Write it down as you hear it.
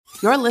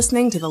You're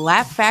listening to the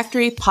Laugh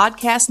Factory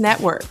Podcast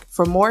Network.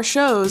 For more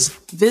shows,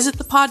 visit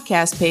the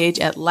podcast page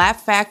at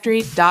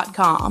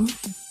laughfactory.com.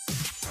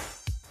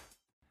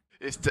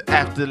 It's the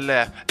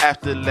Afterlaugh,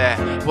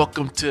 Afterlaugh.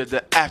 Welcome to the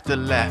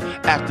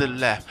Afterlaugh,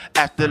 Afterlaugh,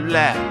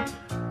 Afterlaugh.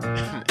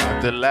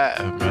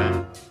 Afterlaugh,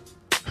 man.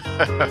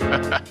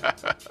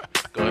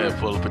 Go ahead,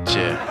 pull up a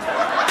chair.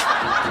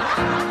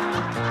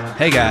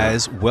 Hey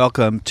guys,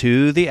 welcome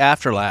to the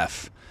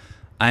Afterlaugh.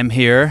 I'm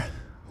here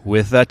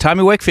with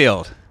Tommy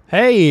Wakefield.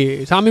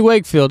 Hey, Tommy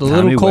Wakefield, a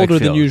little colder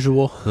than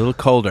usual. A little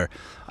colder.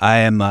 I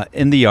am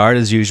in the yard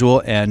as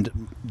usual,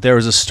 and there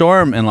was a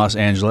storm in Los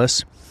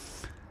Angeles,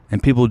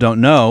 and people who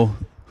don't know,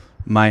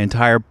 my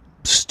entire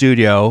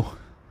studio,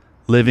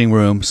 living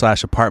room /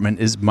 apartment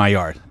is my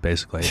yard,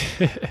 basically.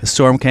 The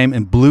storm came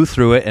and blew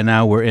through it, and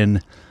now we're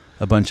in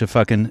a bunch of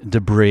fucking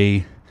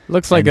debris.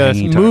 Looks like a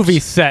movie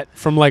set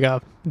from like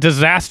a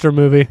disaster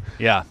movie.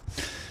 Yeah.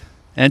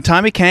 And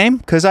Tommy came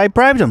because I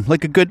bribed him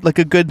like a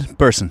good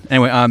person.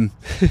 Anyway,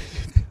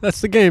 that's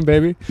the game,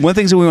 baby. One of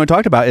the things that we want to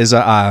talk about is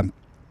I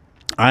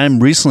am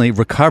recently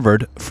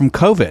recovered from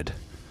COVID.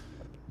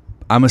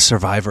 I'm a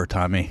survivor,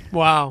 Tommy.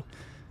 Wow.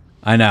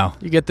 I know.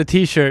 You get the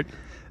T-shirt.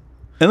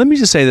 And let me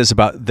just say this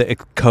about the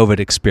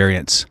COVID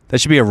experience. That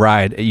should be a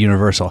ride at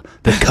Universal.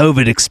 The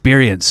COVID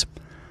experience.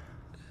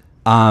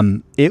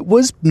 It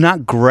was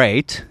not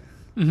great,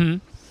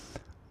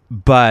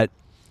 but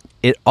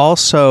it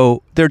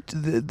also, there are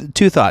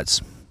two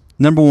thoughts.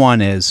 Number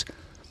one is,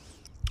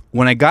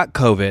 when I got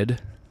COVID,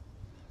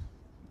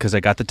 because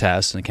I got the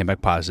test and it came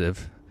back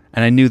positive,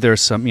 and I knew there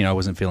was some, I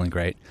wasn't feeling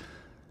great,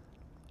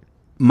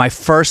 my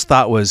first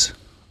thought was,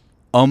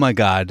 oh my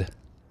God,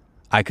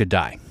 I could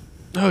die.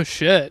 Oh,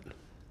 shit.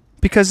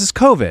 Because it's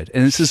COVID,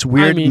 and it's this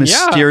weird,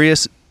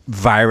 mysterious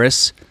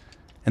virus,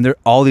 and there are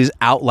all these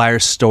outlier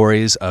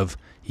stories of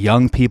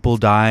young people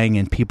dying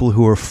and people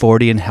who are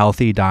 40 and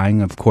healthy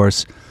dying. Of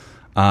course,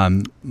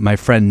 my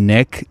friend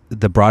Nick,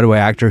 the Broadway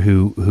actor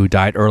who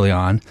died early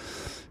on,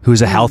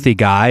 who's a healthy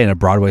guy and a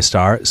Broadway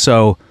star.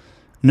 So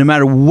no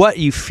matter what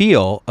you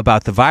feel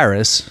about the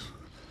virus,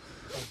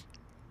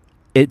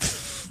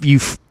 you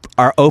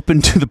are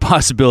open to the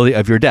possibility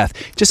of your death,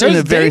 just in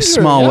a very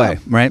small way,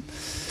 right?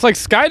 It's like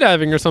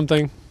skydiving or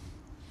something.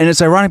 And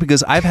it's ironic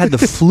because I've had the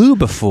flu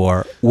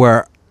before.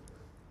 Where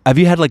have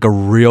you had like a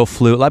real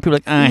flu? A lot of people are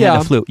like, I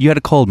had a flu. You had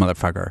a cold,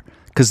 motherfucker.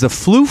 Because the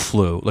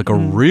flu, like a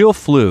real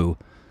flu,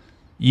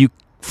 you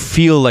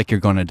feel like you're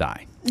going to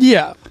die.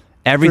 Yeah.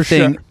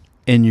 Everything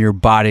in your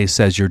body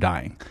says you're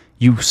dying.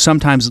 You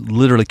sometimes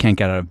literally can't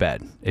get out of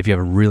bed if you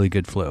have a really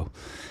good flu.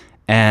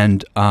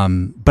 And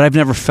but I've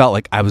never felt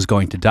like I was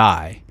going to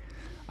die.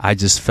 I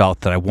just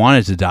felt that I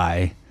wanted to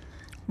die.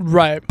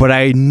 Right. But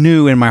I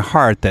knew in my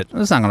heart that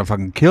it's not going to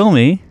fucking kill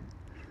me.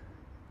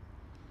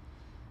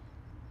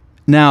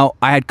 Now,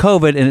 I had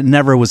COVID and it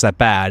never was that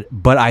bad,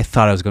 but I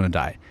thought I was going to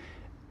die.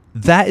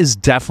 That is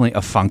definitely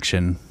a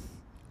function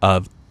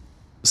of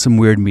some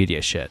weird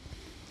media shit.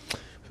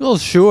 Well,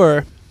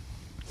 sure.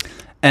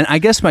 And I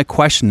guess my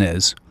question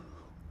is,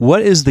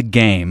 what is the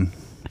game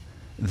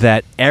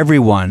that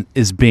everyone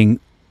is being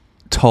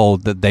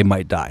told that they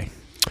might die?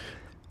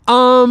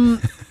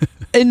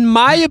 In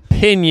my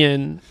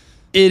opinion,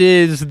 it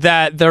is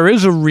that there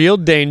is a real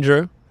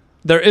danger.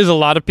 There is a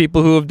lot of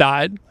people who have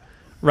died,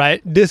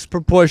 right?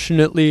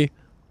 Disproportionately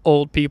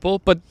old people,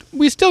 but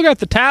we still got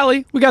the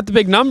tally. We got the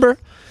big number,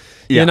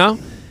 you know?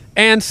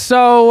 And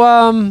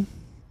so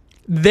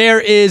there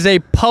is a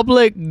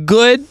public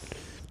good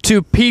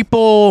to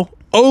people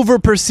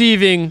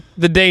over-perceiving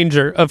the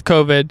danger of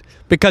COVID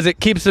because it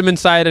keeps them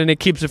inside and it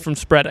keeps it from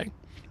spreading.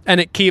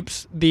 And it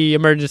keeps the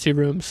emergency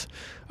rooms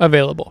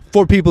available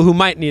for people who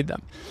might need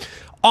them.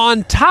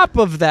 On top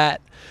of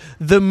that,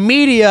 the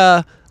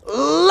media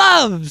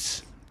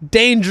loves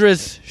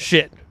dangerous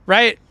shit,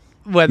 right?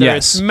 Whether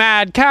it's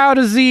mad cow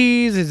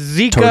disease, it's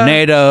Zika,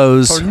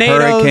 tornadoes,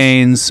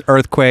 hurricanes,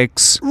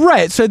 earthquakes.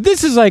 Right. So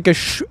this is like a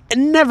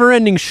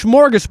never-ending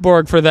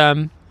smorgasbord for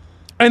them.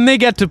 And they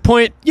get to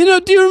point, do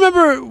you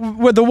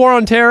remember the War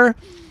on Terror?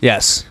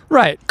 Yes.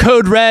 Right.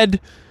 Code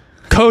Red,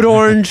 Code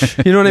Orange,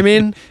 you know what I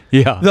mean?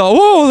 Yeah.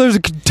 There's a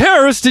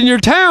terrorist in your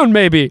town,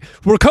 maybe.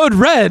 We're Code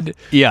Red.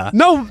 Yeah.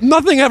 No,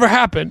 nothing ever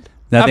happened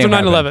after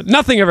 9/11.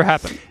 Nothing ever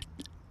happened.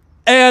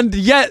 And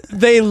yet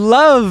they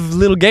love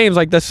little games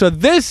like this. So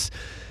this,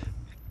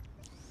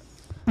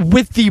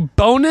 with the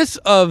bonus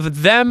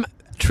of them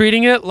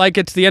treating it like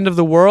it's the end of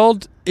the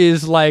world,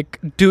 is like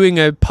doing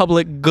a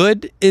public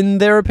good in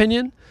their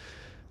opinion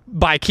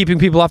by keeping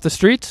people off the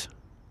streets.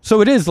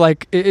 So it is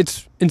like,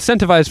 it's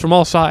incentivized from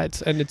all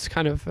sides, and it's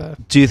kind of...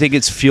 Do you think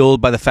it's fueled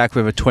by the fact we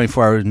have a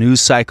 24-hour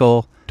news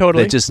cycle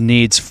that just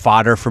needs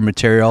fodder for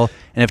material?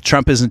 And if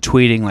Trump isn't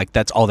tweeting, like,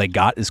 that's all they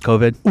got is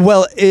COVID?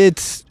 Well,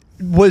 it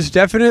was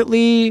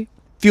definitely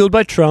fueled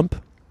by Trump,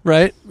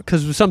 right?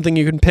 Because it was something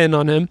you can pin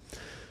on him.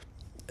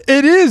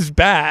 It is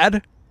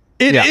bad.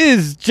 It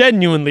is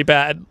genuinely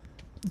bad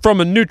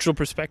from a neutral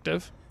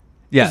perspective.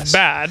 Yes. It's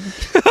bad.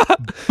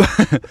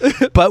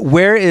 But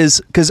where is...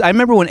 Because I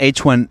remember when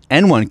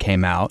H1N1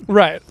 came out.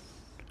 Right.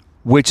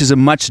 which is a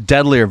much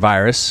deadlier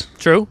virus.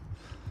 True.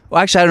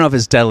 Well, actually, I don't know if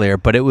it's deadlier,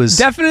 but it was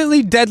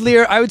definitely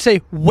deadlier. I would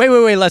say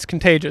way less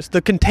contagious.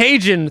 The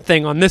contagion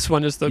thing on this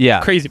one is the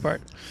crazy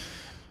part.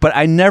 But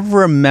I never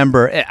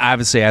remember,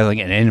 obviously, I think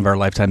in any of our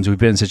lifetimes, we've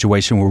been in a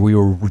situation where we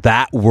were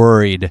that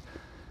worried.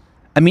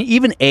 I mean,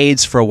 even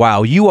AIDS for a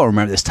while, you won't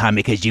remember this time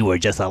because you were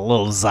just a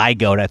little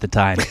zygote at the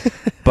time.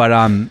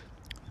 But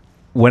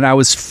when I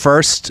was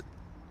first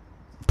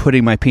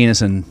putting my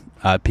penis in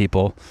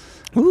people.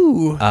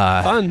 Ooh,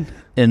 fun.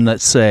 In,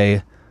 let's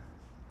say,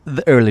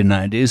 the early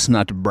 90s,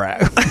 not to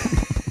brag,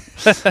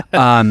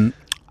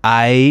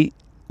 I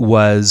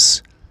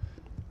was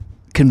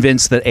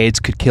convinced that AIDS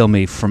could kill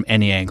me from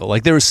any angle.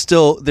 Like there was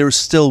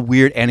still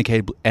weird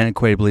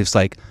antiquated beliefs,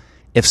 like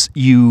if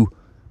you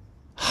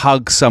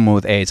hug someone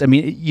with AIDS. I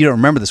mean, you don't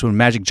remember this when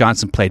Magic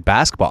Johnson played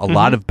basketball. A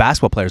lot of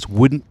basketball players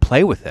wouldn't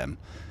play with him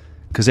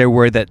because they were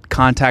worried that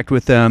contact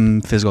with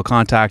them, physical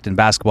contact in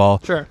basketball,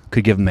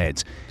 could give them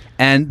AIDS.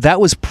 And that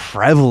was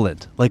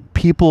prevalent. Like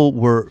people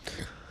were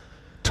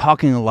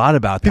talking a lot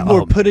about that. People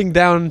were putting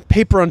down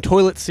paper on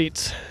toilet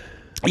seats.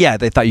 Yeah,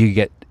 they thought you could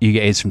get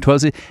AIDS from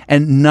toilet seats,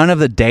 and none of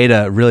the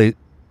data really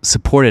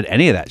supported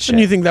any of that shit.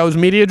 And you think that was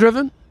media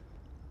driven?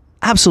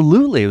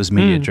 Absolutely, it was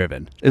media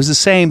driven. It was the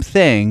same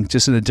thing,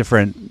 just in a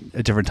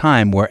different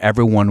time, where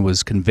everyone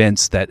was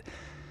convinced that.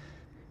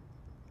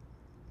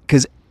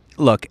 Because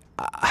look,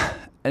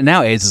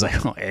 now AIDS is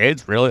like, oh,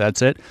 AIDS, really?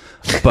 That's it?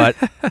 But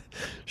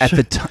at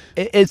the time,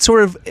 it's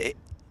sort of.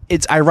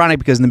 It's ironic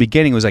because in the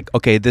beginning it was like,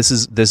 okay, this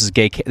is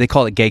gay. They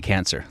call it gay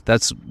cancer.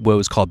 That's what it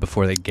was called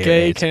before they gave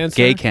gay AIDS. Cancer.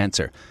 Gay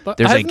cancer. But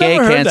there's I've a gay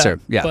never heard cancer.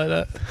 That, yeah,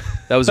 but,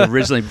 that was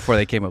originally before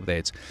they came up with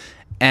AIDS.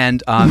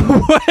 And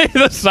wait,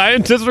 the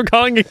scientists were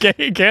calling it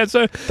gay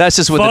cancer. That's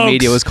just what Folks, the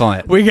media was calling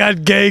it. We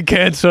got gay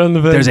cancer on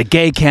the. There's a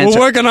gay cancer.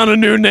 We're working on a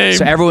new name.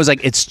 So everyone's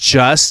like, it's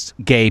just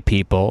gay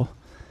people,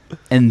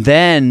 and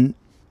then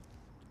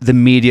the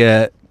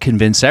media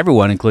convinced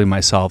everyone, including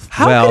myself.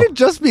 How can it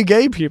just be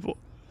gay people?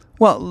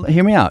 Well,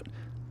 hear me out.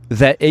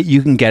 That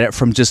you can get it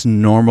from just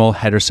normal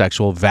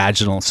heterosexual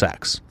vaginal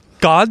sex.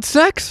 God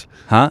sex?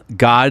 Huh?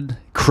 God,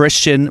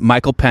 Christian,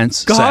 Michael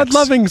Pence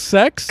God-loving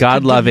sex?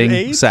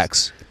 God-loving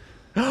sex.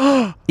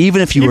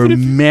 Even if you were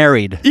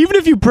married. Even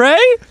if you pray?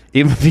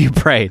 Even if you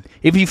prayed.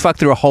 Even if you fucked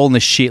through a hole in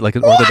the sheet like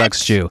an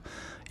Orthodox Jew,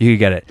 you could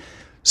get it.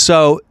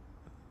 So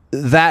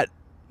that...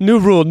 New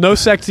rule, no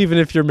sex even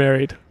if you're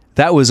married.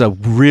 That was a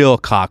real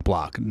cock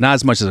block. Not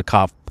as much as a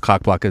cock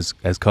block as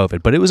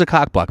COVID, but it was a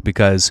cock block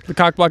because... The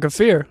cock block of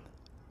fear.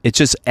 It's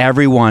just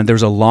everyone. There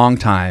was a long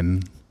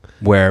time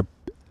where,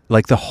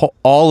 like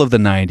all of the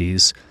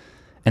 90s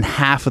and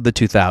half of the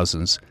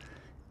 2000s,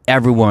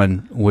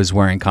 everyone was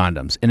wearing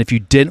condoms. And if you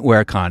didn't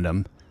wear a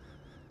condom,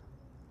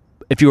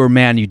 if you were a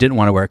man, you didn't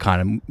want to wear a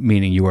condom,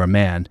 meaning you were a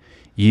man,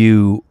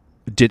 you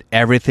did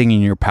everything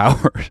in your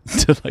power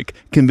to like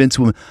convince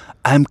women,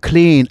 I'm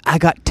clean, I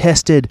got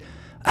tested,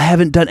 I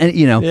haven't done any,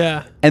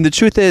 Yeah. And the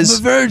truth is,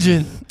 I'm a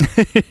virgin.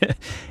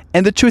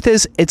 And the truth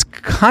is, it's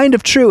kind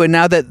of true. And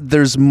now that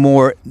there's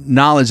more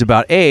knowledge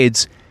about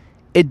AIDS,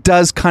 it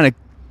does kind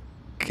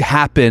of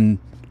happen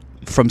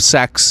from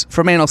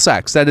anal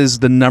sex. That is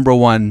the number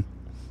one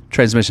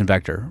transmission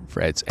vector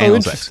for AIDS.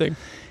 Anal sex. Interesting.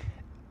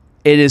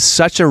 It is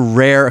such a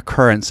rare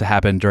occurrence to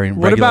happen during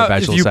regular vaginal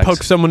sex. What about if you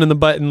poke someone in the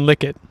butt and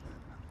lick it?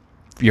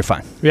 You're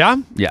fine. Yeah?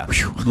 Yeah.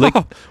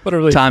 What a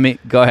relief. Tommy,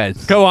 go ahead.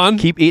 Go on.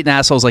 Keep eating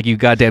assholes like you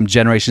goddamn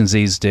Generation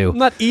Zs do. I'm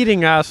not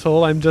eating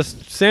asshole. I'm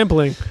just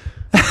sampling.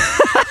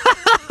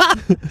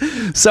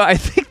 So I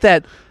think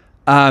that,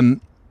 and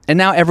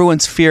now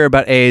everyone's fear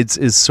about AIDS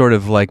is sort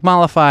of like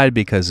mollified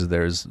because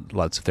there's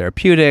lots of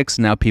therapeutics.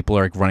 Now people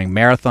are running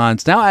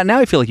marathons. Now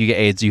I feel like you get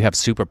AIDS, you have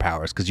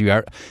superpowers because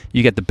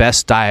you get the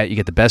best diet, you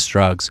get the best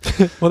drugs.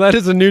 Well, that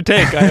is a new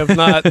take. I have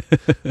not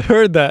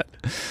heard that.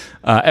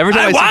 Every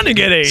time I want to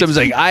get AIDS. Someone's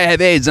like, I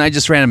have AIDS and I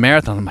just ran a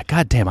marathon. I'm like,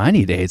 God damn, I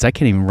need AIDS. I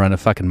can't even run a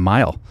fucking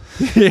mile.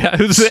 Yeah,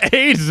 it was the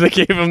AIDS that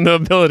gave him the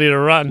ability to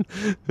run.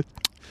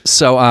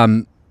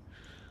 So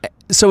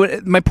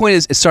my point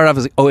is, it started off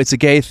as like, oh, it's a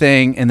gay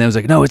thing, and then it was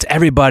like, no, it's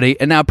everybody,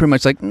 and now pretty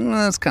much like,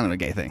 that's kind of a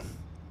gay thing,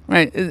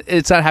 right?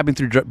 It's not happening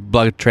through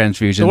blood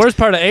transfusions. The worst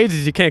part of AIDS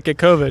is you can't get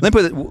COVID. Let me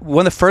put it,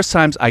 one of the first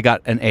times I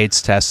got an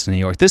AIDS test in New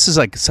York, this is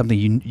like something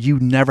you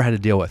never had to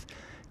deal with,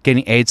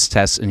 getting AIDS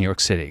tests in New York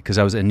City, because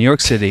I was in New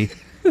York City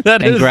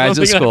in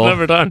graduate school I've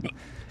never done.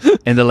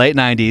 in the late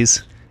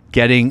 90s,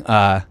 getting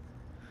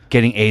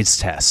AIDS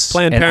tests.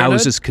 Planned and Parenthood? I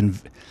was just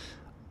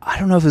I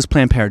don't know if it was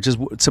Planned Parenthood, just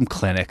some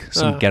clinic,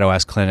 some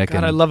ghetto-ass clinic.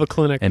 God, I love a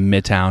clinic. In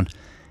Midtown.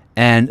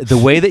 And the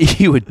way that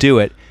you would do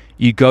it,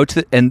 you go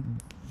to and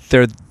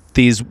there are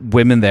these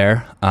women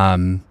there,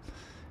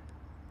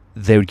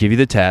 they would give you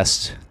the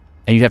test,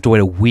 and you'd have to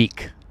wait a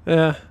week.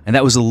 Yeah. And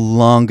that was the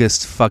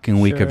longest fucking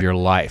week of your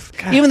life.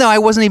 God. Even though I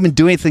wasn't even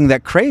doing anything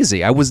that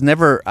crazy. I was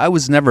never,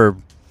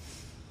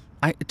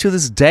 to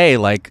this day,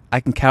 like, I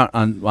can count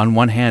on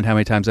one hand how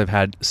many times I've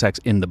had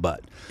sex in the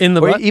butt. In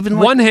the butt? Even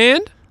one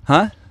hand?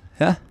 Huh?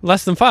 Yeah.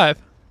 Less than 5.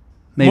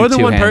 Maybe more than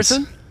 2 one hands.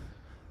 person?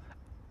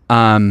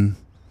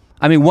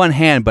 I mean, one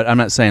hand, but I'm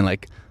not saying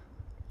like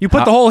You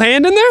put the whole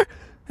hand in there?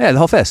 Yeah, the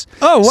whole fist.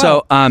 Oh, wow.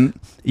 So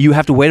you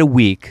have to wait a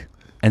week.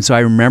 And so I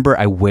remember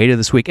I waited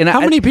this week. And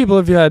how many people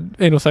have you had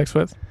anal sex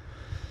with?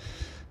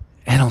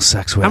 Anal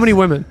sex with? How many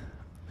women?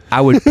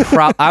 I would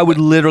I would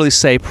literally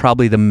say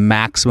probably the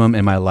maximum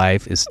in my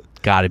life is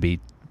got to be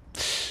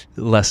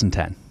less than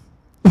 10.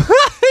 You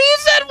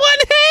said one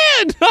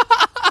hand.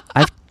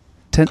 I've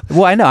 10.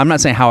 Well, I know. I'm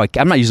not saying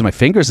I'm not using my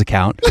fingers to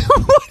count.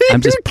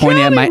 I'm just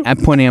pointing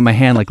at my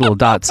hand like little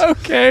dots.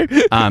 Okay.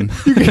 I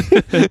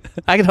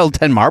can hold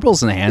 10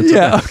 marbles in a hand.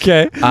 Yeah.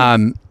 Okay.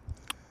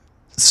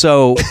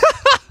 So,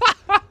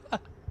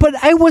 but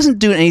I wasn't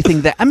doing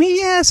anything that. I mean,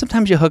 yeah.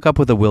 Sometimes you hook up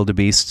with a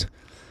wildebeest,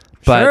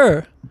 but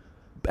sure.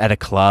 At a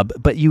club.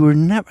 But you were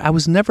never. I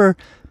was never.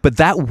 But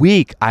that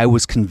week, I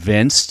was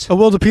convinced. A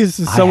wildebeest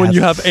is someone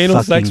you have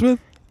anal sex with.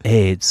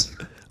 AIDS.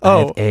 Oh, I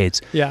have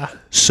AIDS. Yeah.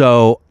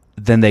 So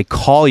then they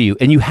call you,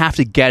 and you have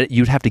to get it.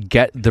 You'd have to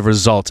get the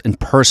results in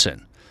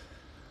person.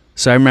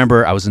 So I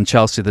remember I was in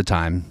Chelsea at the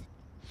time,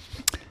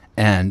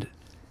 and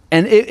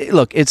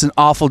look, it's an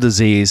awful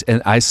disease,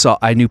 and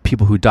I knew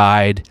people who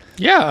died.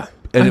 Yeah,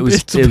 and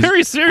it's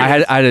very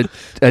serious. I had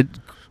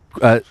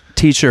a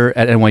teacher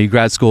at NYU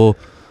grad school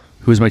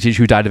who was my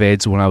teacher who died of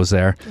AIDS when I was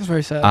there. That's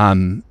very sad.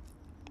 One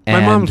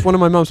of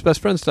my mom's best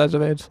friends died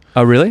of AIDS.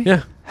 Oh, really?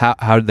 Yeah.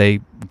 How did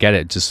they get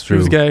it? Just through? He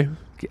was gay.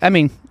 I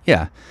mean,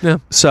 yeah. Yeah.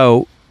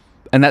 So,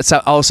 and that's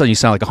all of a sudden you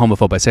sound like a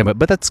homophobe by saying,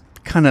 but that's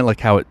kind of like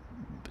how it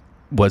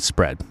was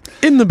spread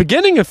in the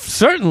beginning,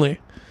 certainly.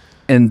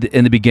 In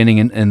the beginning,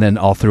 and then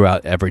all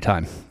throughout every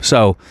time.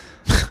 So,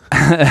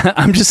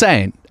 I'm just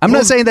saying. I'm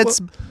not saying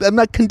I'm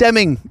not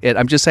condemning it.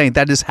 I'm just saying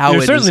that is how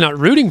you're it certainly is. not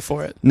rooting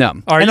for it. No.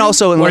 Are you?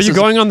 Also, are you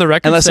going on the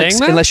record saying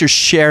that? Unless you're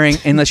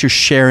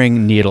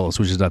sharing needles,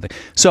 which is nothing.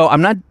 So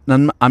I'm not.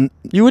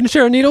 You wouldn't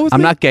share a needle with me?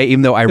 I'm not gay,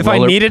 even though I. If I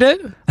needed it,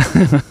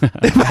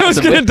 if I was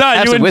going to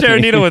die, you wouldn't share a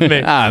needle with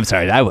me. I'm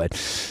sorry, I would.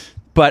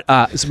 But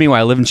so meanwhile,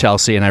 I live in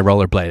Chelsea and I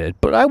rollerbladed,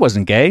 but I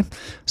wasn't gay.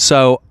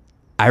 So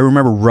I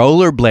remember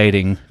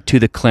rollerblading to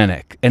the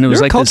clinic, and it was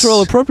You're like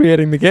cultural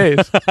appropriating the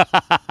gays.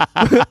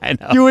 I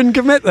know. You wouldn't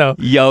commit though.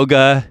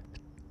 Yoga,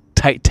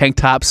 tight tank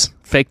tops,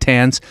 fake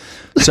tans.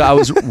 So I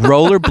was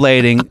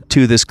rollerblading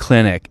to this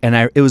clinic, and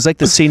it was like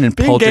the scene in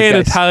Being Poltergeist. gay in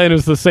Italian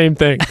is the same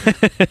thing.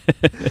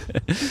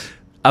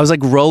 I was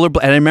like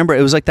rollerblading, and I remember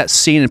it was like that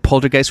scene in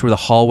Poltergeist where the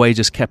hallway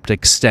just kept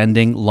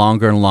extending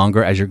longer and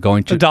longer as you're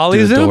going to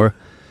the door.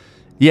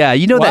 Yeah,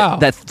 you know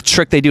that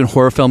trick they do in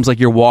horror films, like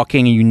you're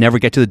walking and you never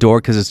get to the door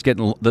because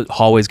the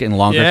hallway's getting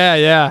longer. Yeah,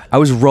 yeah. I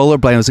was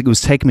rollerblading. It was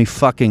taking me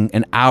fucking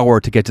an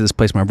hour to get to this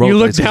place. My rollerblades. You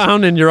look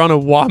down and you're on a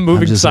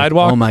moving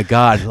sidewalk. Like, oh my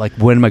god! Like,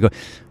 when am I going?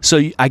 So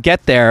I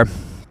get there.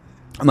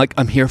 I'm like,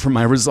 I'm here for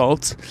my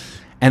results,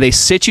 and they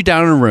sit you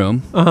down in a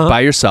room by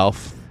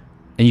yourself,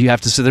 and you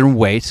have to sit there and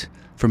wait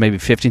for maybe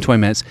 15,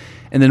 20 minutes.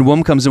 And then a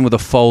woman comes in with a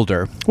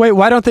folder. Wait,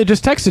 why don't they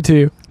just text it to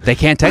you? They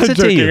can't text it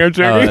to you. I'm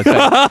joking.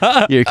 Oh,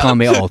 okay. You're calling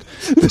me old.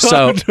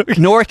 So,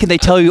 nor can they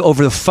tell you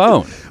over the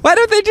phone. Why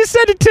don't they just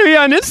send it to you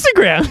on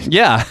Instagram?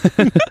 Yeah.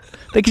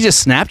 They could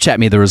just Snapchat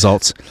me the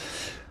results.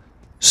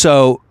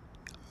 So,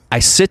 I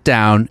sit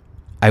down,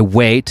 I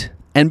wait,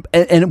 and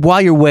while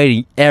you're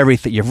waiting,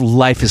 everything, your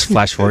life is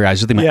flashed before your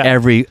eyes. You're thinking about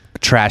every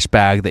trash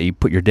bag that you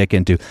put your dick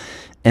into.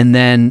 And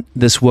then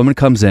this woman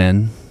comes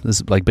in,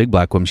 this like big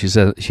black woman. She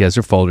says she has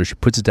her folder. She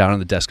puts it down on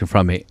the desk in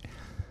front of me,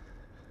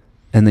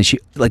 and then she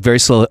like very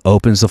slowly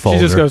opens the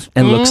folder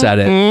and looks at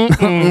it.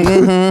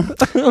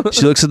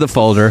 She looks at the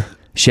folder.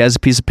 She has a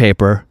piece of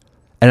paper,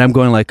 and I'm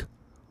going like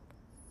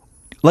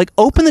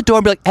open the door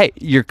and be like, "Hey,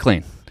 you're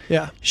clean."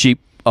 Yeah. She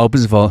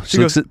opens the folder. She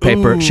looks at the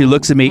paper. She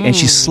looks at me and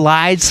she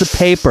slides the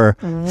paper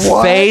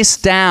face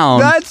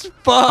down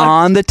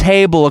on the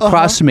table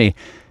across from me.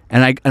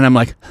 And I'm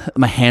like,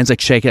 my hand's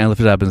like shaking. I lift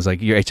it up and it's like,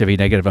 you're HIV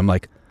negative. I'm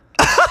like,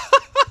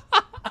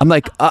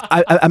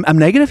 I'm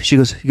negative. She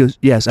goes,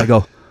 yes. I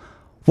go,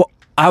 well,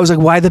 I was like,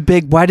 why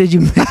did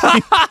you make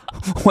me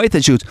wait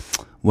that? She goes,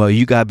 well,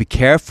 you gotta be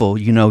careful.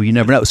 You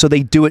never know. So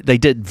they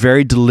did it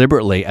very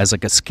deliberately as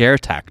like a scare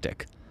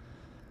tactic.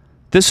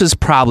 This was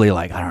probably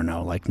like, I don't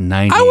know, like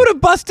 90. I would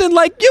have busted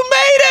like, you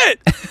made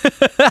it.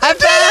 I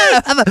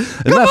did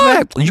it. Come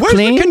on. You Where's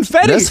clean? The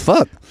confetti? That's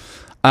fuck.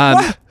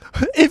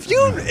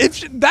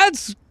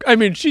 That's, I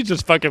mean, she's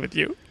just fucking with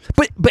you.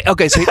 But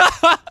okay, so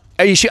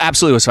she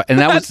absolutely was fine, and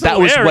that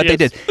was what they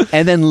did.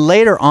 And then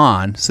later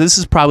on, so this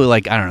is probably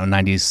like, I don't know,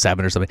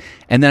 97 or something.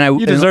 And then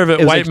you deserve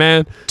it, white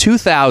man.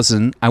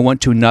 2000, I went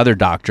to another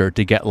doctor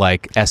to get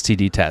like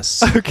STD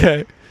tests.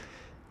 Okay.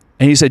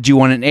 And he said, "Do you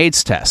want an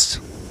AIDS test?"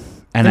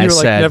 And I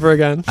said, like, "Never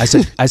again." I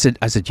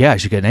said, "Yeah, I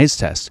should get an AIDS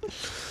test."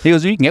 He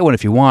goes, "You can get one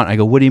if you want." I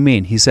go, "What do you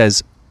mean?" He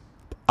says,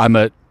 I'm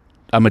a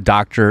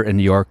doctor in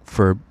New York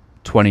for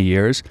 20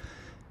 years.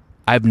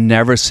 I've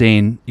never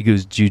seen," he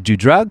goes, "Do you do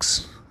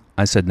drugs?"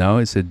 I said, "No."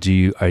 He said,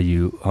 "Are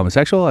you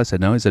homosexual?" I said,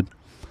 "No." He said,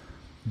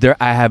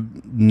 I have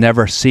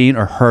never seen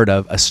or heard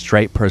of a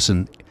straight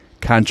person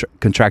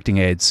contracting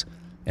AIDS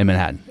in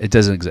Manhattan. It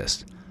doesn't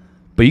exist.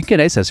 But you can get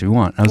AIDS test if you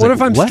want." I was what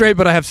if I'm straight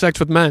but I have sex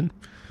with men?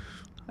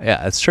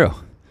 Yeah, that's true.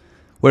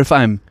 What if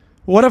I'm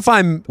What if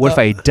I'm... What if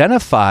I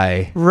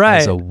identify right.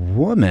 as a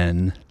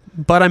woman,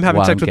 but I'm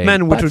having sex with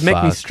men, which would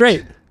make me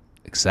straight?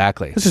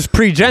 Exactly. This is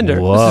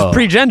pre-gender. Whoa. This is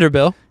pre-gender,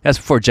 Bill. That's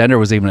before gender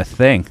was even a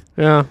thing.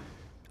 Yeah.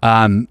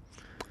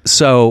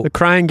 So the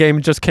crying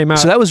game just came out.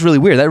 So that was really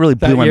weird. That really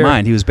blew my year.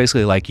 mind. He was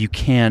basically like, you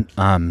can't,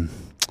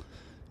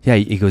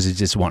 he goes,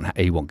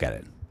 he won't get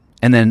it.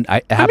 And then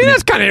I mean,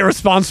 that's kind of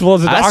irresponsible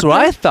as a doctor. That's what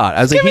I thought.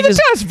 I was give like, me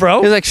the test, bro.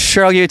 He was like,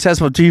 sure, I'll give you a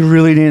test. Well, do you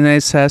really need a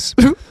nice test?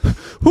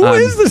 Who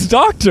is this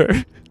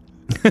doctor?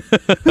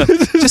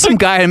 Just some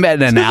guy I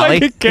met in an alley.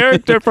 Like a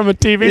character from a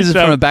TV He's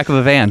show. from the back of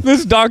a van.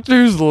 This doctor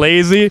who's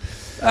lazy.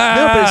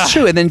 No, but it's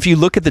true. And then if you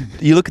look at the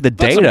Put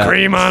data, some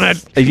cream on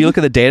it. If you look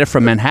at the data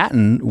from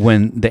Manhattan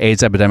when the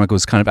AIDS epidemic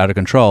was kind of out of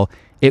control,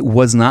 it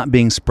was not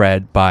being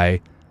spread by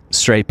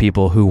straight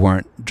people who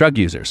weren't drug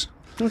users.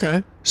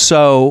 Okay.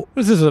 So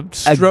this is a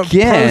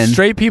again,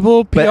 straight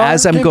people. PR but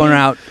as I'm going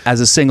out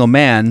as a single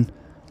man,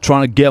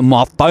 trying to get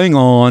my thing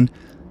on,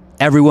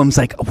 everyone's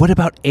like, "What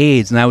about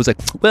AIDS?" And I was like,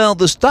 "Well,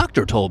 this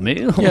doctor told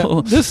me."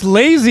 Yeah, this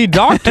lazy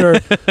doctor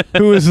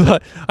who was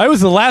I was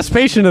the last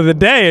patient of the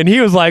day, and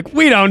he was like,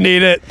 "We don't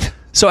need it."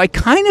 So I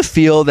kind of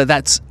feel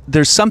that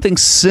there's something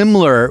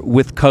similar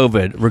with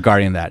COVID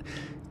regarding that,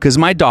 because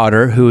my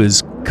daughter, who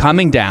is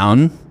coming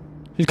down,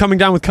 she's coming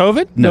down with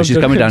COVID. No, she's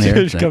coming down here.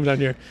 She's coming down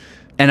here.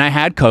 And I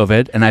had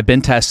COVID, and I've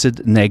been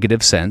tested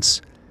negative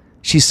since.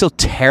 She's still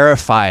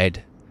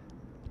terrified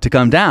to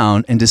come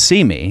down and to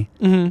see me.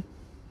 Mm-hmm.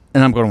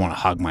 And I'm going to want to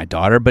hug my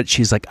daughter, but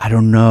she's like, I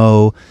don't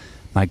know.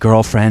 My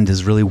girlfriend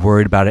is really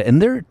worried about it.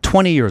 And they're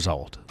 20 years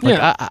old. Like,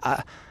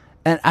 yeah.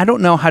 And I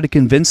don't know how to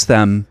convince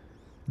them.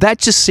 That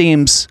just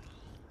seems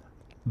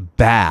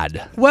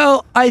bad.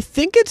 Well, I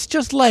think it's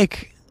just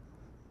like,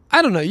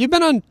 I don't know. You've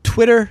been on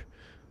Twitter.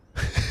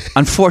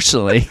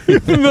 Unfortunately. You're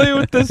familiar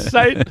with this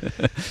site?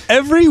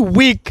 Every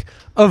week,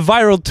 a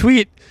viral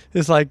tweet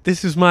is like,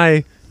 this is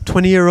my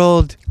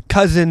 20-year-old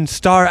cousin,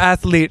 star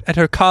athlete at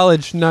her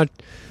college. Now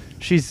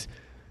she's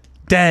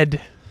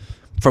dead.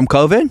 From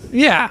COVID?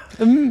 Yeah.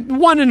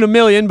 1 in a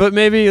million, but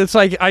maybe it's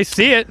like, I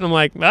see it, and I'm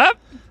like, ah.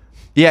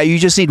 Yeah, you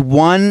just need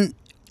one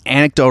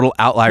anecdotal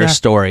outlier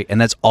story, and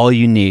that's all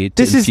you need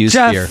to infuse is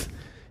Jeff. fear.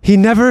 He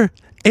never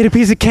ate a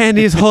piece of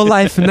candy his whole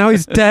life, and now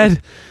he's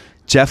dead.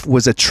 Jeff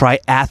was a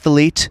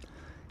triathlete.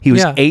 He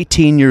was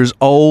 18 years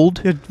old.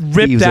 He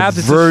ripped he was abs. a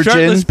It's virgin. a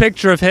shirtless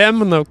picture of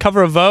him on the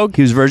cover of Vogue.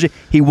 He was virgin.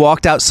 He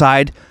walked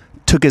outside,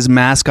 took his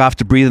mask off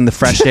to breathe in the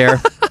fresh air,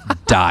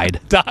 died.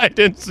 Died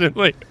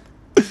instantly.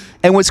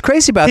 And what's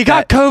crazy about he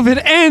got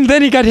COVID, and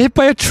then he got hit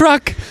by a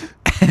truck.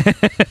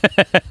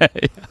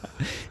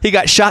 He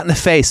got shot in the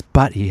face,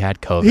 but he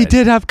had COVID. He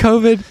did have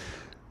COVID.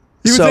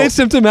 He was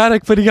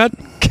asymptomatic, but he got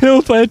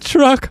killed by a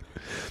truck.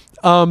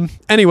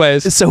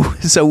 Anyways.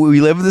 So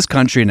we live in this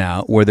country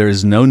now where there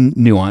is no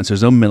nuance,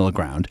 there's no middle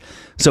ground.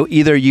 So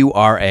either you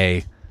are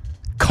a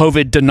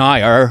COVID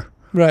denier,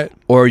 right,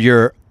 or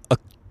you're a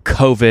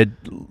COVID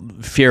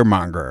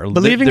fearmonger.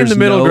 Believing in the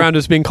middle ground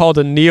is being called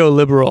a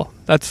neoliberal.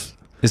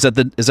 Is that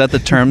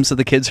the terms that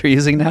the kids are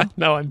using now?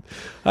 No,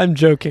 I'm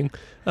joking.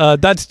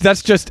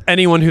 That's just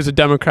anyone who's a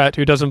Democrat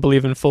who doesn't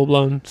believe in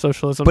full-blown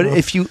socialism. But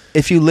if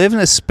you live in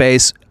a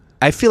space,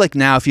 I feel like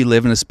now if you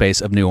live in a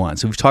space of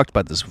nuance, we've talked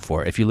about this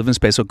before. If you live in a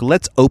space, so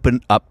let's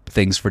open up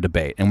things for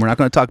debate, and we're not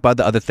going to talk about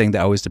the other thing that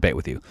I always debate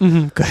with you.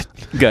 Mm-hmm,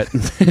 good.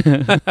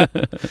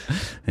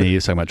 And you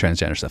was talking about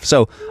transgender stuff.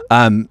 So,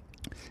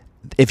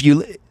 if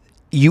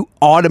you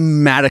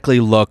automatically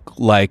look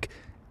like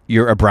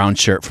you're a brown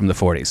shirt from the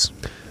 40s.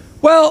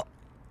 Well,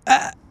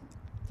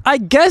 I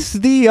guess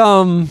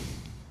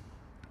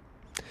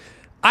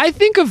I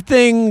think of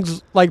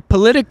things like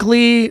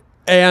politically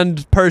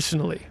and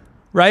personally,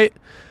 right?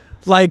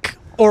 Like,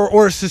 or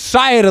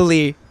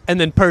societally and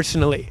then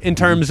personally in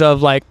terms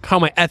of like how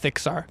my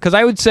ethics are. Because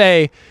I would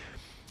say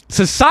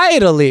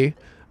societally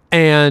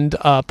and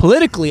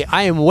politically,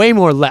 I am way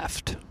more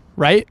left,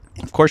 right?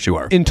 Of course you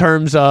are. In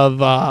terms of,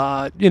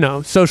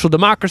 social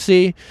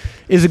democracy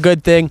is a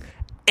good thing.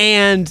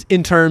 And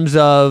in terms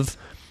of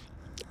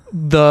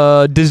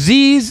the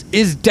disease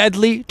is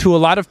deadly to a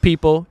lot of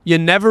people. You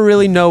never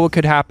really know what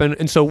could happen.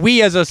 And so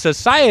we as a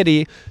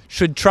society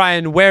should try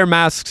and wear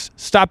masks,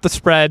 stop the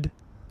spread,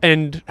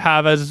 and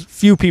have as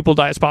few people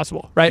die as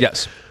possible, right?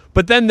 Yes.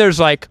 But then there's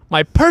like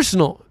my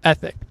personal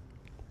ethic.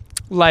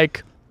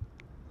 Like,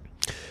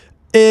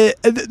 I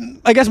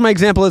guess my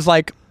example is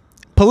like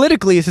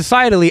politically,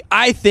 societally,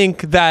 I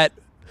think that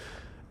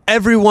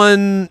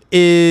everyone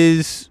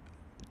is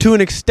to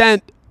an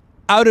extent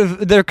out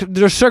of their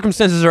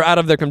circumstances are out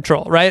of their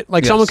control, right?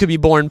 Like someone could be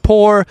born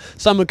poor,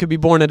 someone could be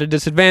born at a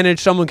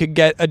disadvantage, someone could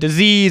get a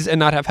disease and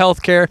not have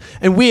health care,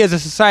 and we as a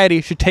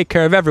society should take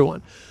care of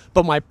everyone.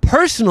 But my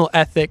personal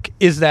ethic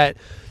is that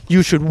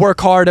you should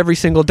work hard every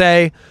single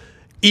day.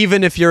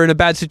 Even if you're in a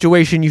bad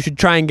situation, you should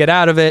try and get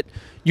out of it.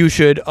 You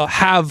should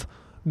have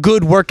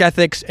good work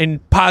ethics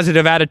and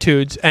positive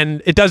attitudes,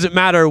 and it doesn't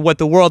matter what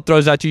the world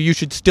throws at you, you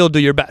should still do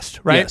your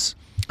best, right? Yes.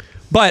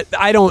 But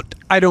I don't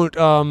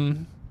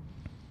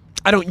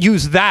I don't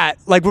use that.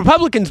 Like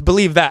Republicans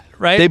believe that,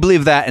 right? They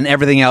believe that, and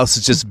everything else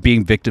is just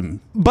being victim.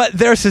 But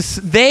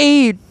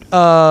they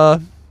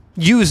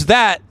use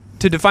that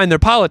to define their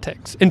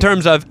politics in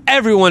terms of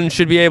everyone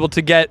should be able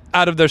to get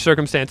out of their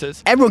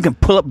circumstances. Everyone can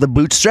pull up the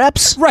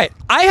bootstraps. Right.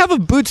 I have a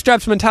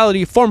bootstraps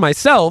mentality for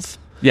myself.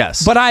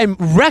 Yes. But I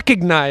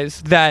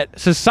recognize that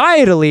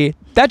societally,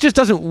 that just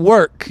doesn't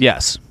work.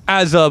 Yes.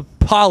 As a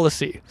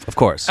policy. Of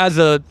course. As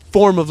a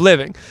form of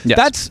living. Yes.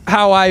 That's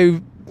how I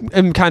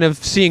am kind of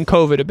seeing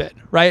COVID a bit,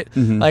 right?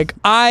 Mm-hmm. Like,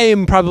 I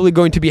am probably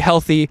going to be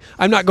healthy.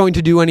 I'm not going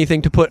to do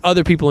anything to put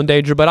other people in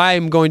danger, but I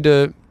am going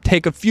to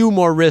take a few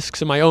more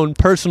risks in my own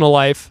personal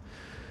life.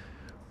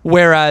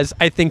 Whereas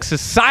I think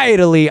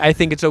societally, I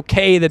think it's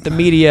okay that the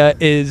media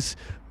is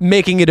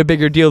making it a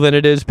bigger deal than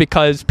it is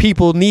because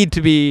people need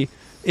to be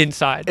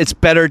inside. It's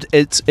better.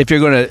 If you're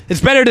going to.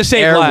 It's better to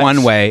save err lives.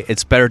 one way.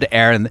 It's better to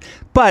err.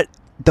 But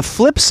the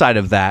flip side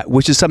of that,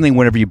 which is something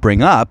whenever you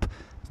bring up,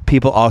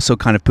 people also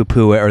kind of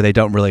poo-poo it or they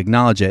don't really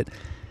acknowledge it,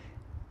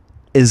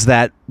 is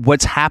that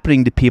what's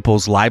happening to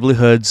people's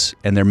livelihoods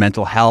and their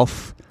mental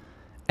health,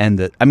 and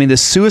the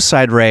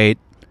suicide rate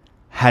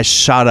has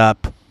shot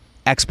up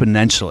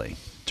exponentially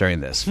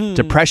during this.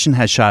 Depression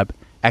has shot up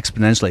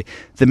exponentially.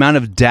 The amount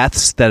of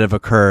deaths that have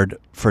occurred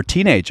for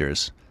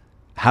teenagers,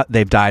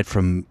 they've died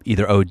from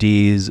either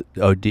ODs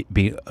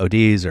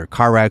or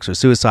car wrecks or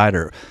suicide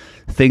or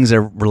things that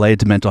are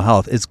related to mental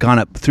health. It's gone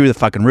up through the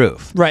fucking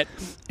roof. Right.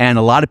 And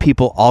a lot of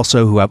people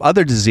also who have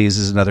other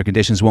diseases and other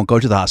conditions won't go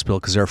to the hospital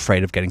because they're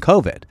afraid of getting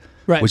COVID.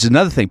 Right. Which is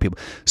another thing people.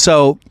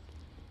 So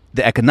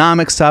the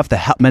economic stuff,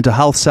 the mental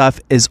health stuff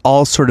is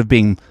all sort of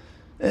being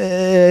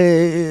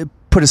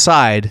put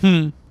aside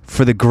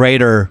for the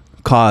greater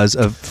cause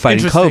of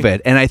fighting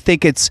COVID. And I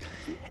think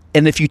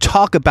and if you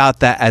talk about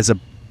that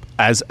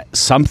as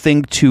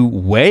something to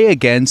weigh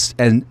against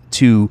and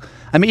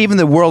even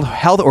the World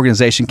Health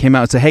Organization came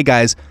out and said, hey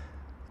guys,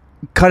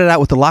 cut it out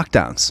with the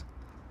lockdowns.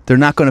 They're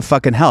not going to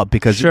fucking help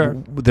because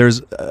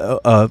there's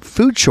a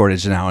food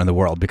shortage now in the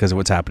world because of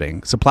what's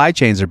happening. Supply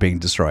chains are being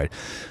destroyed.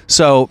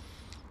 So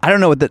I don't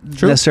know what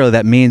necessarily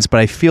that means, but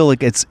I feel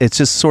like it's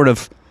just sort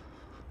of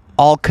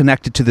all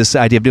connected to this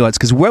idea of nuance.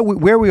 Because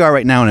where we are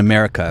right now in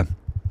America,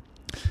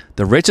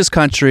 the richest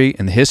country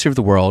in the history of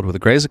the world, with the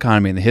greatest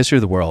economy in the history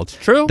of the world,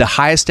 the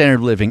highest standard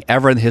of living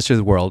ever in the history of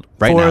the world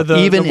right now,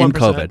 even in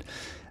COVID,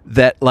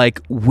 that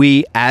like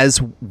we as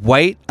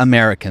white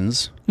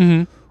Americans,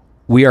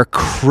 we are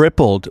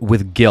crippled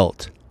with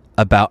guilt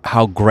about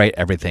how great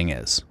everything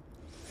is.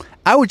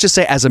 I would just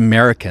say as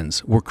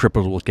Americans, we're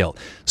crippled with guilt.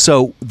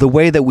 So the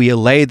way that we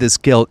allay this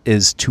guilt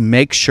is to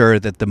make sure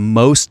that the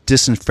most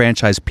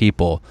disenfranchised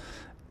people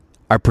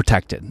are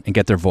protected and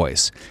get their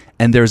voice.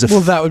 And there's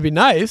that would be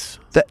nice.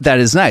 That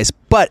is nice,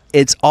 but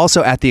it's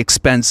also at the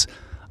expense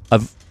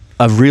of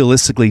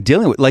realistically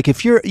dealing with. Like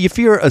if you're Gal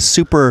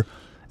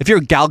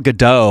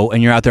Gadot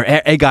and you're out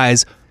there, hey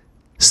guys,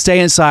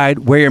 stay inside,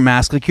 wear your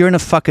mask. Like you're in a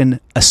fucking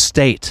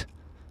estate.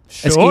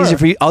 Sure. It's easy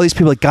for you. All these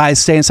people, like,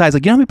 guys, stay inside. It's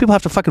like, you know how many people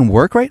have to fucking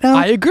work right now?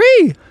 I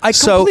agree. I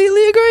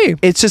completely agree.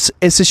 It's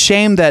a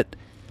shame that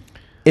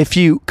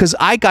because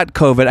I got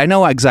COVID. I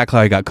know exactly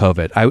how I got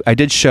COVID. I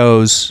did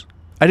shows.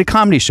 I did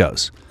comedy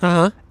shows.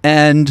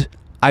 And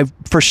I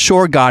for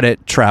sure got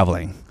it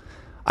traveling.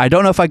 I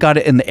don't know if I got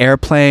it in the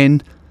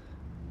airplane.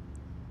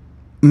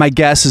 My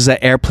guess is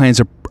that airplanes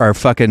are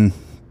fucking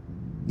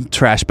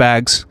trash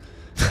bags.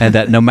 And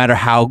that no matter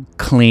how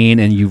clean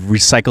and you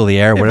recycle the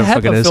air, whatever the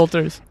fuck it is.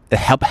 Filters.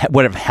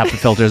 HEPA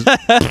filters.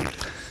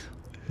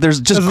 There's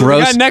just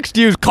gross. The guy next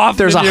to you is coughing.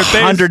 There's in your face.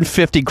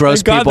 150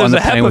 gross people on the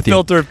plane with you.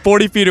 There's a HEPA filter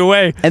 40 feet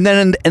away. And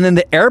then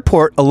the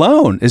airport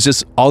alone is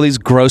just all these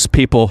gross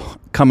people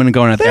coming and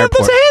going at the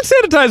airport. They have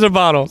those hand sanitizer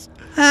bottles.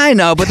 I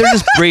know, but they're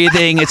just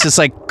breathing. It's just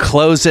like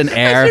closed in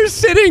air. You're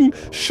sitting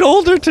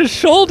shoulder to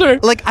shoulder.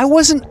 Like I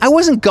wasn't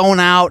going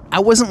out. I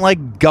wasn't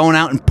like going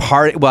out and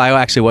party. Well, I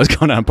actually was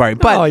going out and party.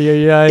 But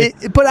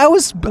but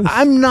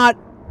I'm not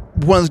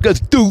one of those guys.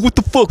 Dude, what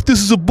the fuck?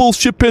 This is a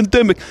bullshit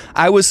pandemic.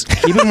 I was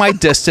keeping my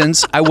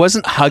distance. I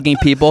wasn't hugging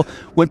people.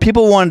 When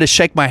people wanted to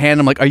shake my hand,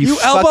 I'm like, "Are you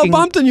elbow fucking?"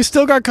 bumped and you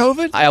still got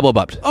COVID? I elbow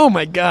bumped. Oh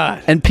my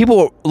god! And people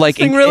were like,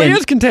 "This thing really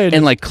is contagious."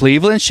 In like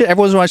Cleveland, and shit.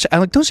 Everyone's watching. I'm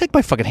like, "Don't shake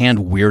my fucking hand,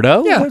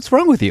 weirdo! Yeah. What's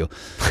wrong with you?"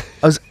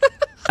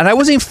 And I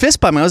wasn't even fist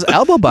bumping. I was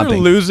elbow bumping.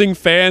 You're losing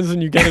fans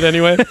and you get it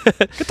anyway. Get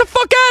the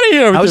fuck out of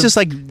here! I was just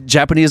like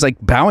Japanese, like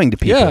bowing to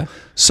people. Yeah.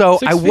 So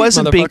 6 I feet,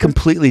 wasn't being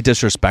completely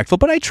disrespectful,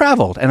 but I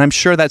traveled, and I'm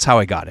sure that's how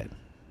I got it.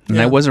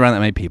 And I wasn't around that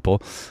many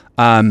people.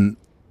 And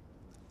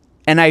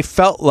I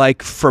felt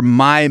like for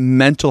my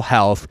mental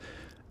health,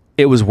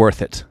 it was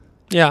worth it.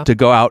 Yeah. To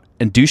go out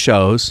and do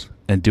shows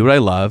and do what I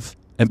love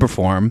and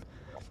perform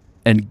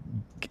and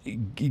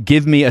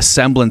give me a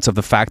semblance of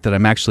the fact that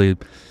I'm actually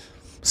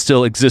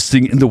still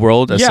existing in the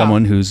world as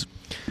someone who's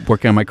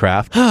working on my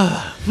craft.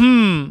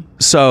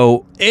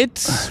 So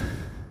it's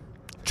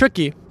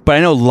tricky. But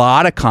I know a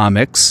lot of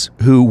comics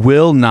who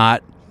will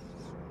not,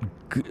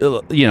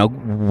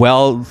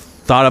 well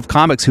thought of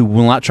comics who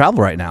will not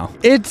travel right now.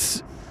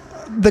 It's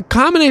the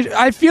combination,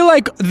 I feel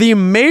like the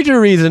major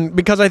reason,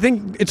 because I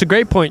think it's a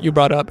great point you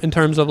brought up in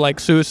terms of like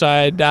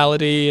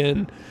suicidality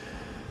and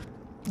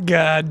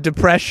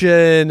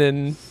depression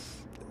and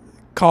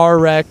car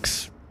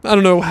wrecks. I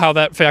don't know how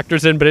that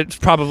factors in, but it's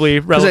probably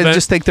relevant. I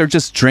just think they're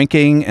just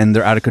drinking and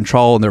they're out of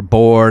control and they're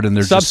bored and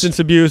they're substance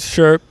abuse,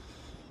 sure.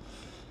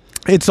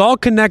 It's all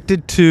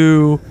connected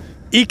to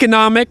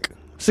economic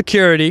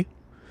security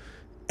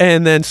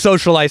and then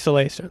social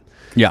isolation.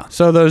 Yeah.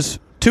 So those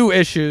two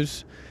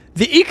issues.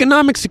 The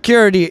economic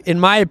security, in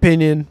my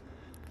opinion,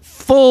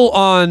 full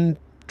on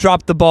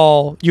drop the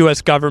ball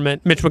U.S.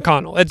 government, Mitch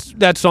McConnell.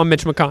 That's on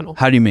Mitch McConnell.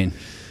 How do you mean?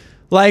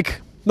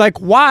 Like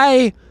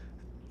why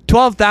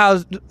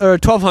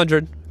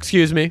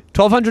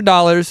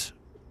 $1,200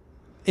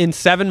 in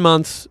 7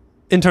 months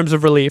in terms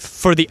of relief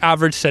for the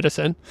average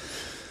citizen?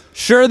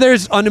 Sure,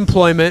 there's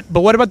unemployment,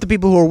 but what about the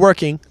people who are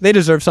working? They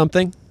deserve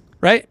something,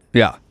 right?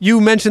 Yeah.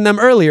 You mentioned them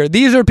earlier.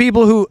 These are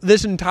people who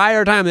this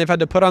entire time they've had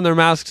to put on their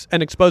masks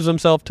and expose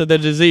themselves to the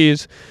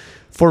disease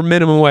for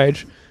minimum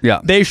wage.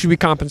 Yeah. They should be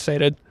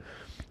compensated.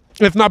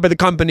 If not by the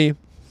company,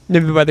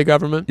 maybe by the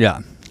government.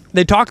 Yeah.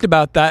 They talked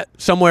about that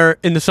somewhere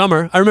in the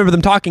summer. I remember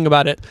them talking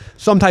about it.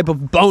 Some type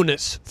of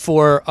bonus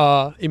for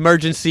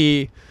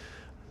emergency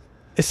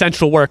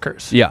essential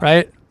workers. Yeah.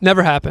 Right?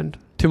 Never happened,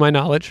 to my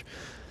knowledge.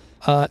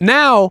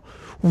 Now,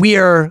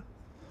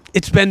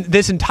 it's been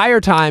this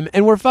entire time,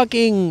 and we're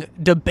fucking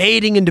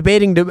debating over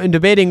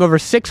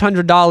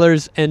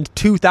 $600 and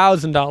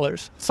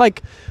 $2,000. It's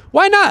like,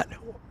 why not?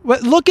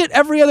 Look at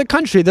every other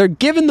country. They're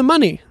giving the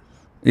money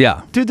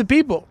to the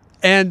people,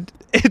 and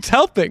it's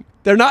helping.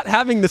 They're not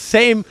having the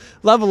same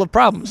level of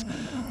problems.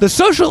 The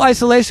social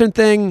isolation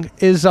thing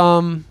is,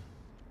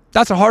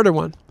 that's a harder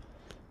one.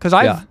 Because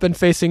I've been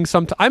facing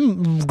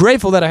I'm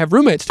grateful that I have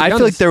roommates. I feel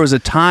like there was a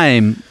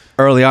time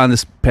early on in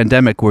this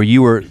pandemic where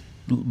you were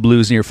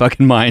losing your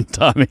fucking mind,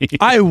 Tommy.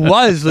 I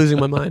was losing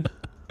my mind.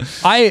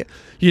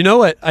 You know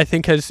what I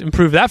think has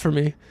improved that for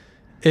me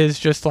is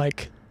just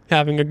like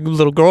having a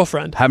little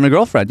girlfriend. Having a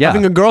girlfriend, yeah.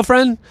 Having a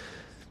girlfriend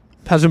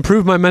has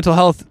improved my mental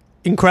health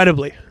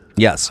incredibly.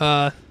 Yes.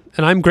 And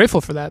I'm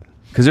grateful for that.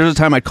 Because there was a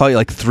time I'd call you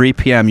like 3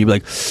 p.m. You'd be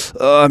like,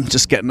 oh, I'm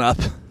just getting up.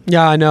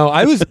 Yeah, I know.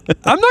 I'm not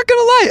going to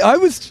lie.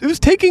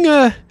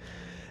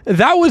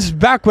 That was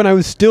back when I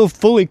was still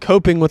fully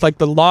coping with like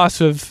the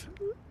loss of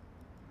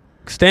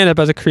stand-up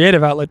as a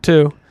creative outlet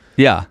too.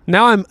 Yeah.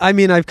 Now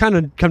I've kind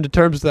of come to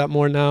terms with that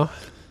more now.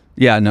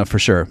 Yeah, no, for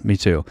sure. Me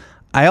too.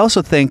 I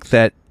also think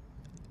that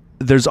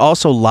there's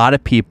also a lot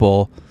of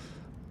people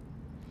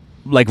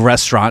like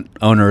restaurant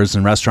owners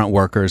and restaurant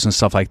workers and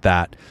stuff like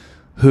that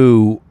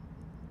who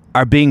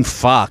are being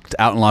fucked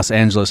out in Los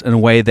Angeles in a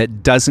way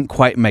that doesn't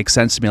quite make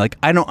sense to me. Like,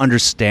 I don't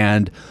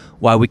understand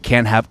why we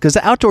can't have, because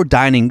the outdoor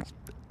dining,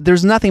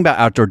 there's nothing about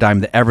outdoor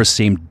dining that ever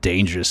seemed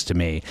dangerous to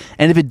me.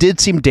 And if it did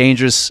seem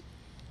dangerous,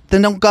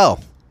 then don't go.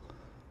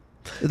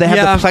 They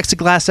have the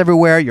plexiglass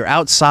everywhere. You're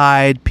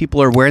outside.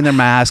 People are wearing their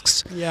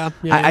masks.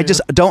 I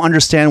just don't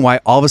understand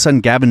why all of a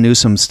sudden Gavin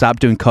Newsom stopped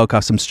doing coke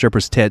off some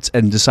stripper's tits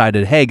and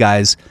decided, hey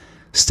guys,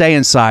 stay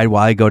inside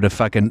while I go to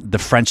fucking the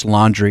French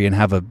Laundry and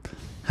have a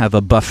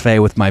buffet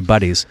with my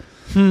buddies.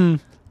 I'm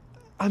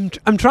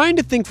trying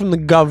to think from the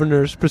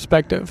governor's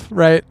perspective,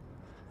 right?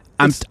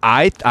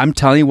 I'm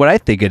telling you what I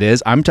think it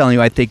is. I'm telling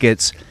you I think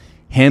it's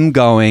him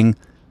going,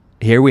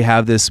 here we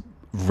have this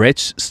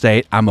rich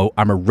state. I'm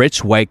a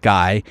rich white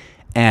guy,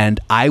 and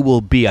I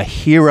will be a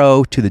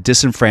hero to the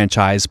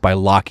disenfranchised by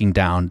locking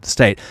down the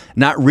state.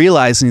 Not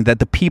realizing that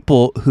the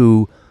people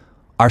who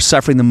are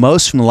suffering the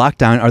most from the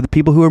lockdown are the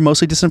people who are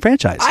mostly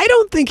disenfranchised. I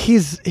don't think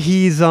he's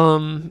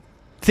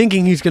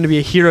thinking he's going to be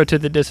a hero to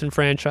the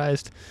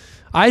disenfranchised.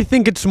 I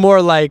think it's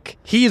more like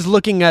he's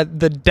looking at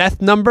the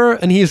death number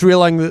and he's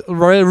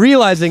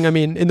realizing,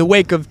 in the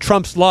wake of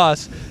Trump's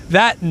loss,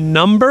 that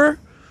number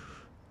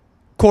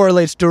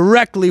correlates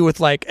directly with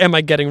like, am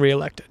I getting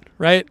reelected,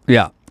 right?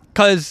 Yeah.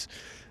 Because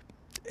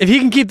if he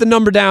can keep the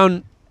number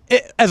down,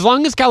 as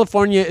long as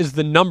California is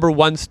the number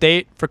one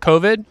state for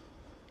COVID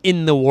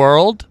in the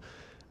world,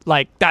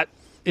 like that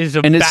is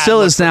a and it bad still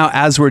look is now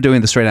as we're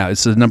doing this right now.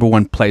 It's the number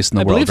one place in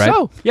the world, right? I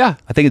believe so, yeah.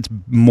 I think it's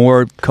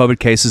more COVID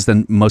cases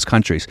than most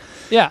countries.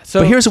 Yeah.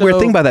 But here's the weird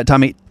thing about that,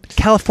 Tommy.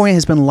 California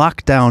has been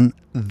locked down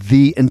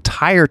the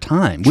entire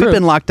time. True. We've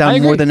been locked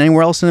down more than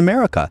anywhere else in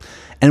America.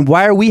 And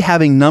why are we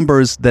having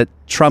numbers that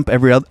trump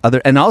every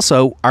other? And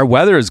also, our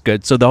weather is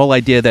good. So the whole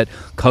idea that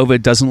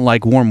COVID doesn't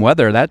like warm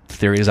weather, that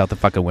theory is out the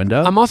fucking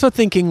window. I'm also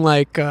thinking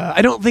like,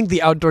 I don't think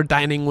the outdoor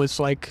dining was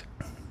like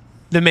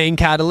the main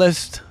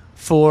catalyst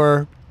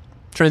for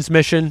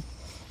transmission.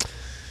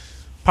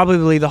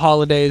 Probably the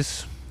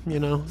holidays,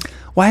 Well,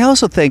 I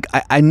also think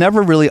I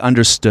never really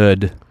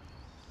understood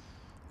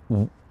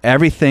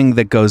everything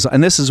that goes,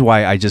 and this is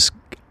why I just,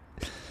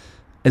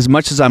 as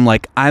much as I'm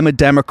like, I'm a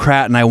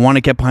Democrat and I want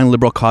to get behind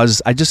liberal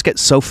causes, I just get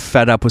so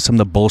fed up with some of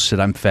the bullshit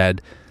I'm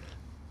fed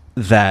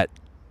that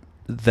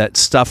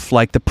stuff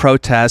like the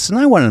protests, and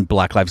I went in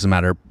Black Lives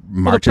Matter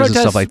marches and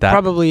stuff like that.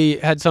 Probably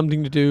had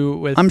something to do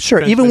with, I'm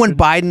sure, even when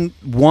Biden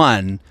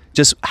won,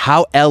 just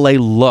how LA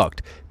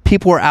looked,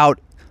 people were out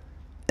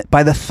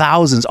by the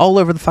thousands all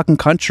over the fucking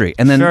country.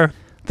 And then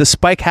the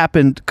spike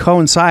happened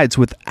coincides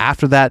with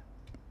after that,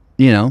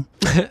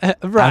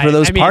 after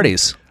those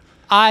parties.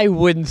 I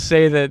wouldn't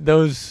say that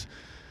those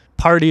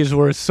parties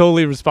were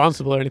solely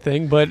responsible or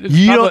anything, but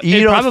you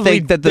don't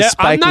think that the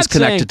spike was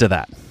connected to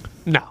that?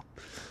 No.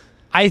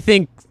 I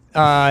think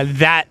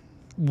that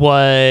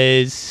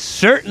was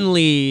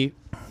certainly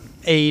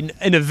an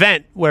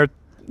event where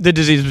the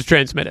disease was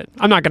transmitted.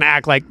 I'm not going to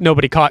act like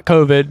nobody caught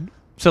COVID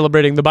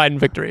celebrating the Biden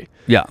victory.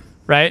 Yeah.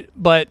 Right?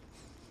 But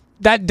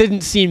that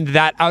didn't seem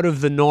that out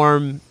of the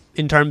norm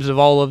in terms of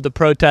all of the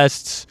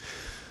protests,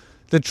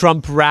 the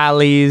Trump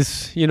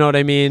rallies, you know what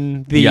I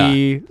mean?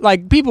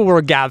 Like, people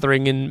were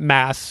gathering in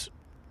mass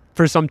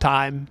for some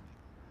time.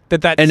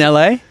 In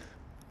LA?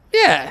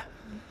 Yeah.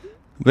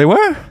 They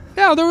were?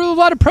 Yeah, there were a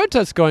lot of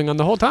protests going on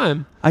the whole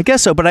time. I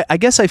guess so, but I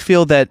guess I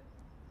feel that,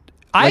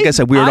 like I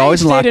said, we were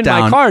always in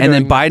lockdown, and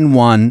then Biden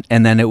won,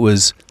 and then it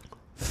was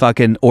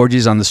fucking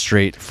orgies on the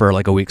street for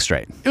like a week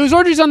straight. It was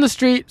orgies on the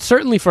street,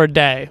 certainly for a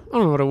day. I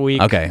don't know what a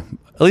week. Okay,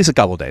 at least a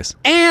couple of days.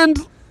 And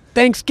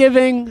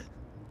Thanksgiving,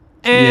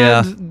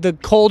 and the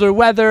colder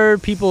weather,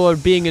 people are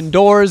being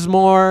indoors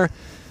more.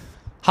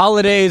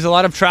 Holidays, a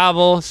lot of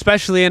travel,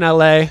 especially in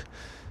LA.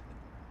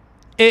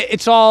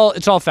 It's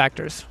all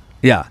factors.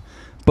 Yeah.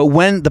 But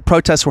when the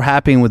protests were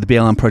happening, with the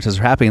BLM protests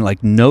were happening,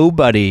 like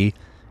nobody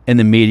in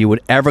the media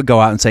would ever go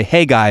out and say,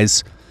 hey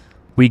guys,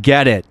 we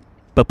get it,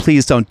 but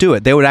please don't do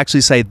it. They would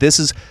actually say, this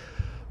is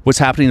what's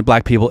happening to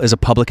black people is a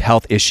public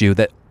health issue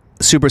that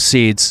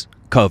supersedes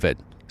COVID.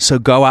 So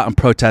go out and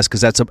protest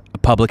because that's a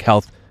public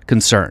health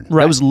concern.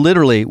 Right. That was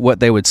literally what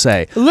they would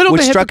say,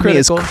 which struck me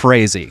as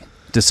crazy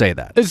to say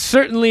that. It's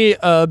certainly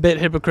a bit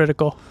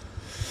hypocritical.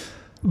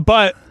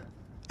 But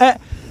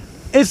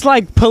it's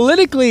like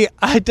politically,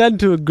 I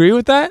tend to agree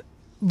with that,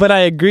 but I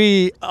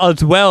agree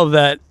as well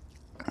that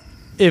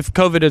if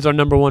COVID is our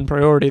number one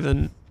priority,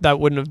 then that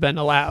wouldn't have been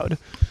allowed.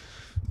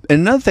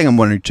 And another thing I'm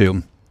wondering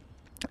too,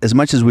 as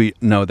much as we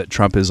know that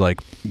Trump is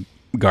like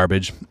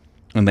garbage,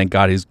 and thank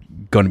God he's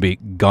going to be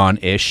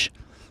gone-ish,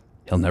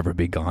 he'll never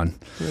be gone.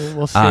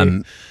 We'll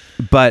see.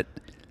 But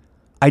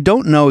I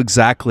don't know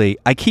exactly.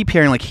 I keep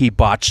hearing like he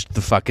botched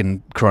the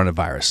fucking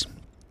coronavirus.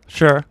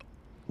 Sure.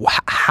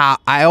 How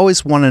I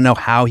always want to know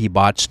how he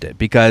botched it,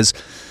 because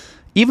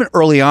even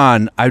early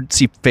on I'd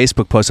see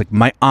Facebook posts like,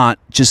 my aunt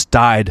just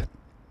died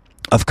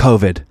of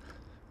COVID,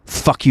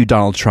 fuck you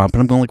Donald Trump,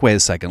 and I'm going like, wait a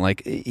second,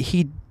 like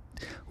he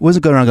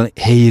wasn't going around going,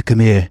 hey, you come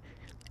here,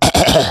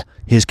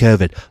 here's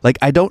COVID. Like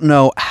I don't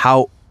know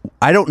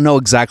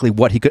exactly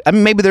what he could. I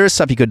mean, maybe there is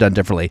stuff he could have done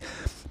differently.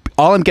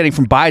 All I'm getting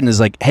from Biden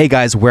is like, hey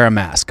guys, wear a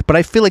mask. But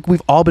I feel like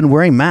we've all been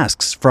wearing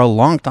masks for a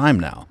long time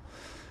now.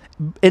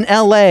 In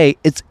LA,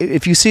 it's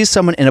if you see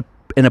someone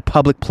in a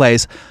public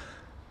place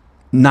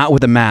not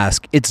with a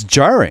mask, it's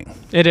jarring.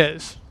 It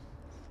is.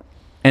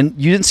 And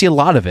you didn't see a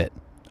lot of it.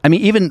 I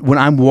mean, even when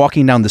I'm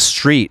walking down the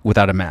street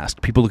without a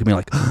mask, people look at me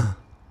like,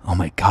 oh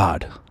my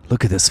God,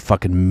 look at this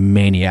fucking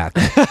maniac.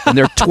 And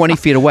they're 20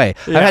 feet away.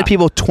 Yeah. I've had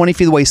people 20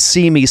 feet away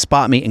see me,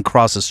 spot me, and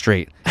cross the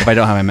street if I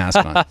don't have my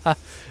mask on.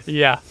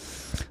 Yeah.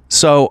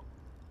 So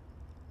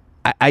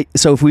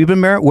so if we've been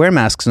wearing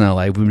masks in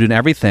LA, we've been doing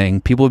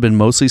everything. People have been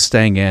mostly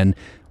staying in.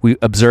 We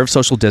observe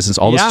social distance.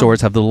 All the stores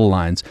have the little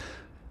lines.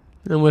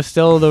 And we're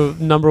still the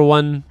number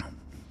one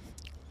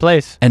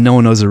place. And no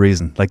one knows the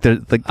reason. Like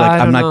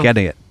I'm not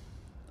getting it.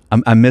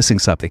 I'm missing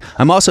something.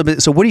 So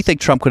what do you think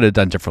Trump could have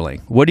done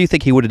differently? What do you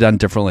think he would have done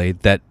differently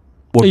that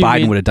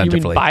Biden would have done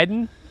differently?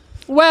 Biden?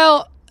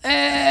 Well,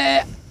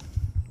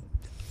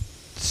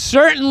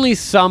 certainly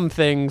some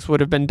things would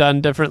have been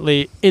done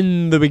differently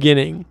in the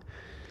beginning.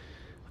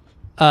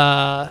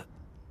 I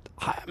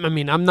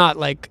mean, I'm not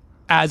like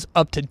as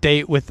up to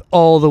date with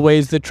all the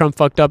ways that Trump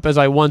fucked up as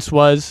I once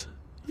was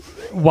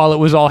while it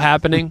was all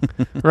happening.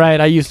 Right?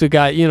 I used to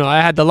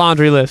I had the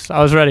laundry list.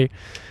 I was ready.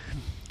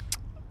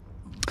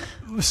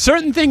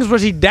 Certain things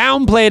was he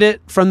downplayed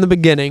it from the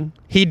beginning.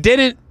 He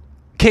didn't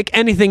kick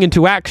anything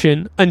into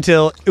action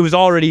until it was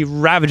already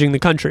ravaging the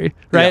country,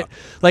 right? Yeah.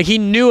 Like he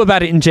knew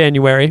about it in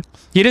January.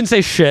 He didn't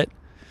say shit.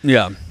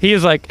 Yeah. He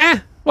was like,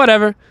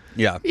 whatever.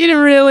 Yeah. He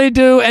didn't really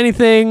do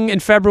anything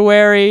in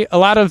February. A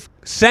lot of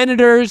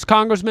senators,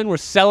 congressmen were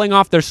selling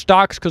off their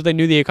stocks because they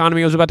knew the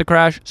economy was about to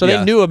crash. So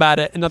they knew about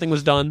it and nothing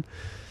was done.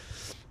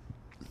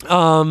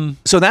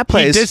 So that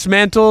place... He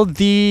dismantled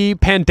the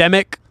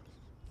pandemic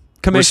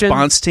commission.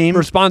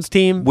 Response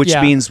team. Which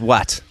means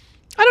what?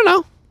 I don't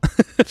know.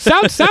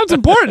 Sounds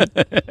important.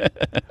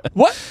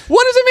 What does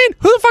it mean?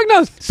 Who the fuck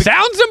knows?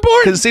 Sounds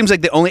important. Because it seems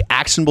like the only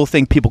actionable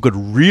thing people could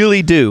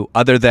really do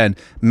other than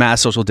mass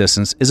social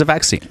distance is a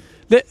vaccine.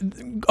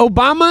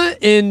 Obama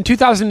in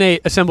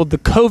 2008 assembled the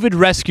COVID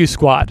Rescue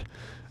Squad.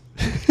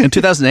 In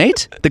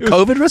 2008? The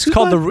COVID Rescue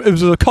Squad? It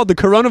was called the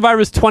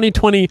Coronavirus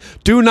 2020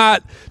 Do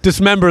Not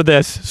Dismember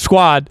This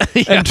Squad.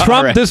 And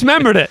Trump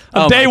dismembered it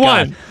on day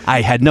one.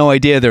 I had no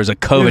idea there was a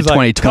COVID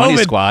 2020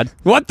 squad.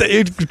 Trump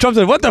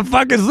said, what the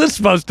fuck is this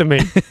supposed to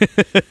mean?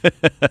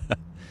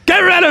 Get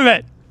rid of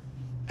it.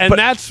 And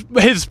that's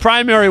his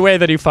primary way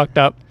that he fucked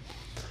up.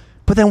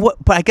 But then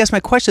what? But I guess my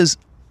question is,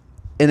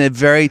 in a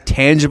very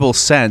tangible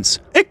sense,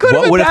 It could have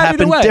what been would have bad either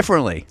happened way.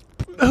 differently?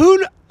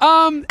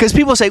 Because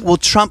people say, well,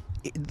 Trump,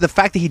 the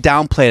fact that he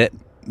downplayed it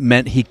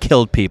meant he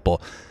killed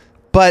people.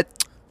 But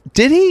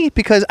did he?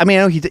 Because, I mean,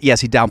 I know he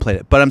downplayed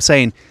it. But I'm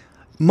saying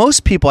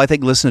most people, I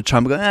think, listen to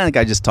Trump and go, the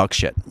guy just talks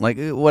shit. Like,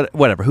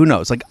 whatever. Who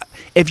knows? Like,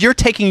 if you're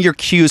taking your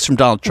cues from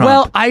Donald Trump.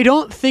 Well, I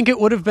don't think it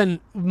would have been,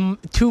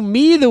 to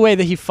me, the way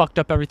that he fucked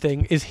up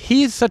everything is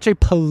he's such a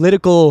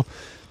political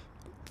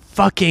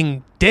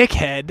fucking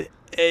dickhead.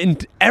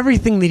 And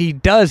everything that he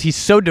does, he's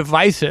so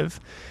divisive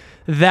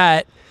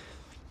that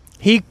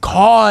he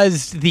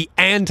caused the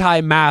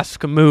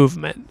anti-mask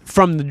movement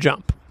from the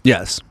jump.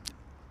 Yes.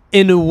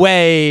 In a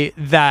way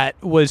that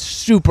was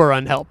super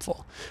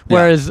unhelpful.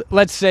 Whereas,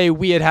 let's say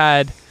we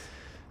had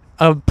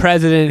a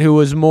president who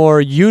was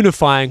more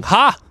unifying.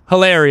 Ha!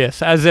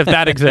 Hilarious. As if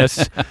that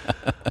exists.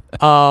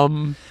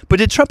 But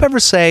did Trump ever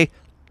say,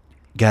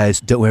 guys,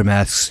 don't wear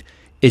masks.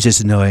 It's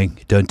just annoying.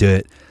 Don't do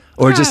it.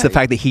 Or just the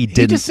fact that he didn't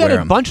wear them. He just said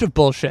a bunch of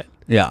bullshit.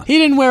 Yeah. He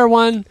didn't wear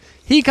one.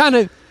 He kind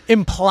of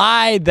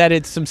implied that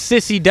it's some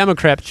sissy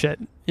Democrat shit,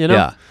 you know?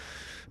 Yeah.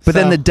 But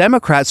then the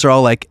Democrats are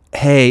all like,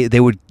 hey,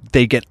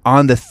 they get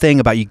on the thing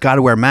about you got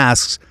to wear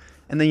masks.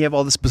 And then you have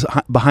all this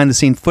behind the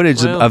scene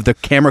footage of the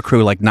camera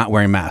crew like not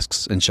wearing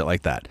masks and shit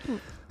like that.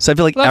 So I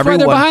feel like that's everyone.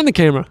 Why they're behind the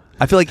camera.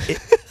 I feel like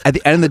at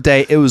the end of the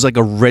day, it was like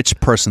a rich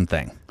person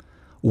thing.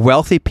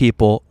 Wealthy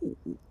people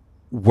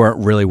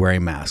weren't really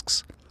wearing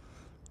masks.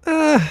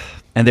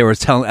 And they were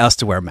telling us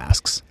to wear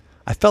masks.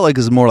 I felt like it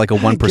was more like a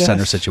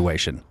 1%er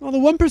situation. Well, the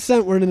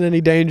 1% weren't in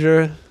any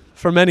danger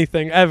from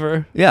anything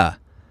ever. Yeah.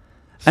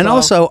 And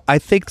also, I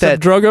think that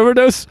drug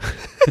overdose.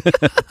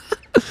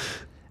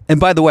 And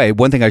by the way,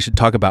 one thing I should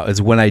talk about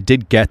is when I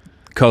did get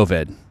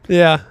COVID.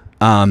 Yeah.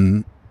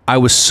 I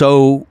was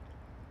so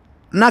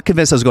not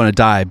convinced I was going to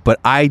die, but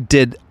I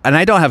did, and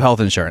I don't have health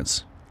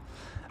insurance,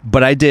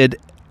 but I did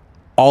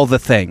all the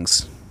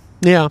things.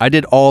 Yeah. I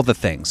did all the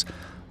things.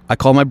 I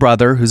called my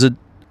brother, who's a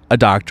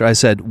doctor. I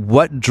said,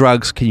 "What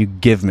drugs can you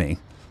give me?"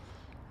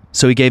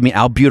 So he gave me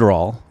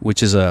albuterol,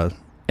 which is a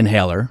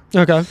inhaler.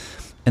 Okay.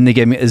 And they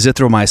gave me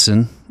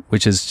azithromycin,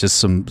 which is just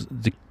some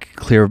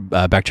clear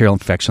bacterial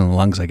infection in the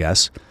lungs, I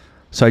guess.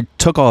 So I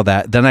took all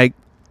that. Then I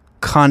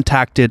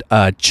contacted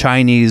a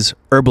Chinese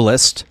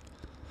herbalist.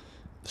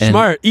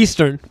 Smart.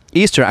 Eastern.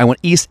 I went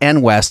east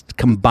and west,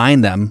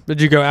 combined them. Did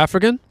you go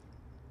African?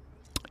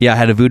 Yeah, I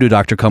had a voodoo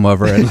doctor come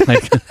over and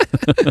like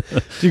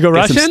Did you go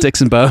Russian? some sticks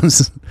and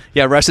bones.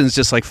 Yeah, Russians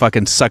just like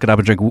fucking suck it up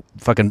and drink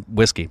fucking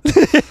whiskey.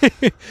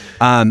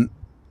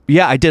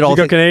 Yeah, I did all.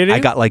 Did you go Canadian? I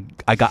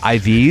got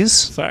IVs.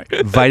 Sorry.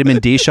 Vitamin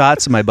D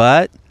shots in my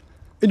butt.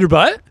 In your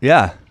butt?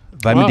 Yeah,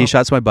 vitamin D Wow.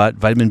 shots in my butt.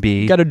 Vitamin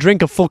B. You got to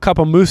drink a full cup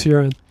of moose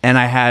urine. And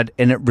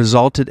it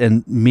resulted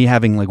in me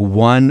having like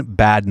one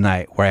bad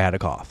night where I had a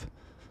cough.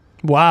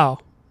 Wow.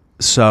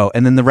 So,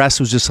 and then the rest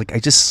was just like I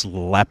just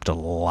slept a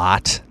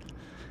lot,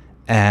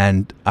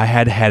 and I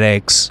had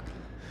headaches.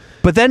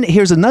 But then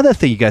here's another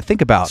thing you got to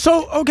think about.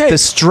 So, okay. The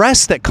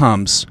stress that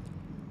comes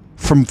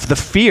from the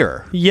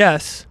fear.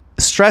 Yes.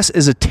 Stress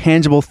is a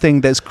tangible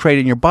thing that's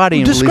created in your body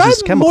and Describe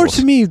releases chemicals. more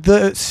to me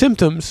the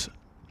symptoms.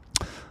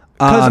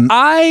 Because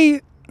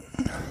I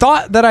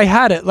thought that I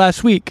had it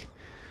last week,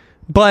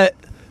 but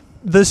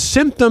the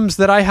symptoms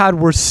that I had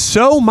were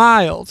so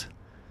mild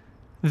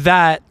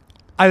that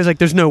I was like,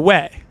 there's no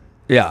way.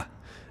 Yeah.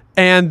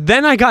 And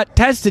then I got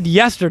tested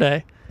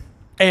yesterday,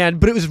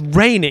 but it was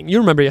raining. You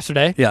remember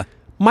yesterday? Yeah.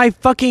 My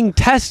fucking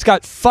test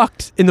got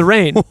fucked in the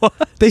rain. What?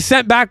 They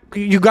sent back,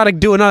 you got to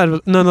do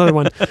another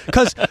one.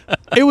 Because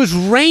it was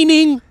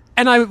raining,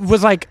 and I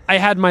was like, I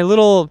had my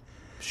little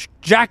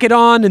jacket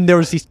on, and there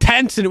was these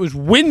tents, and it was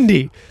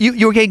windy.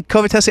 You were getting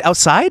COVID tested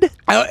outside?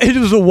 It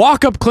was a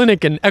walk-up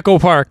clinic in Echo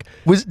Park.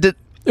 It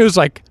was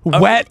like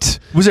wet.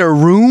 Was there a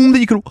room that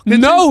you could?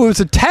 No, it was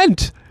a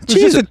tent. It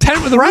was just a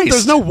tent with a roof.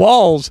 There's no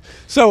walls.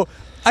 So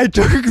I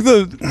took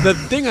the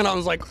thing, and I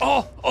was like,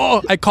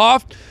 oh, I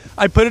coughed.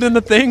 I put it in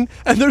the thing,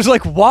 and there's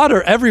like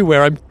water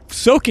everywhere. I'm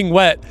soaking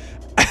wet.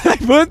 I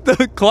put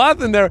the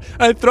cloth in there,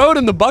 and I throw it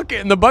in the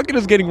bucket, and the bucket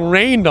is getting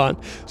rained on.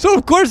 So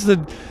of course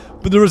the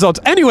results.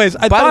 Anyways,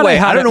 By the way,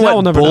 I don't know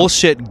what know.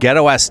 bullshit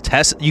ghetto ass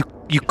test. You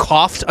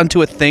coughed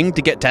onto a thing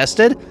to get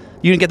tested.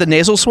 You didn't get the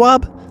nasal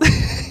swab.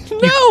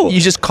 No,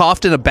 you just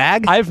coughed in a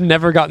bag. I've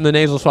never gotten the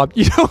nasal swab.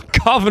 You don't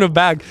cough in a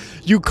bag.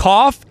 You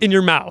cough in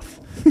your mouth.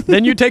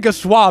 Then you take a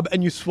swab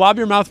and you swab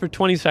your mouth for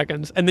 20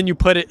 seconds, and then you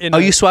put it in.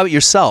 You swab it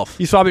yourself.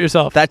 You swab it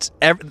yourself. That's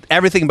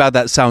everything about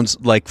that sounds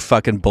like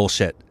fucking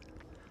bullshit.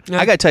 Yeah.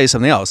 I got to tell you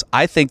something else.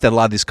 I think that a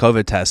lot of these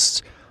COVID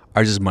tests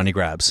are just money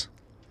grabs.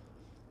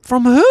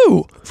 From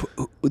who?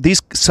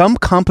 Some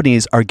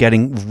companies are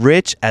getting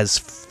rich as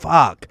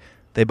fuck.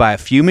 They buy a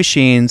few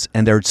machines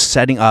and they're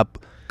setting up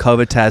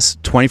COVID tests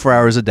 24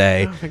 hours a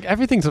day.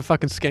 Everything's a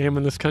fucking scam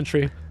in this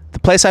country. The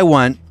place I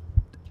went,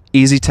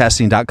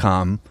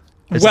 easytesting.com.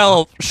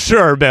 Well,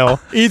 sure, Bill.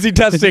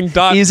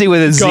 Easytesting. Easy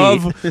with a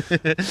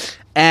gov. Z.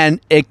 And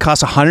it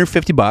costs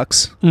 $150.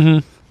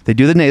 Mm-hmm. They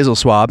do the nasal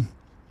swab.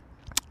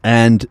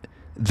 And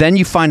then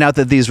you find out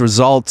that these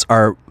results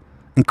are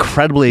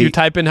incredibly You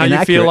type in how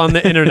inaccurate. you feel on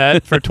the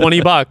internet for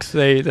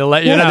 $20. They'll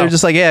let you know. They're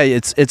just like, yeah,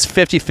 it's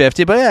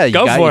 50-50, but yeah, you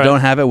it. don't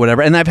have it,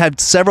 whatever. And I've had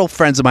several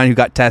friends of mine who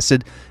got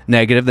tested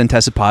negative, then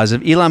tested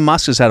positive. Elon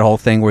Musk has had a whole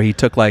thing where he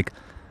took what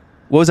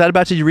was that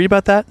about? Did you read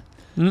about that?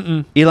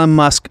 Mm-mm. Elon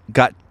Musk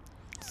got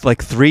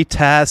 3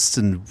 tests,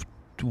 and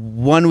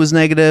 1 was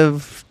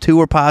negative, 2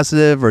 were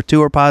positive, or 2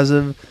 were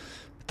positive,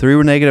 3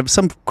 were negative,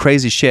 some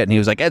crazy shit. And he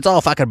was like, it's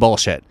all fucking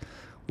bullshit,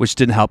 which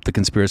didn't help the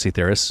conspiracy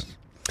theorists.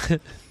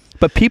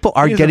 But people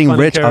are getting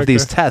rich off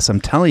these tests.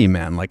 I'm telling you,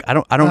 man. I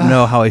don't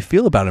know how I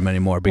feel about them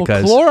anymore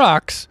because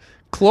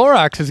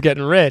Clorox is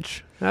getting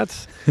rich.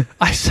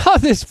 I saw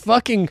this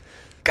fucking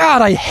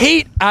God. I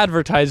hate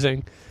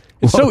advertising.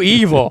 It's so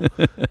evil.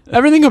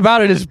 Everything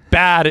about it is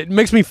bad. It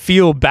makes me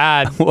feel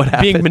bad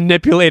being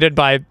manipulated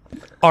by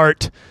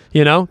art.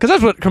 Because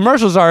that's what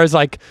commercials are. Is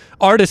like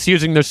artists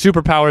using their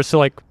superpowers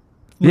to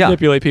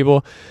manipulate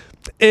people.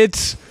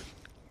 It's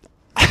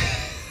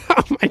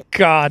oh my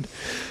God.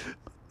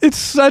 It's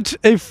such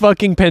a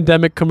fucking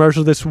pandemic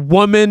commercial. This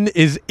woman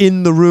is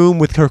in the room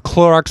with her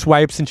Clorox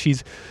wipes and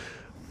she's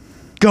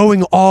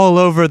going all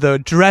over the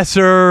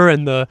dresser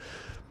and the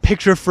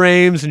picture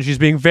frames and she's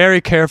being very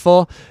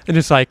careful. And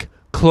it's like,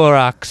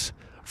 Clorox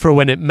for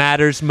when it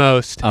matters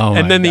most. Oh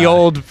and then God. the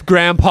old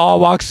grandpa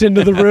walks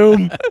into the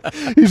room.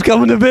 He's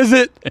coming to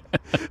visit.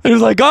 And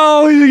he's like,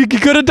 oh, you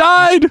could have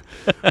died.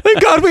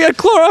 Thank God we had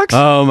Clorox.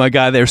 oh my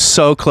God, they're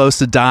so close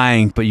to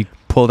dying, but you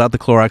pulled out the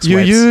Clorox You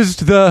wipes.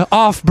 used the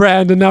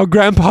off-brand and now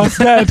Grandpa's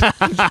dead. Son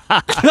of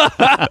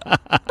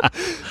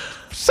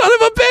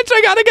a bitch,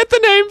 I gotta get the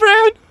name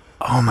brand.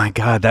 Oh my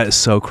God, that is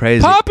so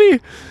crazy. Poppy.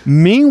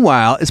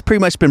 Meanwhile, it's pretty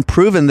much been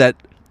proven that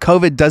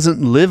COVID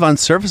doesn't live on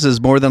surfaces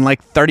more than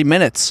 30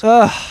 minutes.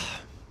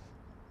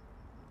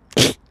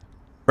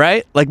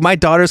 Right? My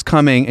daughter's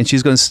coming and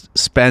she's going to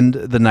spend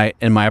the night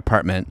in my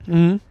apartment.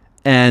 Mm-hmm.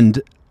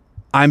 And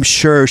I'm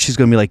sure she's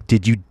going to be like,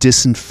 did you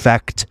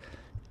disinfect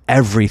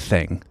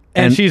everything?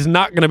 And she's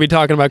not going to be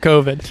talking about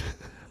COVID.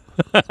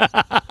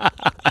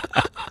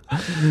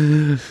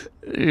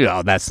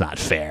 That's not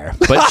fair.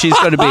 But she's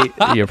going to be.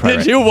 You're probably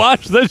Did you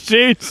wash the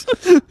sheets?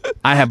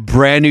 I have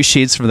brand new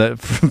sheets from the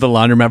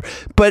laundromat.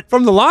 But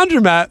From the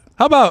laundromat?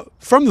 How about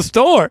from the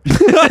store?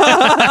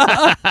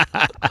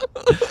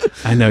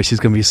 I know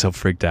she's going to be so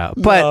freaked out.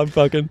 No, I'm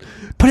fucking.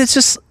 But it's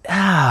just,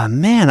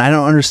 man, I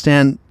don't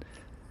understand.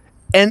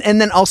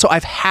 And then also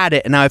I've had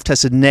it and now I've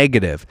tested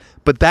negative,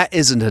 but that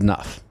isn't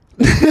enough.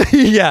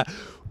 Yeah.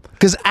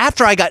 Because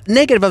after I got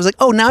negative, I was like,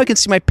 oh, now I can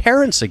see my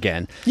parents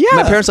again. Yeah.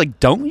 My parents are like,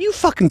 don't you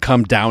fucking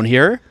come down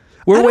here.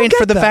 I We're don't waiting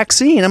for get the that.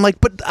 vaccine. I'm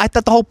like, but I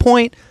thought the whole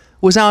point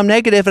was now I'm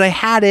negative and I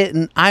had it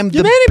and I'm the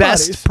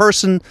antibodies. best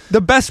person.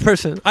 The best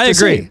person. I To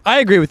agree. see. I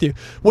agree with you.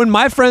 When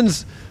my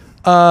friends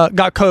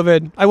got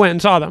COVID, I went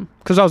and saw them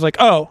because I was like,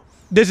 oh,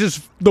 this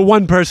is the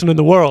one person in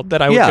the world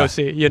that I would go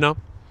see,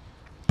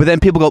 But then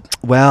people go,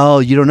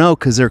 well, you don't know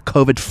because they're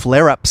COVID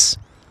flare-ups.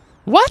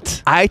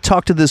 What? I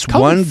talked to this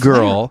COVID one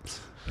girl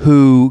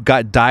who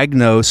got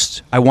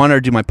diagnosed. I wanted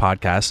her to do my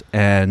podcast,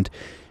 and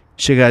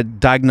she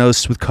got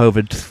diagnosed with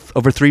COVID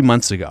over 3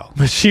 months ago.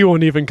 But she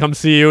won't even come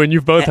see you, and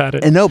you've both had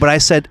it. And no, but I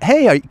said,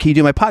 hey, can you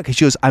do my podcast?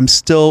 She goes, I'm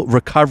still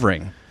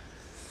recovering.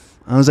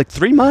 I was like,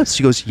 3 months?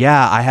 She goes,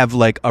 yeah, I have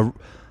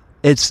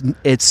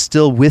it's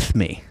still with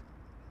me.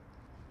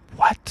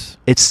 What?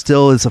 It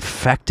still is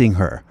affecting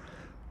her.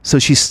 So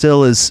she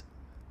still is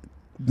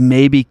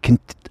maybe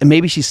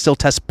she still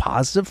tests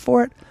positive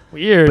for it.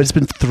 Weird. But it's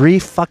been 3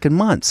 fucking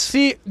months.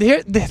 See,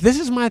 this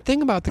is my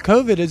thing about the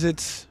COVID is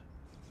it's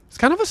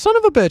kind of a son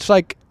of a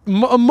bitch.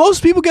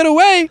 Most people get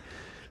away.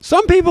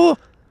 Some people,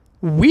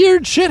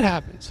 weird shit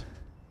happens.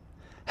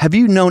 Have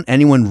you known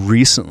anyone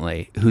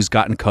recently who's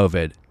gotten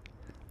COVID?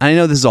 I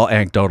know this is all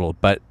anecdotal,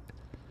 but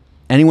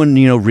anyone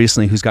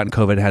recently who's gotten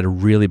COVID had a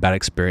really bad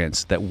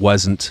experience that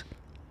wasn't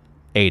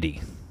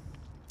 80?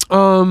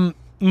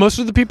 Most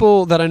of the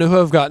people that I know who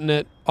have gotten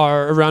it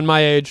are around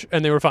my age,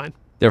 and they were fine.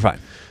 They're fine.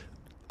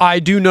 I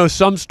do know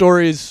some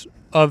stories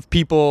of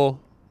people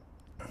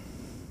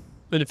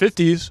in the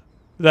 50s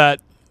that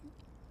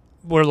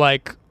were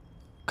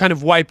kind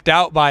of wiped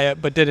out by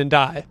it but didn't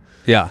die.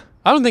 Yeah.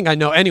 I don't think I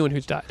know anyone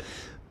who's died.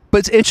 But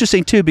it's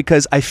interesting too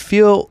because I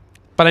feel...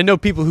 But I know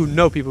people who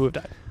have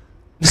died.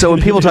 So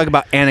when people talk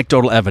about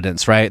anecdotal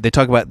evidence, right? They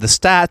talk about the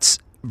stats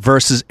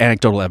versus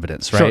anecdotal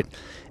evidence, right? Sure.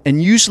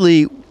 And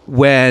usually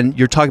when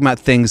you're talking about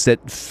things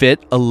that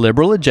fit a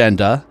liberal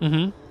agenda...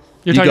 Mm-hmm.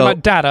 You're talking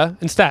about data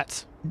and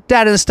stats.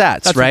 Data and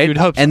stats, That's right? what you'd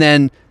hope so. And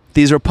then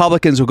these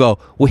Republicans will go,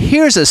 well,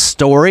 here's a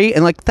story.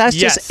 And that's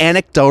Yes. just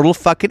anecdotal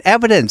fucking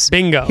evidence.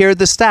 Bingo. Here are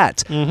the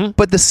stats. Mm-hmm.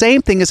 But the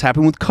same thing is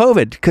happening with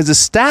COVID because the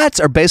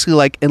stats are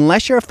basically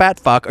unless you're a fat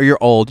fuck or you're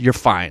old, you're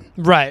fine.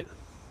 Right.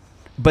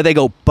 But they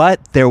go,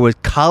 but there was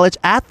college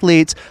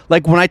athletes.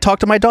 When I talk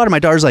to my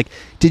daughter's like,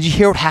 did you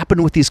hear what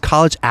happened with these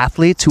college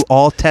athletes who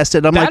all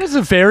tested? I'm That is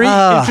a very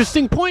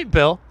interesting point,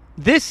 Bill.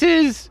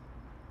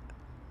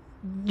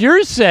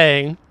 You're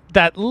saying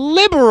that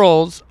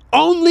liberals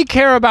only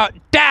care about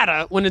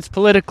data when it's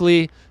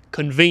politically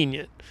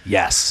convenient.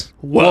 yes.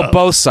 Whoa. Well,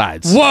 both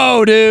sides.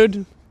 Whoa,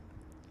 dude.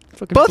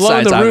 Both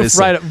blowing sides, the roof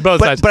obviously. right up. Both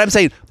but, sides. But I'm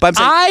saying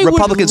I would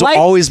Republicans like-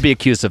 will always be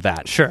accused of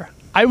that. Sure.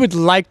 I would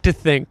like to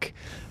think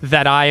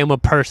that I am a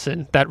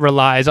person that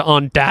relies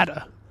on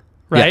data,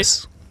 right?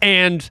 Yes.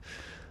 And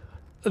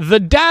the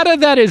data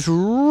that is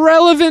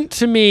relevant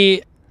to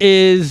me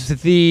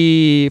is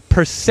the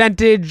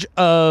percentage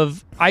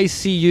of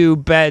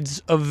ICU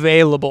beds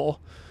available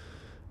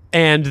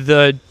and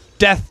the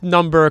death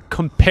number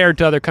compared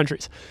to other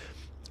countries.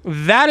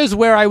 That is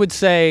where I would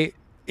say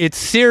it's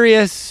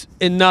serious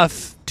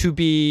enough to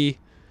be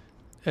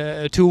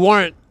to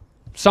warrant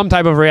some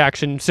type of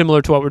reaction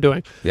similar to what we're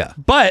doing. Yeah.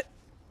 But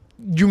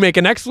you make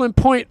an excellent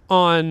point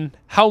on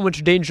how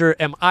much danger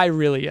am I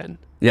really in?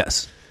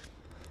 Yes.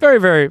 Very,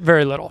 very,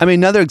 very little. I mean,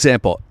 another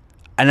example,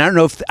 and I don't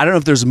know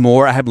if there's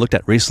more I haven't looked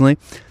at recently,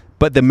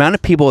 but the amount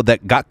of people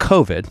that got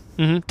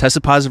COVID,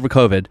 tested positive for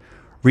COVID,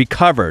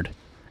 recovered,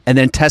 and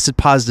then tested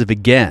positive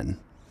again,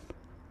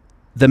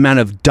 the amount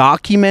of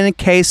documented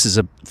cases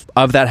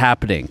of that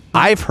happening,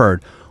 I've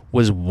heard,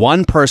 was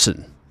one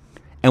person.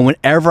 And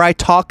whenever I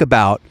talk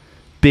about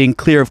being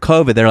clear of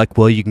COVID, they're like,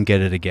 well, you can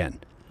get it again.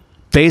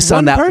 Based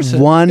on that person.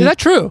 one Is that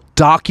true?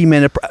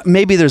 documented,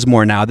 maybe there's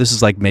more now. This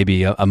is like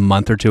maybe a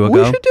month or two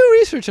ago. We should do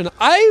research, and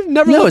I've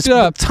never No, looked it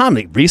up.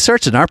 Tommy,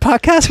 research in our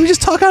podcast, we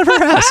just talk out of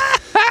our ass.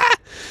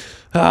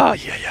 Oh,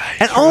 yeah.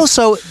 And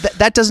also,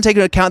 that doesn't take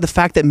into account the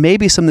fact that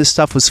maybe some of this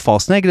stuff was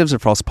false negatives or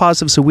false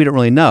positives, so we don't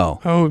really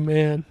know. Oh,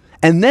 man.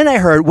 And then I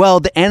heard, well,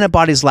 the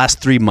antibodies last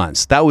 3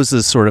 months. That was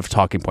the sort of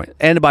talking point.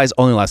 Antibodies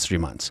only last 3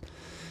 months.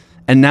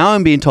 And now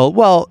I'm being told,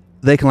 well,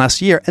 they can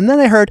last a year. And then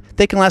I heard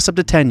they can last up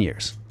to 10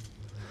 years.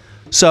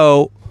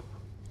 So,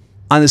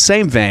 on the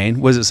same vein,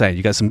 what is it saying?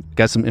 You got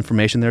some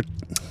information there?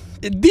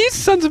 These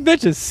sons of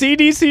bitches,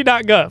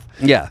 cdc.gov.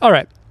 Yeah. All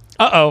right.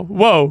 Uh-oh.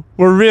 Whoa.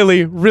 We're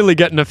really, really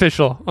getting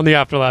official on the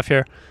Afterlaugh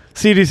here.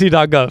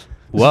 cdc.gov.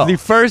 Whoa. This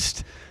is the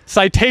first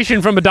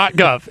citation from a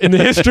 .gov in the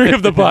history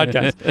of the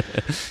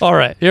podcast. All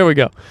right. Here we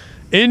go.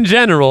 In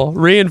general,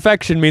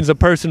 reinfection means a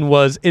person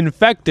was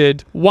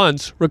infected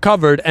once,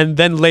 recovered, and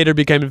then later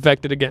became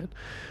infected again.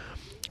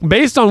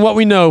 Based on what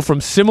we know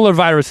from similar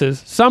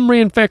viruses, some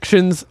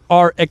reinfections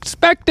are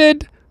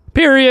expected,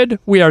 period.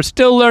 We are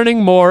still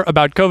learning more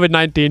about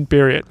COVID-19,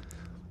 period.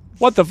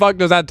 What the fuck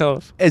does that tell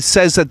us? It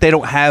says that they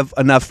don't have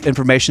enough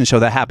information to show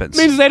that happens.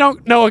 It means they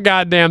don't know a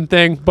goddamn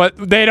thing, but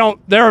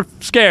they're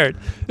scared.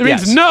 It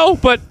means Yes. no,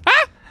 but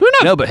who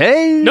knows? No, but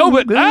hey. No,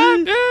 but But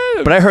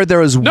I heard there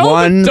was no,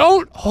 one. but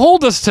don't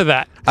hold us to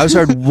that. I was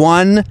heard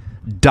one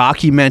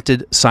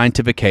documented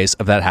scientific case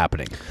of that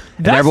happening.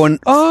 And That's- everyone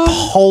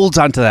holds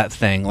onto that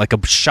thing like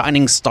a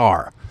shining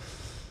star.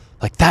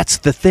 Like, that's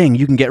the thing.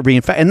 You can get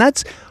reinfected. And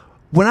that's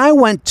when I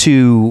went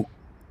to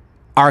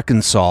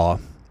Arkansas,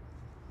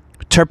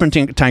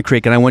 Turpentine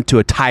Creek, and I went to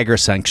a tiger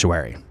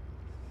sanctuary.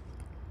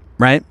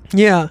 Right?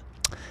 Yeah.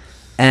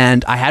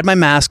 And I had my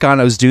mask on.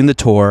 I was doing the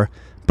tour,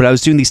 but I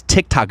was doing these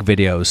TikTok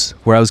videos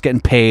where I was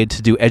getting paid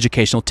to do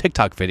educational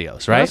TikTok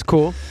videos, right? That's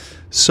cool.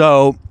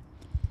 So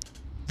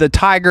the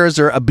tigers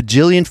are a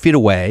bajillion feet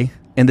away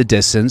in the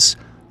distance.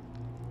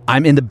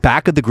 I'm in the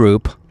back of the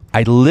group.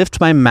 I lift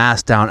my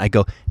mask down. I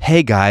go,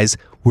 hey, guys,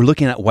 we're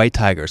looking at white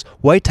tigers.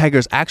 White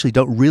tigers actually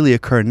don't really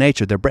occur in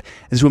nature. And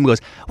this woman goes,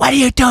 what are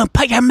you doing?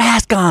 Put your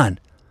mask on.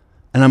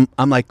 And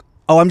I'm like,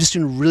 oh, I'm just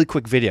doing a really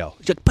quick video.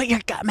 She's like, put your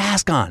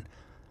mask on.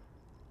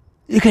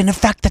 You can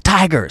infect the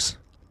tigers.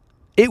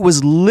 It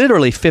was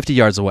literally 50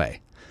 yards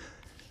away.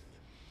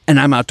 And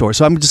I'm outdoors.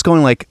 So I'm just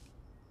going like,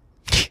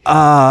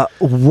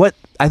 what?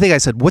 I think I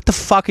said, what the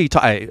fuck are you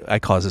talking? I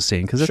cause a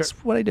scene because that's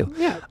what I do.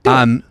 Yeah.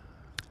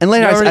 And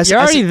later You're I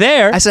already said,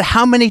 there. I said,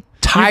 how many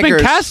tigers? You've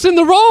been cast in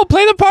the role.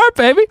 Play the part,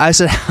 baby. I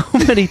said, how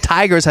many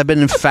tigers have been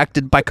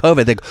infected by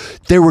COVID? They go,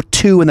 there were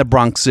 2 in the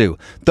Bronx Zoo.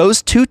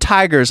 Those 2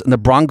 tigers in the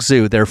Bronx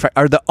Zoo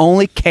are the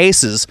only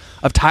cases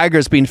of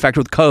tigers being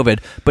infected with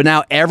COVID. But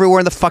now everywhere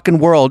in the fucking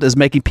world is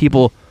making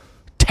people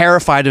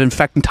terrified of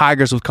infecting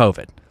tigers with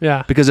COVID.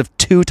 Yeah. Because of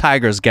 2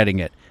 tigers getting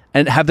it.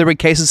 And have there been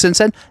cases since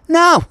then?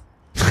 No.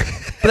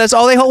 But that's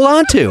all they hold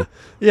on to.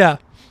 Yeah.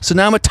 So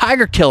now I'm a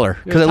tiger killer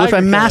because You're I a left my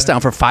tiger mask killer.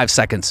 down for 5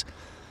 seconds.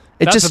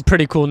 That's a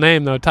pretty cool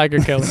name, though. Tiger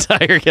Killer.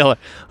 Tiger Killer.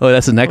 Oh,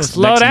 that's the next.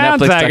 Slow next down,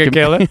 Netflix Tiger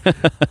documentary.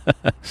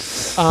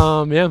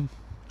 Killer. Yeah.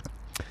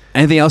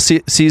 Anything else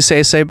you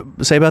say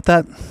about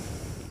that?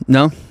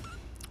 No.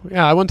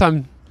 Yeah. One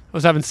time I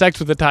was having sex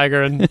with a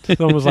tiger, and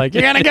someone was like,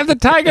 "You're gonna give the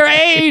tiger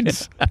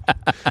AIDS."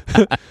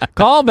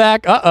 Call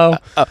back. Uh-oh.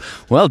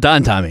 Well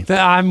done, Tommy.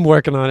 I'm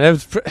working on it. It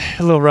was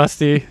a little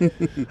rusty.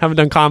 Haven't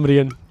done comedy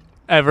in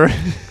ever.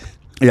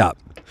 Yeah.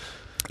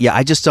 Yeah.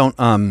 I just don't.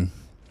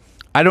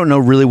 I don't know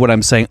really what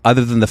I'm saying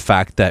other than the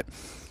fact that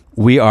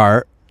we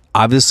are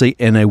obviously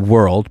in a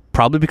world,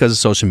 probably because of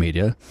social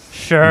media,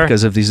 Sure.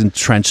 because of these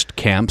entrenched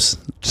camps.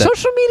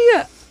 Social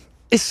media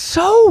is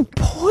so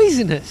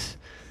poisonous.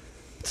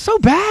 It's so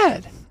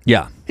bad.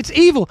 Yeah. It's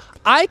evil.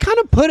 I kind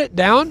of put it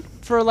down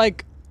for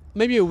like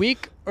maybe a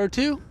week or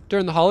 2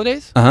 during the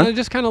holidays. Uh-huh. And I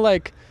just kind of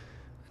like,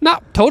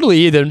 not totally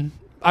either.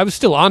 I was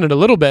still on it a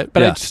little bit,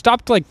 but I Yeah.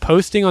 stopped like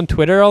posting on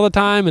Twitter all the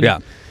time. And Yeah.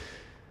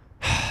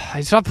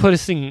 I stopped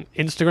posting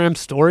Instagram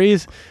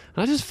stories,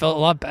 and I just felt a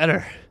lot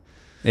better.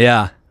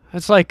 Yeah.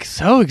 It's like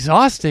so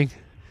exhausting.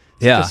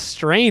 It's Yeah. like a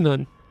strain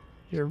on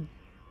your.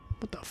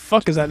 What the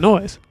fuck is that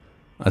noise?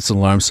 That's an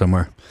alarm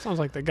somewhere. Sounds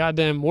like the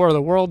goddamn War of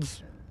the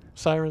Worlds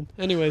siren.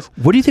 Anyways.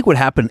 What do you think would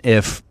happen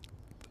if,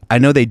 I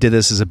know they did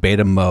this as a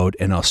beta mode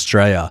in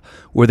Australia,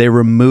 where they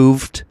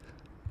removed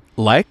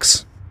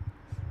likes?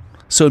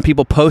 So when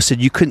people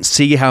posted, you couldn't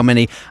see how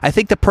many. I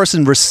think the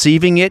person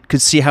receiving it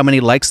could see how many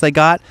likes they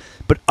got,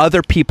 but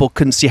other people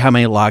couldn't see how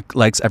many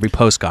likes every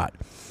post got.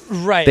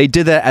 Right. They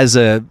did that as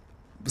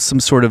some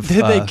sort of.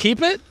 Did they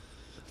keep it?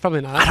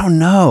 Probably not. I don't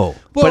know.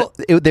 Well,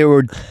 but they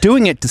were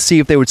doing it to see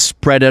if they would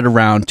spread it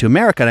around to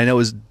America. And I know it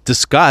was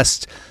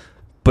discussed,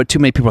 but too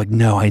many people are like,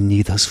 no, I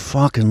need those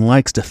fucking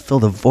likes to fill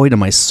the void in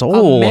my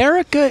soul.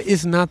 America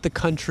is not the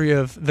country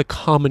of the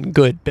common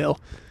good, Bill.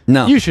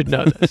 No. You should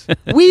know this.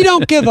 We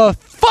don't give a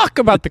fuck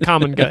about the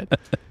common good.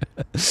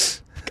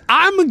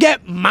 I'm going to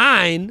get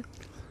mine.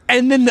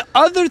 And then the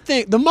other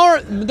thing, the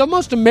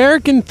most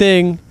American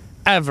thing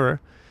ever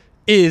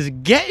is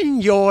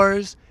getting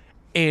yours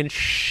and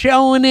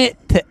showing it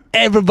to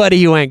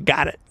everybody who ain't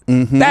got it.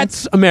 Mm-hmm.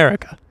 That's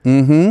America.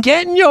 Mm-hmm.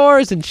 Getting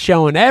yours and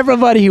showing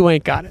everybody who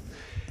ain't got it.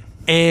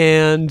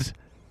 And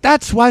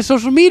that's why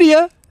social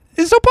media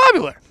is so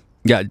popular.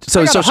 Yeah,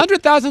 so I got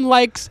 100,000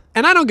 likes,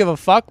 and I don't give a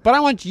fuck, but I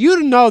want you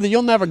to know that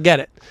you'll never get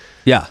it.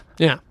 Yeah.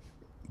 Yeah.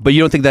 But you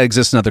don't think that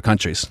exists in other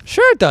countries?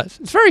 Sure it does.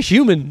 It's very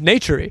human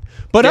nature-y.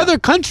 But other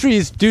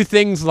countries do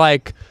things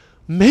like,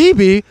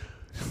 maybe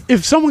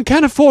if someone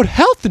can't afford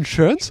health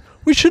insurance,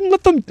 we shouldn't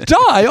let them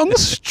die on the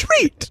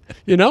street.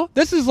 You know?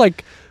 This is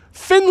like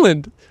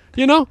Finland,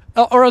 you know?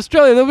 Or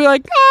Australia. They'll be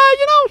like,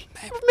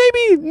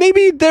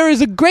 maybe there is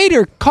a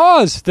greater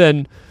cause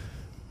than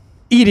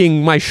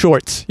eating my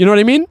shorts. You know what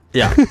I mean?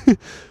 Yeah.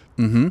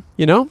 Mm-hmm.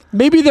 You know?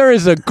 Maybe there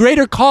is a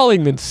greater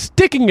calling than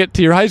sticking it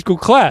to your high school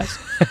class.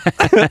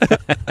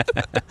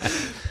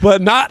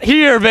 But not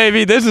here,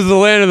 baby. This is the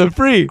land of the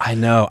free. I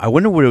know. I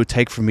wonder what it would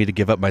take for me to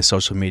give up my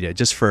social media.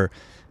 Just for,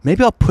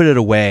 maybe I'll put it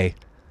away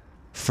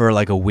for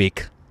like a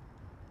week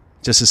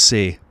just to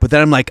see. But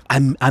then I'm like,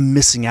 I'm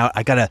missing out.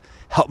 I got to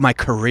help my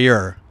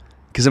career.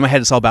 Because in my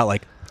head, it's all about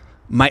like,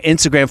 my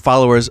Instagram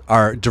followers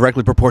are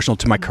directly proportional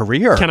to my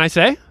career. Can I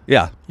say?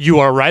 Yeah. You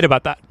are right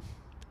about that.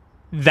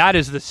 That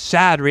is the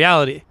sad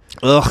reality.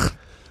 Ugh.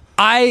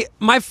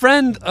 My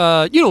friend,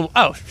 you know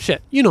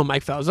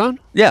Mike Falzone.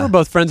 Yeah. We're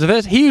both friends of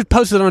his. He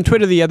posted on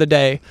Twitter the other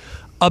day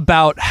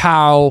about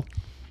how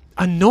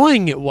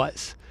annoying it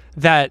was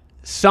that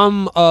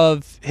some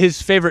of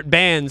his favorite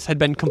bands had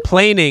been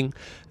complaining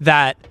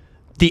that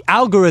the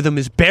algorithm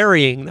is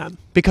burying them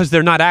because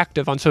they're not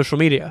active on social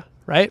media.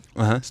 Right?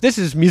 Uh-huh. So this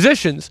is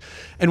musicians.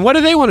 And what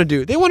do they want to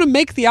do? They want to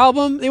make the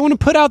album. They want to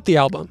put out the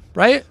album,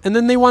 right? And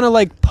then they want to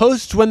like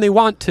post when they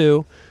want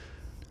to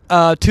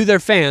their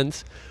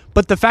fans.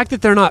 But the fact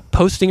that they're not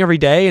posting every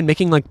day and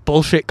making like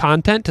bullshit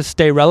content to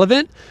stay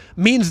relevant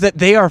means that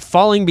they are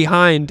falling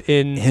behind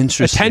in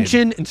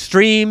attention and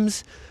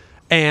streams.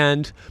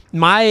 And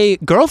my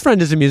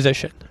girlfriend is a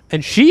musician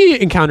and she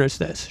encounters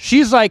this.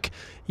 She's like,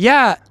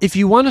 yeah, if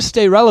you want to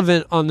stay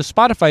relevant on the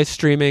Spotify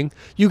streaming,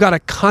 you got to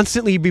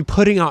constantly be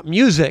putting out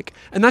music.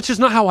 And that's just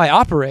not how I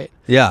operate.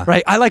 Yeah.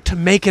 Right? I like to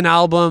make an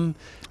album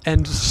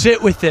and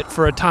sit with it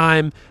for a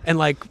time and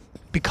like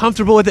be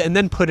comfortable with it and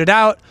then put it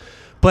out.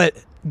 But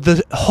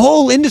the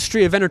whole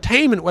industry of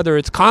entertainment, whether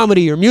it's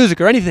comedy or music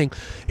or anything,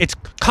 it's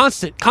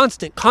constant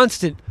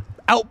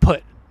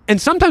output. And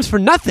sometimes for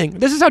nothing.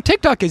 This is how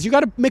TikTok is. You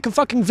got to make a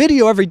fucking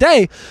video every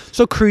day.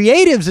 So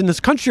creatives in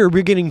this country are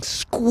getting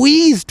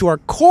squeezed to our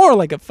core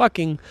like a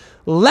fucking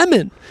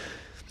lemon.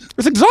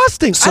 It's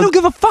exhausting. I don't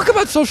give a fuck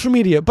about social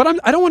media, but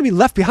I don't want to be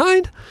left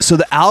behind. So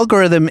the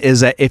algorithm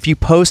is that if you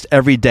post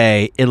every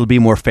day, it'll be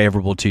more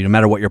favorable to you no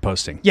matter what you're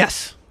posting.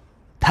 Yes.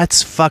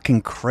 That's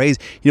fucking crazy.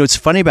 You know, what's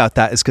funny about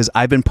that is because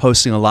I've been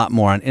posting a lot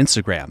more on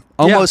Instagram.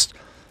 Almost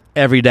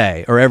every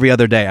day or every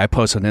other day I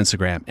post on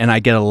Instagram and I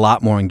get a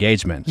lot more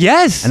engagement.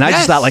 Yes. And I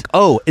just thought like,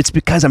 oh, it's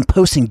because I'm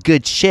posting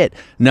good shit.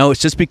 No,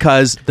 it's just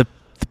because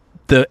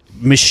the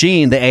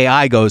machine, the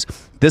AI goes,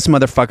 this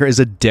motherfucker is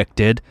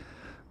addicted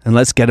and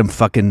let's get him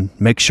fucking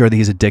make sure that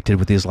he's addicted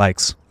with these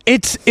likes.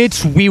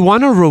 It's we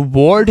want to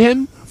reward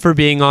him for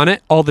being on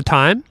it all the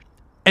time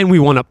and we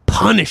want to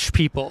punish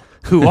people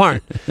who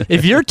aren't.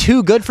 If you're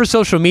too good for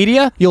social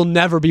media, you'll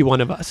never be one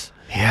of us.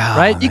 Yeah.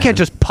 Right? Man. You can't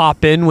just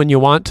pop in when you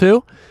want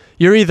to.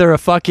 You're either a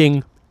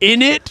fucking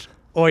in it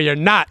or you're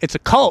not. It's a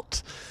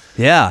cult.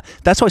 Yeah.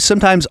 That's why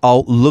sometimes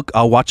I'll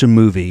watch a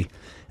movie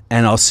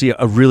and I'll see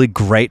a really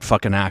great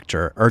fucking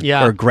actor or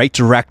a great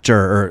director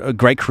or a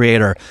great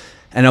creator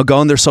and I'll go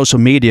on their social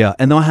media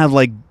and they'll have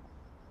like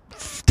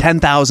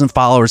 10,000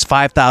 followers,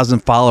 5,000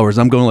 followers.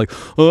 I'm going like,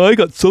 oh, I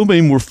got so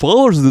many more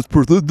followers than this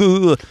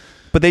person.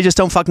 But they just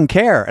don't fucking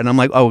care. And I'm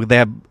like, oh, they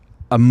have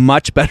a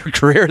much better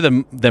career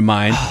than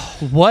mine.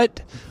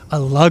 What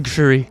a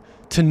luxury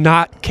to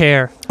not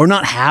care. Or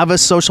not have a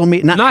social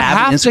media. Not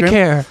have to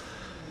care.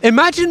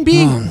 Imagine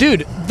being,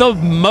 dude, the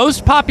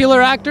most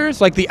popular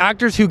actors, like the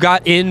actors who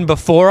got in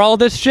before all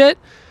this shit.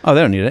 Oh,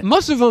 they don't need it.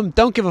 Most of them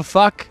don't give a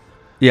fuck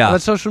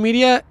about social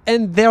media,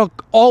 and they'll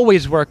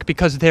always work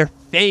because they're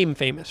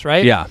famous,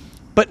 right? Yeah.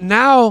 But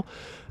now,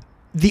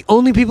 the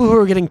only people who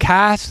are getting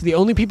cast, the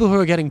only people who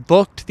are getting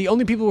booked, the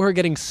only people who are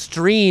getting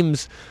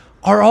streams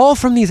are all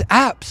from these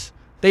apps.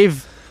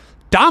 They've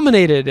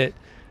dominated it.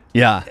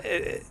 Yeah.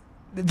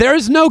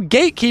 There's no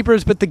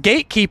gatekeepers, but the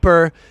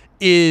gatekeeper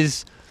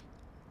is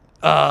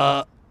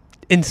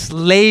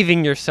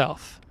enslaving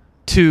yourself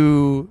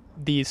to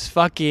these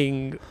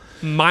fucking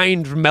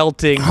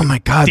mind-melting oh my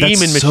God, demon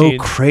that's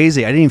machines. so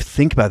crazy. I didn't even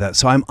think about that.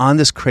 So I'm on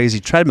this crazy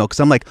treadmill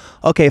because I'm like,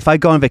 okay, if I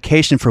go on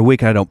vacation for a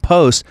week and I don't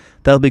post,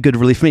 that'll be good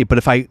relief for me. But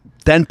if I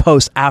then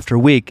post after a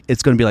week,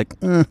 it's going to be like,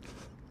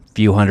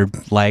 few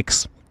hundred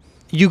likes.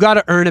 You got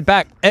to earn it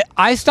back.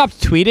 I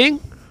stopped tweeting.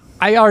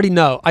 I already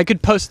know. I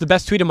could post the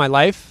best tweet of my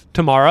life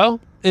tomorrow,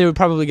 and it would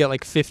probably get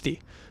like 50.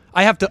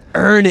 I have to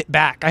earn it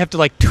back. I have to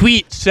like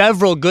tweet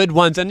several good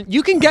ones, and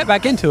you can get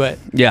back into it.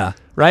 Yeah.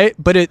 Right?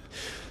 But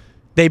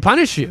they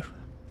punish you.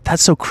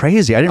 That's so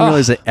crazy. I didn't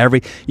realize that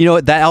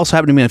that also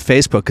happened to me on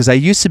Facebook because I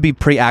used to be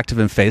pretty active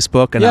in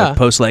Facebook and I would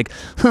post like,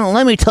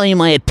 let me tell you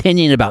my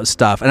opinion about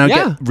stuff. And I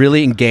would get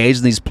really engaged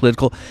in these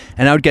political,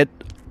 and I would get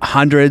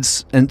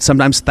hundreds and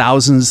sometimes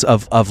thousands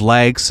of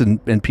likes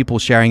and people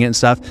sharing it and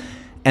stuff.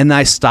 And then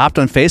I stopped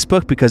on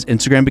Facebook because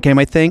Instagram became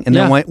my thing. And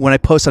then when I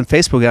post on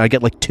Facebook, I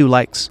get like 2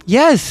 likes.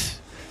 Yes.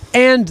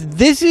 And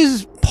this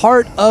is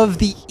part of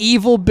the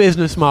evil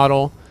business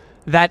model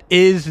that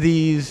is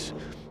these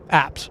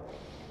apps.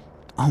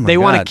 Oh my they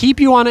God. want to keep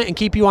you on it and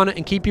keep you on it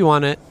and keep you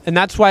on it. And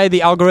that's why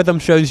the algorithm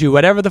shows you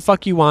whatever the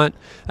fuck you want.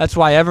 That's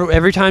why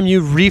every time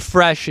you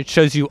refresh, it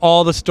shows you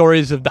all the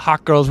stories of the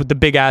hot girls with the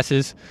big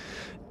asses.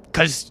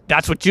 Because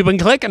that's what you've been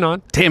clicking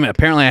on. Damn it.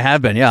 Apparently I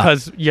have been, yeah.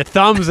 Because your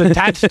thumb's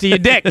attached to your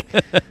dick.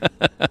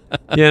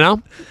 You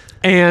know?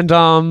 And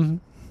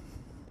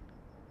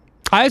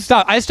I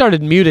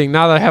started muting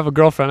now that I have a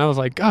girlfriend. I was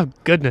like, oh,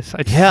 goodness.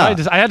 I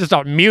had to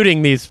start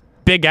muting these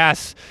big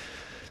ass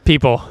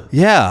people.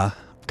 Yeah.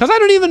 Because I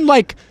don't even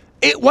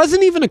it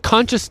wasn't even a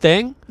conscious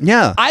thing.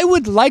 Yeah. I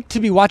would like to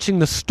be watching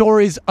the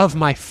stories of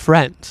my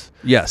friends.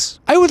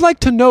 Yes. I would like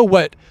to know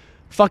what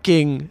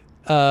fucking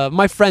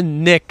my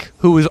friend Nick,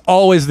 who was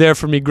always there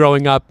for me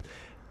growing up,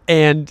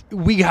 and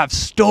we have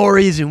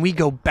stories and we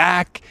go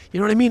back. You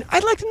know what I mean?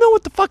 I'd like to know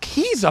what the fuck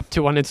he's up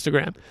to on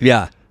Instagram.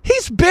 Yeah.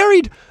 He's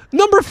buried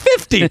number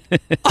 50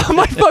 on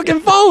my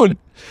fucking phone.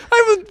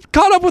 I haven't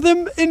caught up with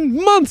him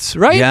in months,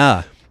 right?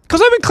 Yeah.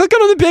 Because I've been clicking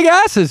on the big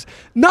asses.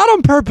 Not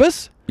on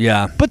purpose.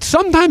 Yeah. But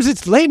sometimes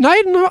it's late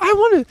night and I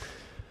want to...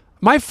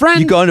 My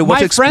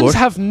friends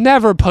have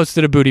never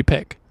posted a booty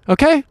pic.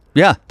 Okay?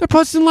 Yeah. They're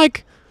posting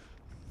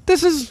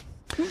this is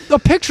a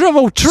picture of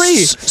a tree.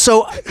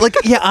 So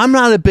I'm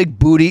not a big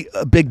booty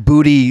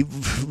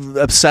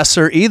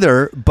obsessor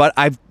either, but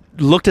I've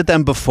looked at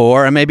them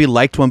before. I maybe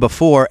liked one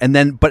before,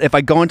 but if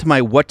I go into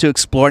my what to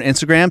explore on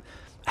Instagram,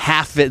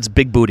 half of it's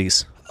big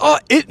booties. Oh,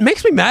 it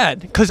makes me mad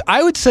because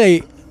I would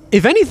say,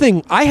 if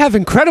anything, I have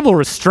incredible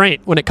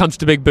restraint when it comes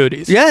to big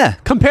booties. Yeah.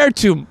 Compared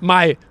to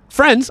my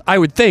friends, I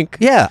would think.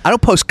 Yeah. I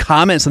don't post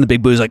comments on the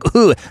big booties like,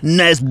 ooh,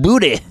 nice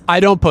booty. I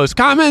don't post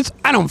comments.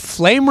 I don't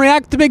flame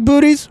react to big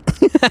booties.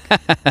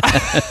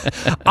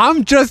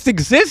 I'm just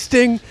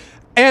existing,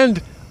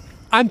 and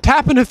I'm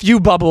tapping a few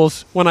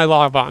bubbles when I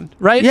log on,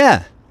 right?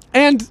 Yeah.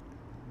 And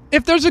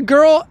if there's a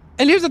girl,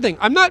 and here's the thing,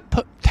 I'm not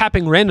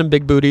tapping random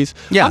big booties.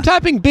 Yeah. I'm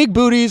tapping big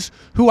booties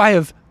who I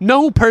have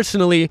known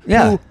personally.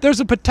 Yeah. Who there's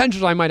a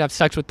potential I might have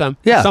sex with them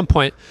Yeah. at some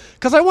point.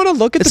 Because I want to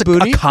look at the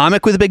booty. It's a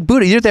comic with a big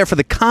booty. You're there for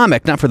the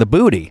comic, not for the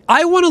booty.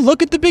 I want to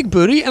look at the big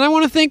booty, and I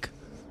want to think,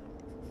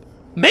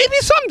 maybe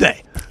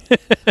someday.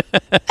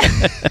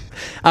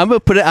 I'm going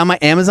to put it on my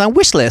Amazon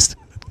wish list.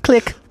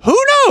 Click. Who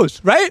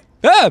knows, right?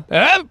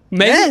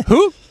 Maybe. Yeah.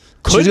 Who?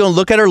 She's going to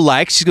look at her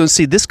likes. She's going to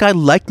see, this guy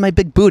liked my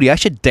big booty. I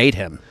should date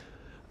him.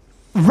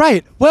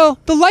 Right. Well,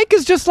 the like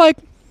is just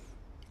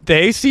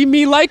they see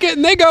me like it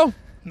and they go,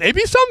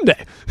 maybe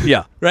someday.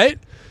 Yeah. Right?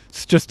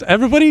 It's just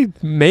everybody,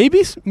 maybe,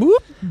 boop,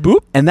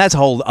 boop. And that's a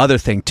whole other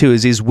thing, too,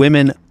 is these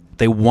women,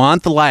 they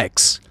want the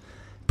likes.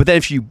 But then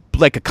if you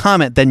like a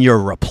comment, then you're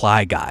a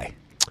reply guy.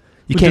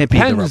 You can't be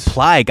the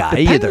reply guy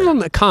either. Depends on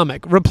the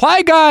comic.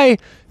 Reply guy,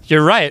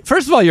 you're right.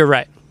 First of all, you're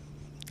right.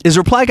 Is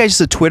reply guy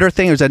just a Twitter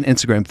thing or is that an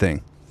Instagram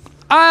thing?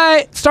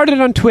 I started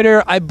on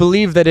Twitter. I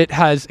believe that it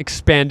has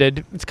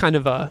expanded. It's kind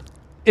of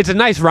it's a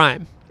nice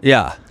rhyme.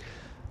 Yeah.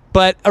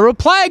 But a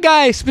reply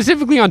guy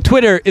specifically on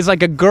Twitter is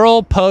like a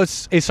girl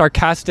posts a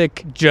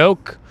sarcastic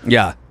joke.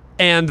 Yeah.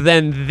 And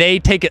then they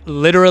take it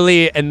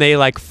literally and they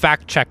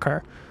fact check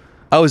her.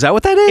 Oh, is that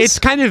what that is? It's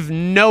kind of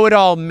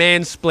know-it-all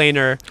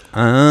mansplainer.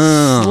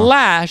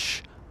 Oh.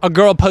 / a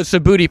girl posts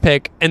a booty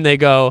pic and they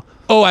go,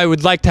 oh, I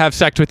would like to have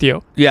sex with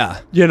you.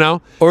 Yeah. You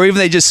know? Or even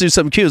they just do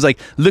something cute. It's like,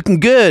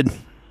 looking good.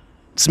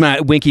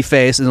 Smile, winky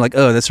face. And like,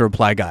 oh, that's a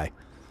reply guy.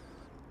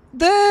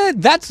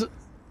 That's...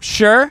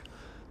 Sure.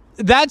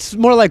 That's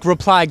more like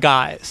reply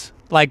guys.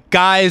 Like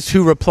guys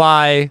who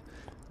reply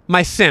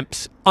my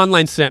simps,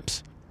 online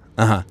simps.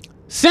 Uh-huh.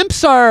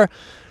 Simps are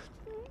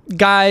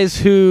guys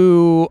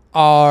who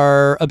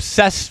are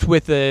obsessed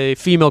with a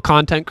female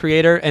content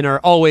creator and are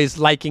always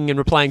liking and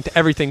replying to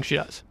everything she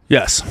does.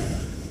 Yes.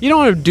 You don't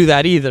want to do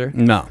that either.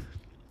 No.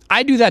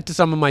 I do that to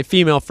some of my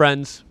female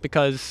friends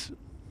because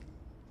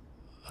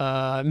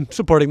I'm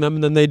supporting them,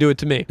 and then they do it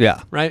to me.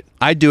 Yeah. Right?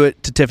 I do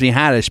it to Tiffany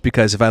Haddish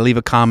because if I leave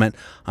a comment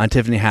on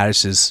Tiffany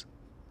Haddish's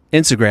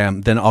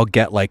Instagram, then I'll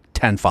get like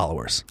 10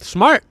 followers.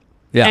 Smart.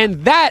 Yeah.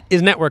 And that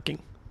is networking.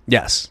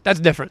 Yes. That's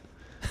different.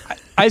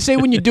 I say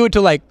when you do it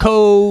to like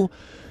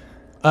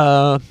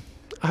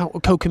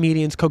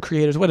co-comedians,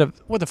 co-creators,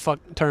 what the fuck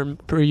term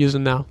we're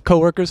using now?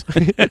 Co-workers?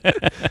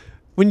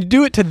 When you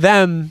do it to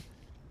them,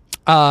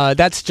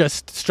 that's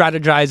just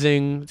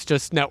strategizing. It's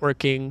just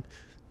networking.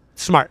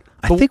 Smart.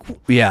 I think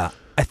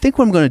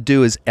what I'm going to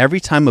do is every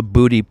time a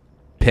booty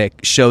pic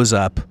shows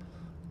up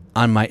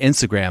on my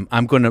Instagram,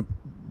 I'm going to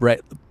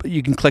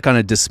you can click on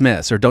a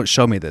dismiss or don't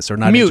show me this or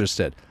not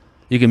interested.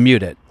 You can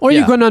mute it. Or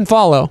you can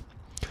unfollow.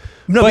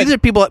 No, these are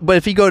people, but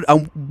if you go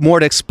more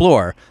to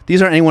explore,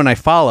 these aren't anyone I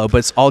follow, but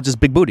it's all just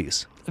big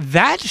booties.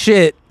 That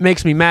shit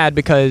makes me mad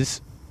because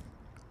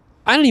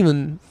I don't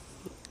even,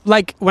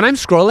 like, when I'm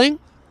scrolling,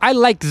 I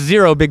like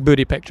 0 big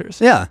booty pictures.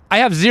 Yeah. I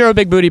have 0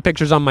 big booty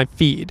pictures on my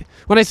feed.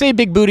 When I say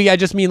big booty, I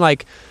just mean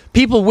like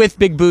people with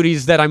big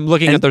booties that I'm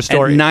looking at their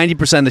story. And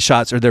 90% of the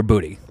shots are their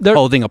booty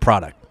holding a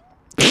product.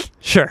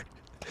 Sure.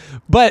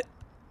 But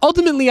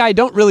ultimately, I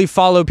don't really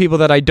follow people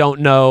that I don't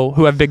know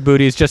who have big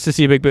booties just to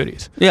see big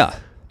booties. Yeah.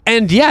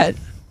 And yet,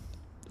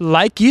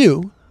 like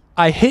you,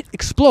 I hit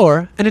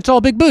explore and it's all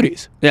big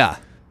booties. Yeah.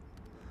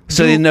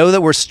 So they know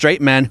that we're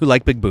straight men who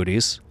like big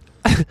booties.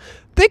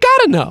 They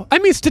gotta know. I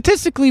mean,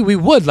 statistically, we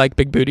would like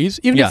big booties,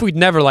 even if we'd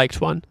never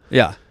liked one.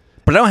 Yeah.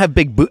 But I don't have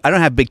big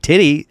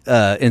titty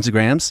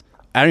Instagrams.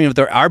 I don't even know if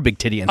there are big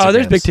titty Instagrams. Oh,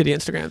 there's big titty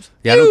Instagrams.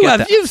 Yeah, I don't get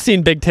that. You've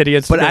seen big titty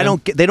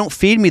Instagrams. But they don't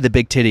feed me the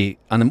big titty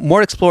on the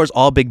More Explore is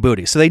all big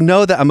booty. So they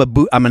know that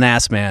I'm an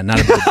ass man,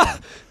 not a booty man.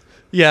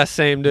 Yeah,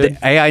 same, dude.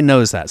 The AI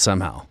knows that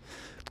somehow.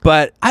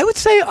 But I would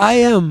say I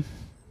am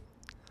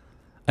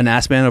an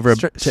ass man over a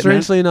tit man?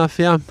 strangely enough,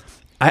 yeah.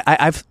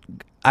 I've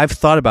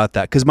thought about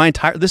that because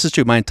this is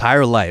true. My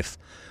entire life,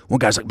 one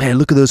guy's like, "Man,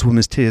 look at those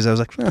women's titties." I was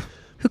like,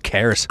 "Who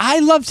cares?" I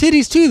love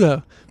titties too,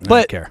 though. I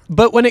don't care.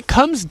 But when it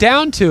comes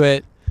down to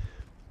it,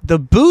 the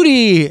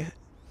booty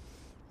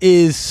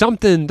is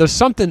something. There's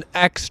something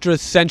extra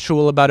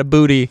sensual about a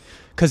booty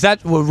because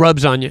that's what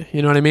rubs on you.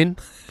 You know what I mean?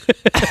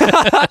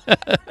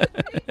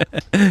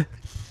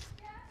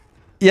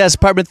 Yes,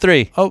 apartment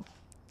 3. Oh,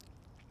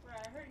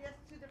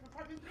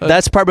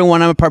 that's apartment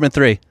 1. I'm apartment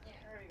 3.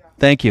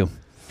 Thank you.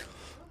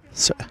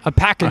 So, a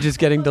package is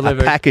getting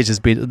delivered. A package is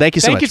being. Thank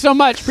you so much. Thank you so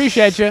much.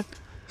 Appreciate you.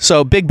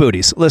 So big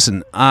booties.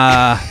 Listen,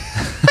 yeah,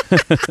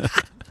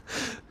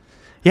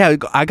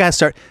 I gotta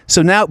start.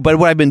 So now, but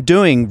what I've been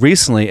doing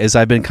recently is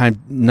I've been kind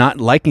of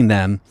not liking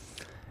them,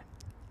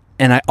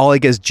 and all I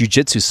get is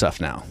jujitsu stuff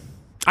now.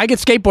 I get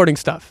skateboarding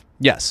stuff.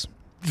 Yes,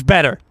 It's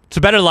better. It's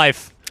a better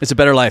life. it's a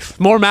better life.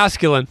 More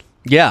masculine.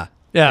 Yeah,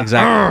 Yeah.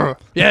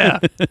 exactly. Yeah.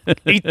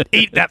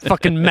 eat that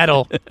fucking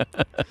metal.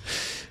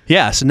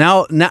 Yeah. So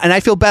now, and I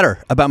feel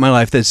better about my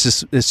life. It's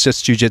just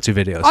jujitsu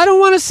videos. I don't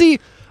want to see.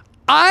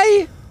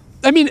 I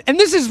mean, and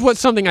this is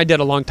something I did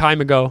a long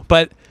time ago,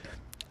 but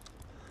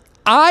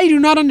I do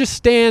not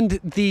understand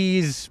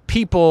these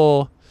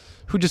people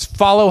who just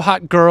follow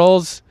hot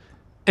girls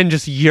and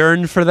just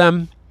yearn for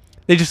them.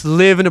 They just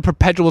live in a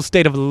perpetual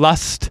state of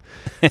lust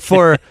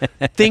for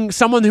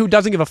someone who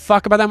doesn't give a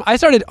fuck about them. I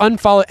started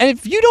unfollowing. And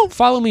if you don't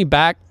follow me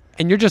back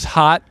and you're just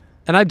hot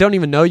and I don't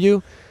even know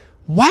you,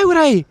 why would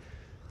I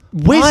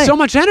waste so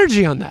much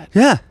energy on that?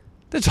 Yeah.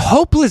 That's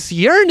hopeless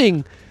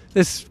yearning.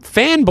 This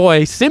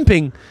fanboy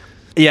simping.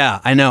 Yeah,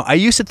 I know. I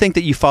used to think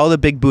that you follow the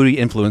big booty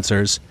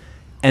influencers,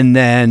 and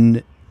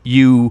then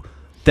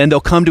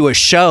they'll come to a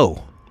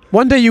show.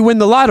 One day you win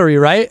the lottery,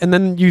 right? And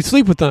then you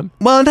sleep with them.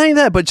 Well, not even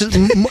that, but just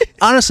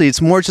honestly,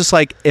 it's more just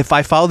like if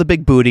I follow the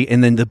big booty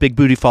and then the big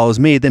booty follows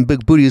me, then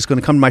big booty is going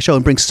to come to my show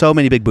and bring so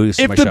many big booties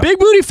to my show. If the big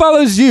booty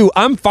follows you,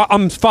 I'm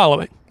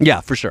following.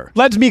 Yeah, for sure.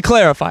 Let me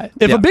clarify.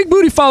 If a big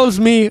booty follows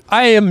me,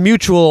 I am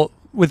mutual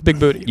with big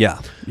booty. Yeah,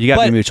 you got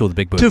to be mutual with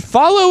big booty. To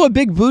follow a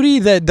big booty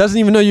that doesn't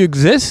even know you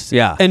exist,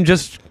 and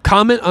just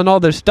comment on all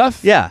their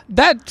stuff,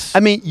 that's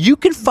you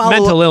can follow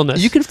mental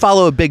illness. You can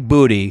follow a big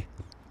booty,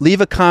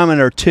 leave a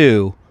comment or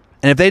two,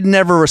 and if they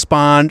never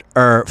respond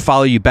or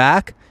follow you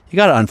back, you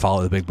got to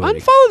unfollow the big booty.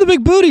 Unfollow the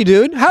big booty,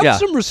 dude. Have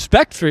some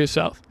respect for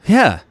yourself.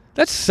 Yeah,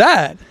 that's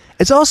sad.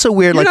 It's also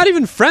weird. You're not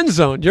even friend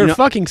zoned. You're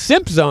fucking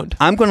simp zoned.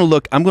 I'm gonna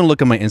look at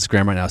my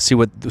Instagram right now. See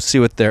what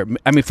they're.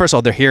 I mean, first of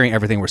all, they're hearing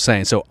everything we're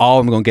saying. So all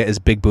I'm gonna get is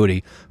big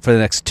booty for the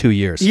next 2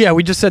 years. Yeah,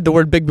 we just said the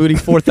word big booty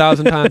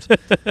 4,000 times.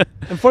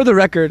 And for the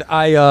record,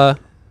 I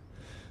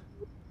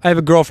have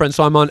a girlfriend,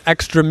 so I'm on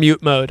extra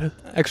mute mode.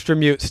 Extra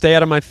mute. Stay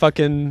out of my.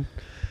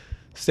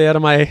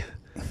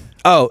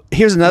 Oh,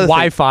 here's another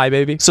Wi-Fi,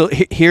 baby. So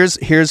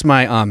here's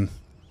my.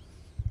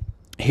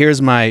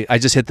 I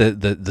just hit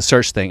the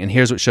search thing, and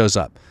here's what shows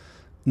up.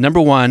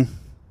 Number 1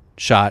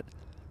 shot,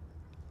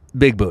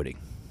 big booty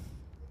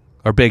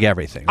or big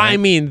everything. Right? I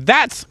mean,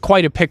 that's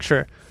quite a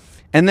picture.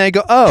 And then I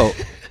go, oh,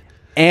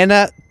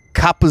 Anna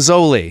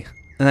Capozzoli.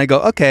 And I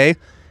go, okay.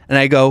 And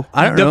I go,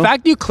 I don't know. The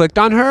fact you clicked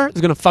on her is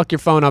going to fuck your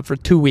phone up for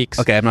 2 weeks.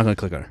 Okay, I'm not going to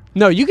click on her.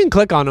 No, you can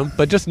click on them,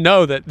 but just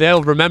know that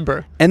they'll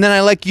remember. And then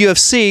I like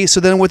UFC, so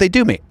then what they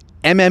do me?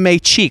 MMA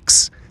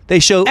cheeks. They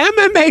show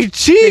MMA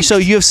cheeks? They show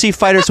UFC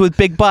fighters with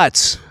big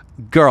butts.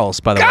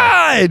 Girls, by the way.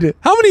 God!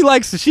 How many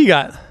likes does she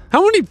got?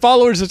 How many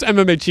followers does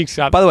MMA cheeks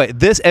got? By the way,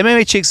 this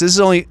MMA cheeks, this is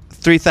only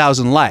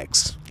 3,000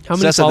 likes. How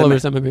many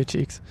followers MMA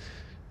cheeks?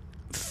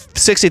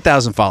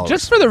 60,000 followers.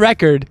 Just for the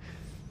record,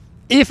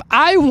 if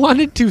I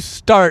wanted to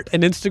start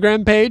an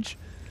Instagram page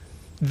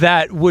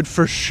that would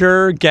for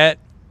sure get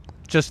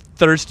just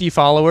thirsty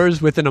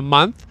followers within a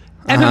month,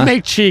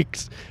 MMA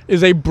Cheeks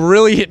is a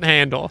brilliant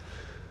handle.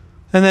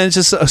 And then it's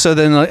just, so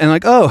then, and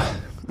like,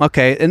 oh,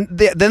 okay. And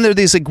then there are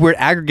these like weird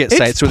aggregate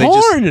sites where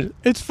porn. they just.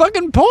 It's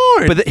fucking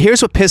porn. But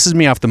here's what pisses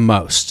me off the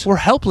most. We're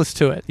helpless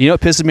to it. You know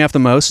what pisses me off the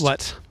most?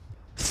 What?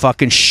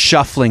 Fucking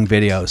shuffling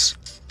videos.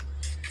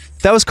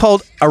 That was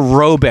called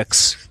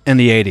aerobics in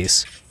the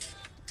 80s.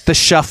 The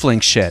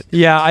shuffling shit.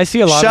 Yeah, I see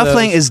a lot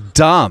Shuffling of those. is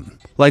dumb.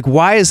 Like,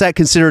 why is that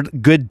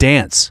considered good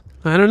dance?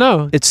 I don't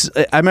know.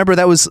 I remember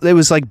it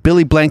was like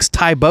Billy Blank's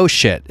Tae Bo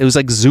shit. It was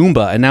like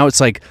Zumba, and now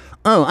it's like,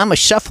 oh, I'm a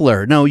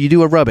shuffler. No, you do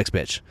aerobics,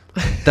 bitch.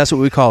 That's what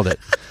we called it.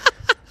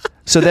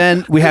 So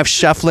then we have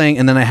shuffling,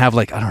 and then I have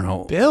like, I don't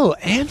know. Bill,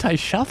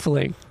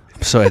 anti-shuffling.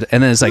 So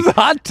and then it's like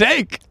hot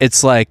take.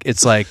 It's like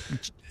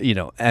you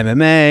know,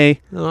 MMA,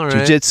 All right.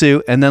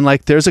 jiu-jitsu, and then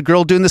like there's a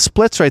girl doing the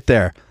splits right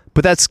there.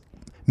 But that's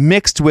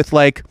mixed with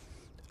like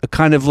a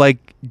kind of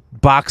like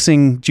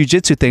boxing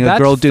jiu-jitsu thing, a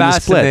girl doing the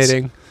splits.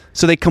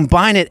 So they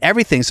combine it,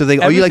 everything. So they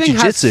go, oh, you like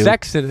jiu-jitsu. Everything has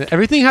sex in it.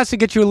 Everything has to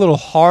get you a little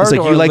hard it's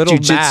like, or you a like little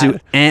jiu-jitsu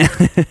mad. and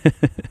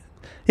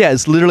yeah,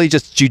 it's literally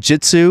just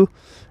jiu-jitsu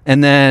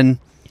and then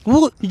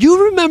Well,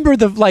 you remember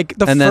the and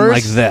first then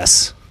like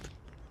this.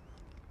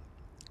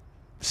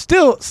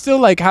 Still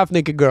like half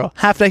naked girl.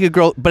 Half naked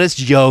girl, but it's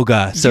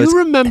yoga. So it's you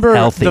remember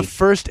healthy. the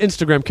first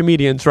Instagram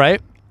comedians,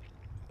 right?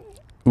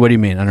 What do you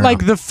mean? I don't know.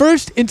 Like the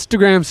first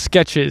Instagram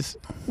sketches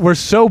were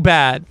so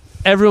bad,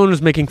 everyone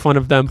was making fun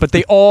of them, but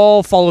they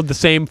all followed the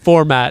same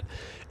format.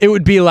 It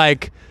would be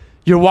like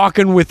you're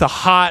walking with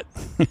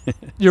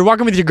you're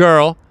walking with your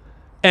girl,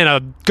 and a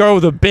girl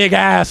with a big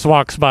ass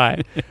walks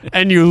by,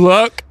 and you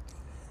look,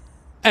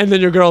 and then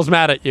your girl's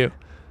mad at you.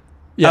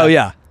 Oh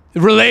yeah.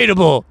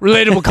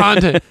 Relatable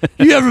content.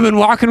 You ever been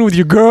walking with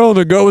your girl and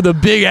a girl with a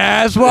big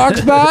ass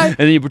walks by? And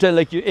then you pretend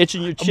like you're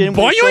itching your chin with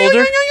Boing, your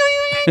shoulder.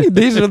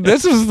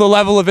 This is the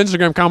level of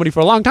Instagram comedy for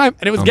a long time,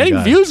 and it was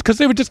getting views because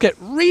they would just get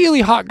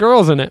really hot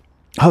girls in it,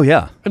 Oh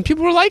yeah. and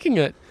people were liking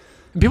it,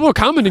 and people were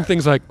commenting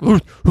things like,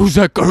 "Who's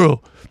that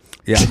girl?"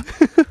 Yeah.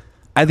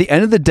 At the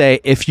end of the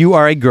day, if you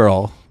are a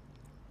girl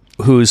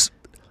who's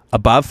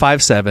above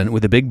 5'7"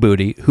 with a big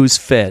booty, who's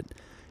fit,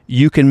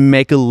 you can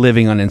make a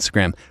living on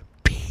Instagram.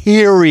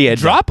 Period.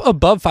 Drop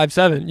above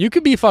 5'7". You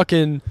could be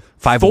fucking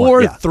 5'1",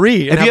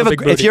 4'3".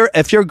 yeah.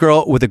 If you're a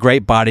girl with a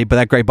great body, but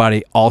that great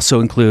body also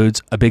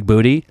includes a big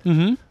booty,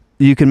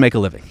 you can make a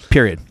living.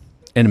 Period.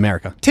 In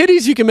America,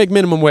 titties, you can make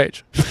minimum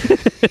wage.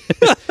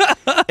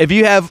 if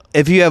you have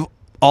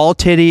all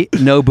titty,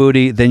 no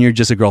booty, then you're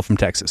just a girl from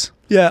Texas.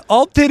 Yeah,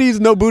 all titties,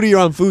 no booty.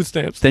 You're on food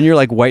stamps. Then you're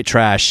like white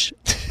trash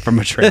from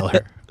a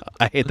trailer.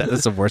 I hate that.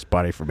 That's the worst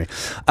body for me.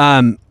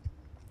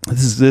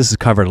 This has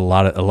covered a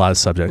lot of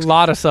subjects. A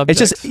lot of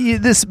subjects. It's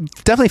just this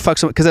definitely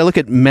fucks up because I look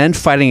at men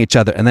fighting each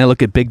other and then I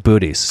look at big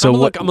booties. So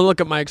I'm gonna look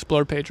at my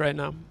Explore page right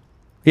now.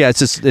 Yeah,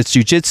 it's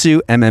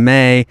jiu-jitsu,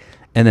 MMA,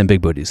 and then big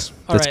booties.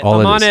 That's right, all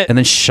I'm it on is. it. And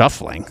then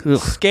shuffling. Ugh.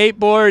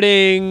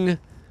 Skateboarding,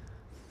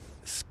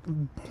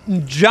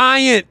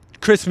 giant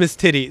Christmas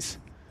titties.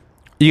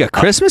 You got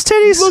Christmas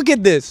titties? Look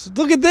at this.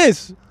 Look at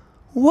this.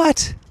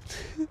 What?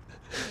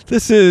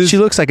 This is. She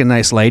looks like a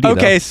nice lady.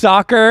 Okay, though.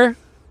 soccer,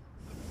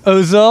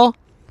 Ozil.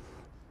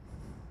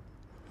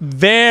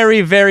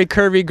 Very, very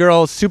curvy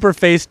girl, super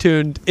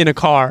face-tuned in a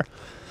car.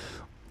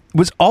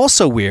 What's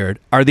also weird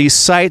are these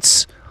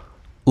sites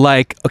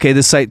like, okay,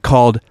 this site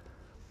called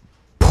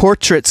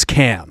Portraits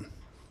Cam,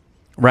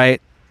 right?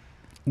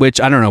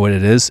 Which I don't know what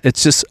it is.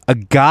 It's just a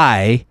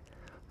guy,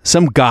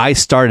 some guy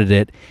started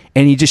it,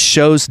 and he just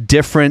shows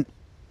different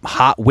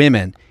hot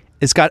women.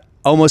 It's got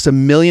almost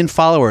 1 million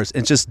followers.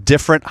 And it's just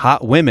different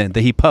hot women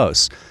that he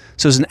posts.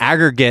 So it's an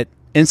aggregate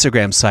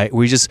Instagram site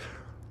where he just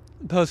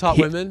Post hot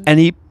women? And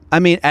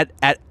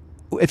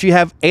if you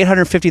have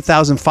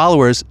 850,000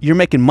 followers, you're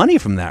making money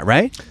from that,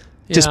 right?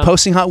 Yeah. Just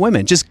posting hot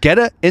women. Just get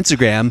an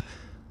Instagram,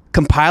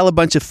 compile a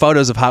bunch of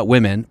photos of hot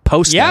women,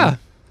 post them.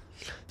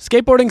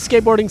 Skateboarding,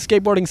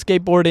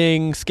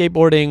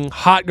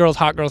 hot girls,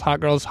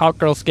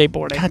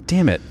 skateboarding. God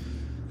damn it.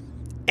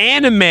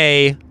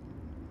 Anime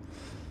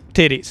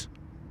titties.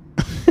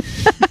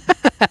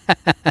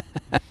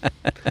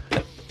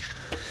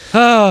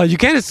 Oh, you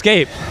can't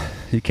escape.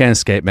 You can't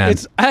escape, man.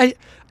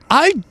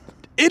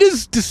 It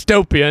is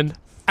dystopian,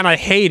 and I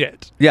hate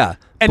it. Yeah,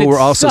 And but it we're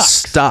also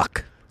sucks.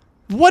 stuck.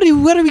 What are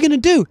we gonna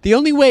do? The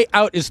only way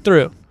out is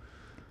through.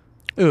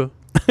 Ooh.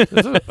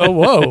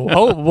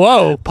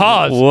 Whoa.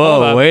 Pause.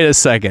 Whoa, wait a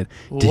second.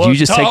 Did you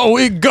just take... What are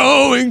we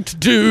going to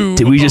do?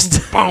 Did we just...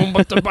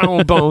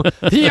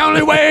 The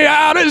only way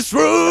out is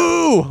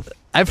through.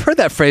 I've heard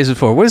that phrase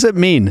before. What does it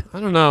mean? I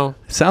don't know.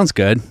 Sounds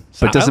good,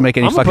 but it doesn't make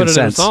any fucking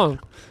sense. In a song.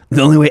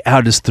 The only way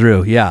out is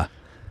through, yeah.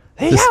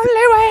 The only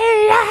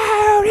way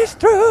out is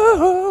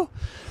through.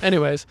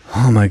 Anyways.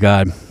 Oh, my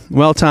God.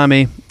 Well,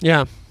 Tommy.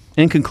 Yeah.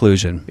 In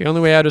conclusion. The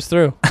only way out is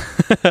through.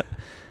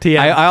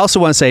 I also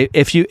want to say,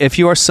 if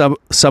you are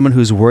someone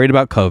who's worried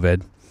about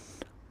COVID,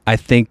 I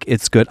think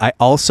it's good. I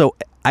also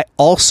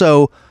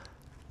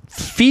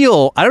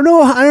feel, I don't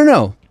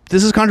know.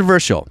 This is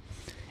controversial.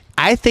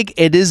 I think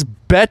it is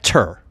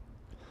better,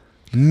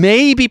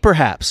 maybe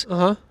perhaps,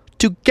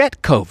 to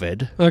get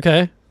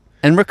COVID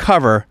and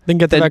recover than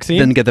get the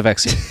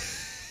vaccine.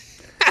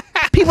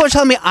 People are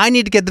telling me I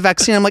need to get the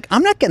vaccine. I'm like,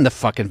 I'm not getting the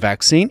fucking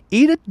vaccine.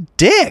 Eat a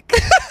dick.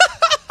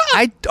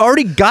 I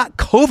already got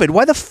COVID.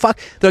 Why the fuck?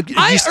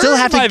 I still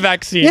have my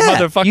vaccine,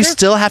 motherfucker. You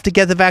still have to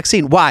get the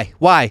vaccine.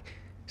 Why?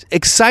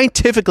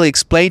 Scientifically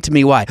explain to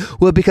me why.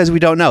 Well, because we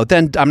don't know.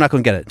 Then I'm not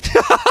going to get it.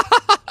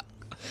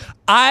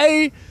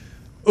 I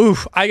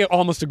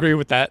almost agree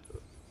with that.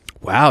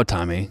 Wow,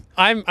 Tommy.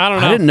 I don't know.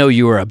 I didn't know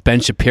you were a Ben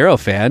Shapiro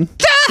fan.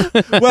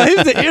 Well,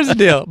 here's the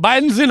deal.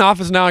 Biden's in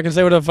office now. I can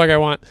say whatever the fuck I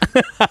want.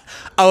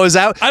 Oh, is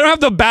that? I don't have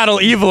to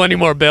battle evil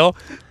anymore, Bill.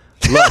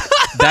 Look,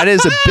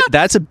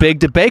 that's a big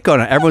debate going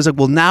on. Everyone's like,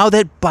 well, now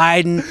that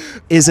Biden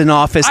is in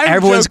office,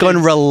 everyone's going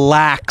to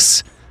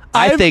relax.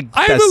 I think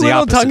that's the opposite. I'm a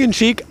little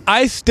tongue-in-cheek.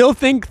 I still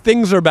think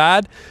things are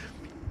bad.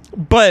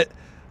 But,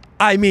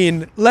 I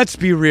mean, let's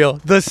be real.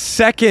 The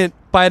second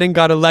Biden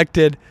got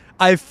elected,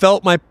 I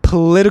felt my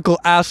political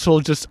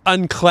asshole just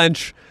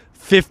unclench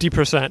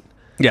 50%.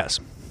 Yes.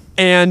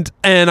 And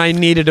I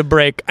needed a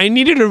break. I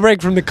needed a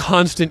break from the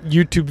constant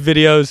YouTube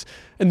videos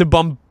and the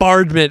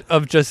bombardment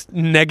of just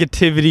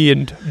negativity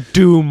and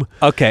doom.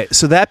 Okay,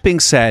 so that being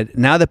said,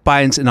 now that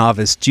Biden's in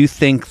office, do you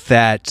think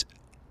that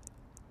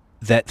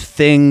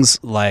things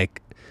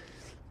like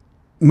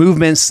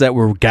movements that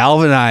were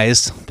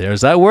galvanized,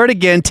 there's that word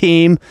again,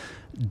 team,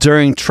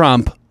 during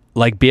Trump,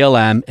 like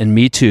BLM and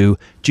Me Too,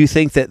 do you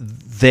think that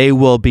they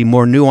will be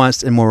more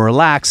nuanced and more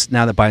relaxed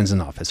now that Biden's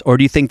in office? Or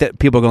do you think that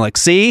people are going to like,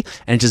 see,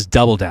 and just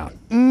double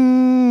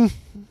down?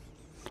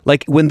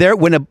 Like when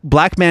a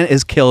black man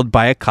is killed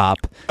by a cop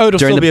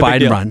during the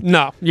Biden run.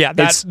 No, yeah,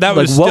 that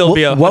would still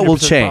be a 100% what will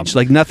change?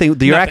 problem. Like nothing.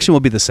 The interaction will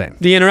be the same.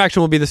 The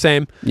interaction will be the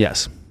same.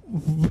 Yes.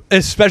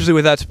 Especially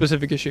with that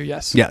specific issue.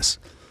 Yes. Yes.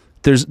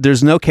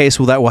 There's no case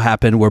where that will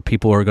happen where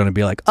people are going to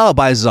be like, oh,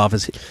 Biden's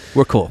office,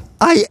 we're cool.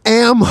 I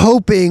am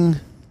hoping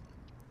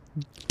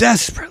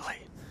desperately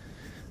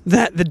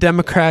that the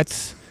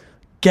Democrats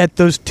get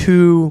those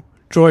 2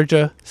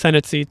 Georgia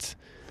Senate seats.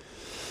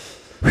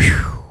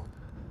 Whew.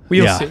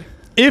 We'll see.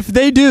 If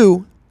they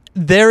do,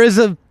 there is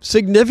a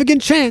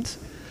significant chance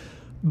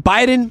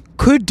Biden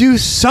could do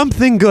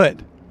something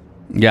good.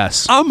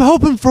 Yes. I'm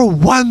hoping for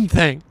one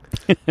thing.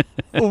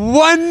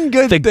 One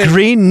good thing. The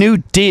Green New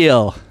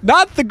Deal.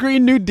 Not the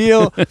Green New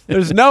Deal.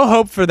 There's no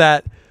hope for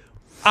that.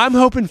 I'm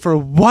hoping for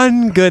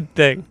one good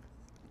thing.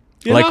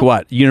 Like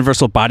what?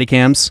 Universal body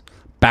cams?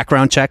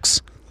 Background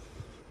checks?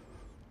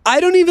 I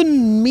don't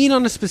even mean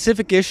on a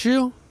specific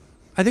issue.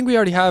 I think we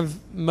already have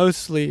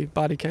mostly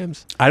body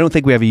cams. I don't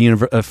think we have a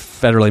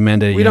federally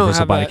mandated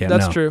universal body cam.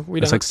 That's true.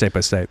 It's like state by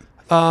state.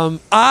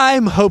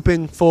 I'm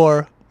hoping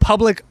for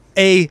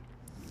a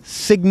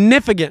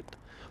significant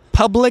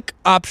public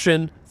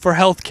option for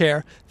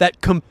healthcare that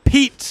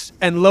competes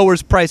and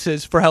lowers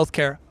prices for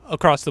healthcare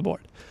across the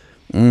board.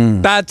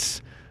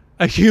 That's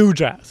a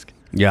huge ask.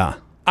 Yeah.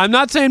 I'm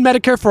not saying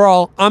Medicare for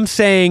all. I'm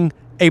saying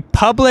a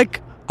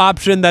public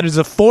option that is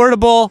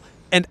affordable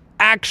and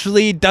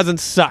actually doesn't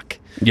suck.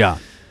 Yeah.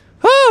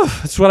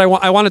 That's what I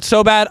want. I want it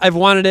so bad. I've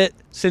wanted it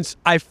since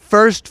I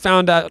first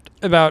found out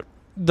about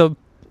the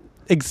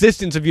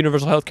existence of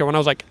universal healthcare when I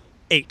was like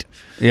 8.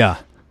 Yeah.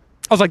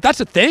 I was like, that's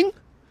a thing?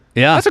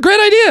 Yeah. That's a great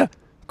idea.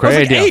 Great I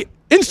was like idea. 8.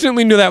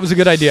 Instantly knew that was a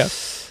good idea.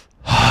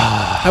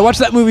 I watched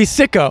that movie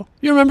Sicko.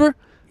 You remember?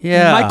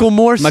 Yeah. Michael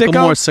Moore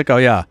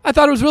Sicko, yeah. I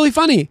thought it was really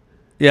funny.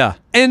 Yeah.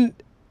 And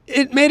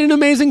it made an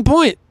amazing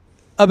point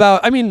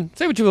about, I mean,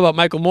 say what you will about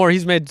Michael Moore.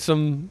 He's made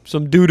some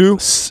doo-doo.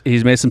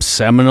 He's made some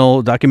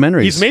seminal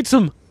documentaries. He's made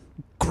some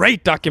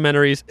great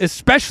documentaries,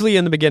 especially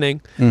in the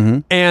beginning. Mm-hmm.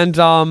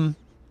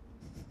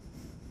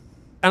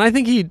 And I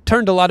think he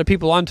turned a lot of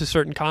people onto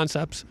certain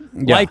concepts.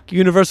 Yeah. Like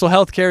universal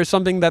health care is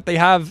something that they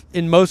have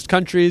in most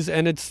countries,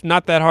 and it's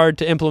not that hard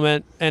to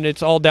implement, and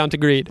it's all down to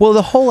greed. Well,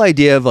 the whole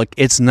idea of like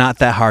it's not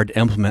that hard to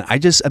implement,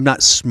 I'm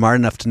not smart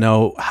enough to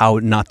know how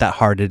not that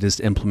hard it is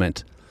to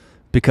implement.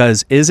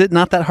 Because is it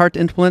not that hard to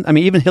implement? I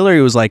mean, even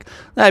Hillary was like,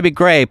 that'd be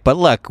great, but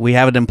look, we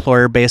have an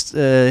employer-based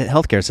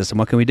healthcare system.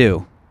 What can we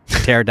do?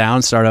 Tear it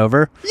down, start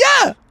over?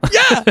 Yeah,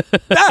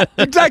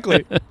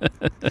 exactly.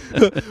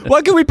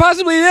 What can we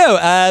possibly do?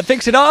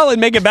 Fix it all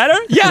and make it better?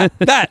 Yeah,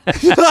 that.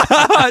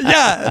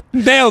 Yeah,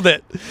 nailed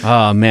it.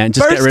 Oh, man.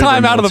 Just First get rid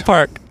time of out of the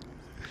park.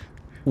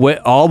 What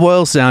all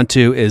boils down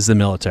to is the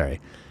military.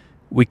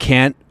 We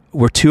can't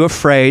we're too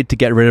afraid to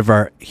get rid of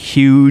our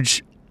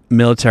huge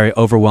military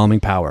overwhelming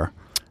power.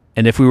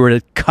 And if we were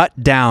to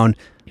cut down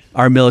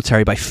our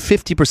military by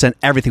 50%,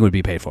 everything would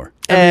be paid for.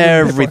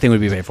 Everything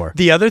would be paid for.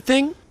 The other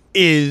thing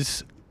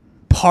is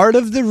part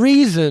of the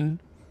reason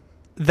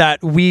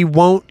that we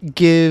won't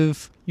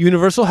give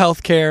universal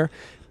health care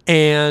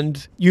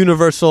and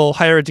universal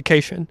higher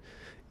education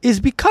is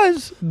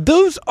because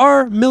those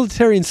are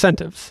military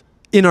incentives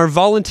in our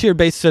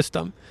volunteer-based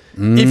system.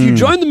 If you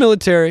join the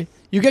military,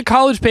 you get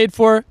college paid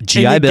for,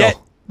 GI and you Bill. get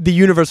the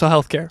universal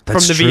health care from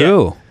the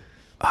true. VA.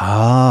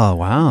 Oh,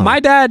 wow. My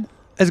dad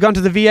has gone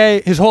to the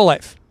VA his whole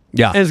life.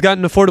 Yeah. And has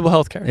gotten affordable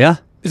health care. Yeah.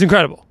 It's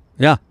incredible.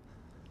 Yeah.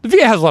 The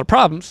VA has a lot of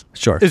problems.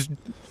 Sure. Is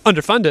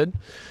underfunded.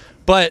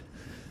 But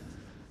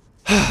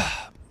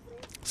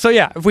so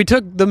yeah, if we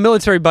took the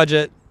military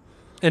budget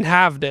and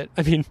halved it,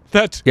 I mean,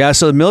 that's Yeah,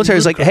 so the military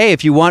is like, hey,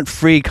 if you want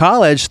free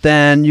college,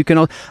 then you can.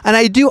 And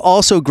I do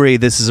also agree,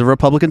 this is a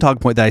Republican talking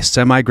point that I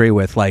semi-agree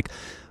with, like,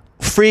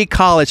 free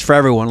college for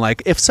everyone.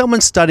 Like, if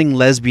someone's studying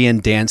lesbian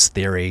dance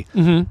theory,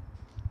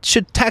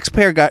 should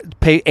taxpayer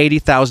pay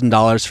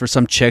 $80,000 for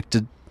some chick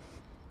to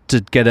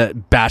get a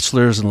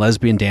bachelor's in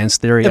lesbian dance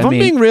theory? If I'm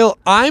being real,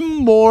 I'm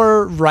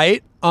more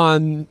right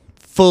on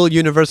full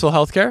universal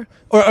healthcare.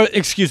 Or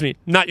excuse me,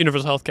 not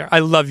universal healthcare. I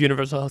love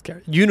universal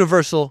healthcare.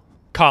 Universal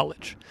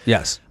college.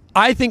 Yes.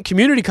 I think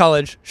community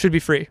college should be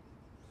free.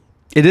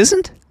 It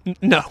isn't?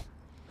 No.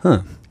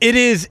 Huh. It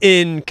is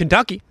in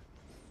Kentucky.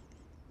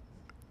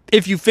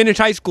 If you finish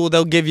high school,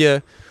 they'll give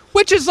you,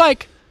 which is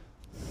like,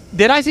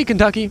 did I see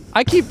Kentucky?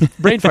 I keep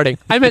brain farting.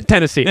 I meant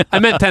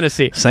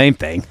Tennessee. Same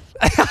thing.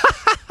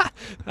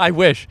 I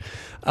wish.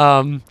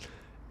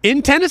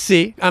 In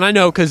Tennessee, and I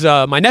know because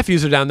my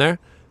nephews are down there,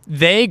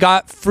 they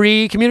got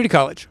free community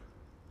college.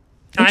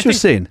 And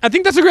Interesting. I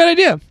think that's a great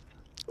idea.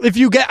 If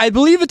you get, I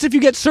believe it's if you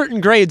get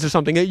certain grades or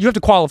something, you have to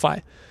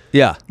qualify.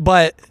 Yeah.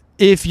 But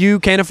if you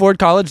can't afford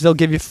college, they'll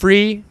give you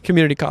free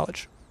community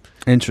college.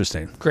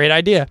 Interesting. Great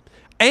idea.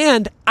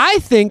 And I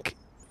think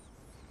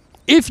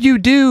if you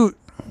do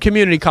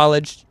community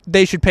college,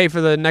 they should pay for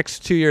the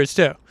next 2 years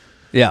too.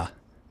 Yeah.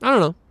 I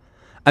don't know.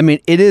 I mean,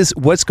 it is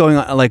what's going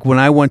on. Like when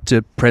I went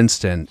to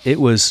Princeton, it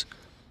was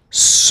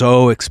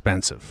so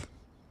expensive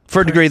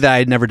for a degree that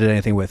I never did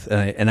anything with.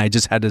 And I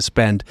just had to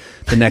spend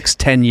the next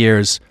 10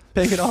 years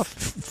paying it off,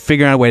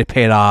 figuring out a way to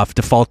pay it off,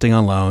 defaulting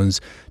on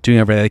loans, doing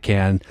everything I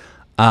can.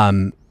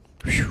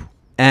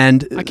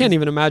 And I can't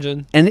even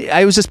imagine. And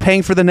I was just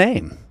paying for the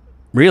name.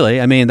 Really?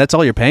 I mean, that's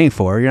all you're paying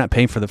for. You're not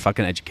paying for the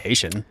fucking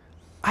education.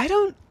 I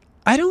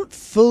don't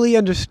fully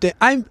understand.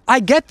 I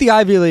get the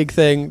Ivy League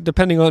thing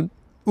depending on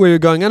where you're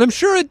going, and I'm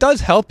sure it does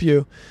help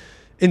you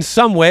in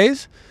some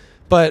ways,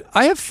 but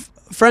I have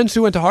friends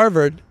who went to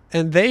Harvard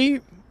and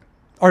they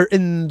are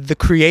in the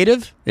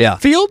creative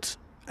fields,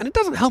 and it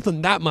doesn't help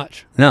them that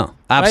much. No,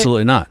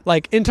 absolutely not.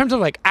 Like in terms of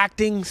like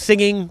acting,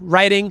 singing,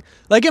 writing,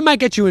 like it might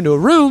get you into a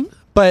room,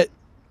 but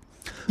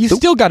you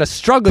still got to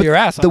struggle your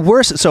ass off. The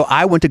worst, so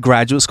I went to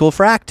graduate school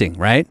for acting,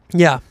 right?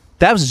 Yeah.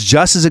 That was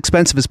just as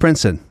expensive as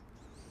Princeton.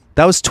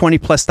 That was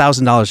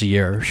 $20,000+ a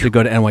year to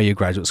go to NYU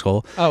graduate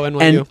school. Oh,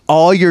 NYU. And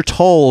all you're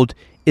told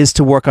is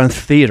to work on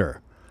theater.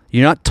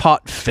 You're not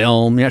taught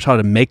film. You're not taught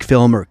to make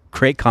film or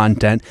create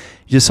content.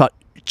 You're just taught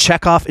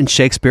Chekhov and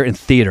Shakespeare and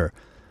theater.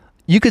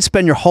 You could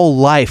spend your whole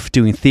life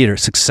doing theater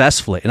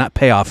successfully and not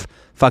pay off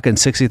fucking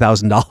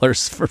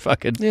 $60,000 for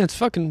fucking it's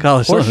fucking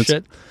college horse loans.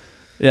 shit.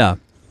 Yeah.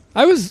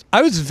 I was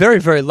very,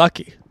 very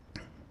lucky.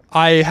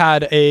 I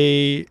had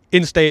a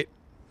in-state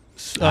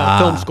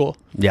film school.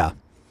 Yeah.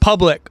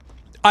 Public.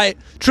 I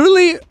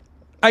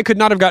could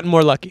not have gotten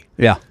more lucky.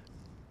 Yeah.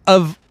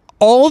 Of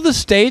all the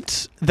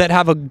states that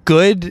have a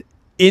good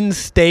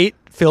in-state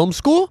film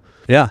school,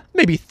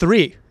 maybe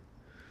 3.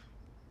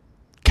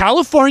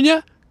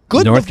 California,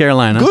 North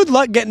Carolina. Good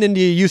luck getting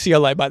into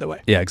UCLA, by the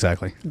way. Yeah,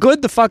 exactly.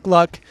 Good the fuck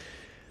luck.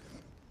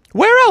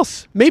 Where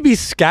else? Maybe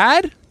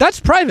SCAD? That's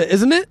private,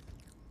 isn't it?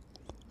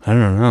 I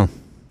don't know.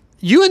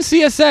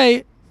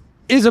 UNCSA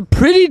is a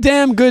pretty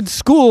damn good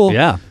school.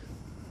 Yeah.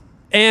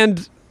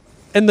 And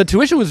the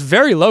tuition was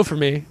very low for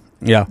me.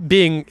 Yeah.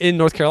 Being in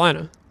North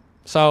Carolina.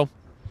 So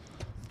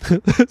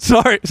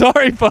sorry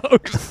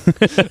folks.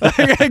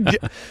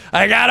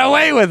 I got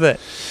away with it.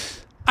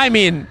 I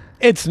mean,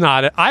 it's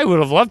not. I would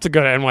have loved to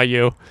go to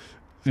NYU.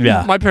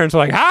 Yeah. My parents were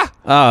like, "Huh?"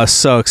 Oh,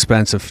 so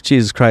expensive.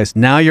 Jesus Christ.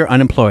 Now you're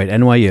unemployed.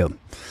 NYU.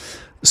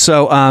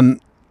 So,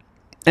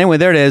 anyway,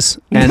 there it is.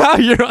 And now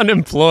you're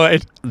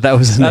unemployed. That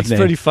was That's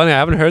pretty funny. I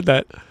haven't heard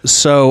that.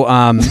 So,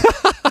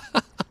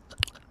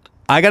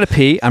 I got to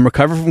pee. I'm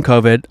recovering from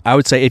COVID. I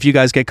would say if you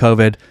guys get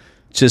COVID,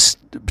 just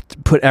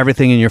put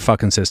everything in your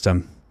fucking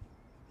system.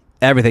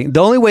 Everything. The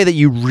only way that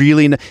you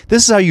really know,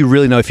 this is how you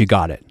really know if you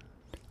got it,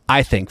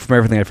 I think, from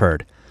everything I've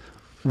heard.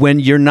 When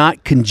you're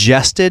not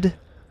congested,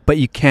 but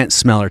you can't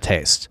smell or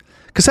taste.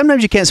 Because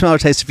sometimes you can't smell or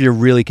taste if you're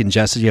really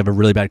congested, you have a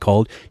really bad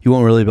cold, you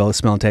won't really be able to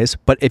smell and taste.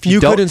 But if you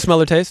don't, couldn't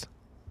smell or taste?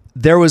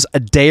 There was a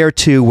day or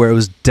two where it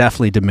was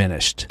definitely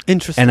diminished.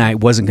 Interesting. And I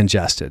wasn't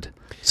congested.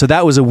 So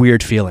that was a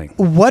weird feeling.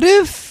 What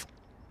if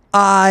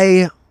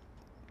I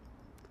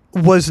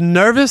was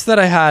nervous that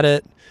I had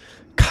it,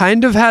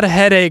 kind of had a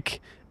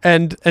headache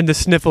and the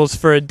sniffles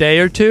for a day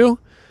or two,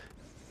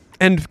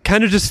 and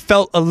kind of just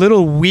felt a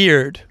little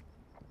weird.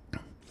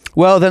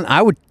 Well, then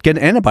I would get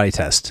an antibody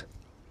test.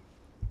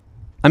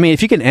 I mean,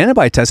 if you get an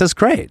antibody test, that's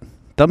great.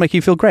 That'll make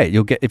you feel great.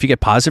 If you get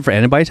positive for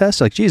antibody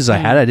tests, like, Jesus, I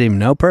had it, I didn't even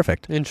know.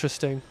 Perfect.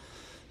 Interesting.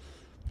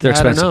 They're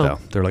expensive, though.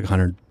 They're like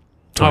 $100.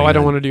 Oh, I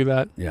don't want to do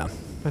that. Yeah.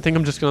 I think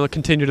I'm just going to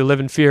continue to live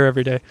in fear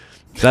every day.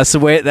 That's the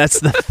way. That's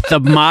the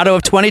motto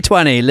of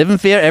 2020. Live in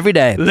fear every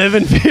day. Live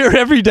in fear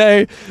every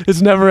day.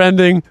 It's never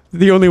ending.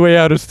 The only way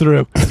out is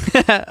through.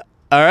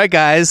 All right,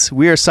 guys.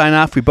 We are signing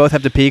off. We both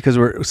have to pee because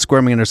we're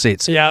squirming in our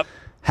seats. Yep.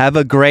 Have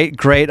a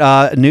great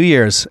New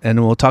Year's,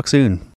 and we'll talk soon.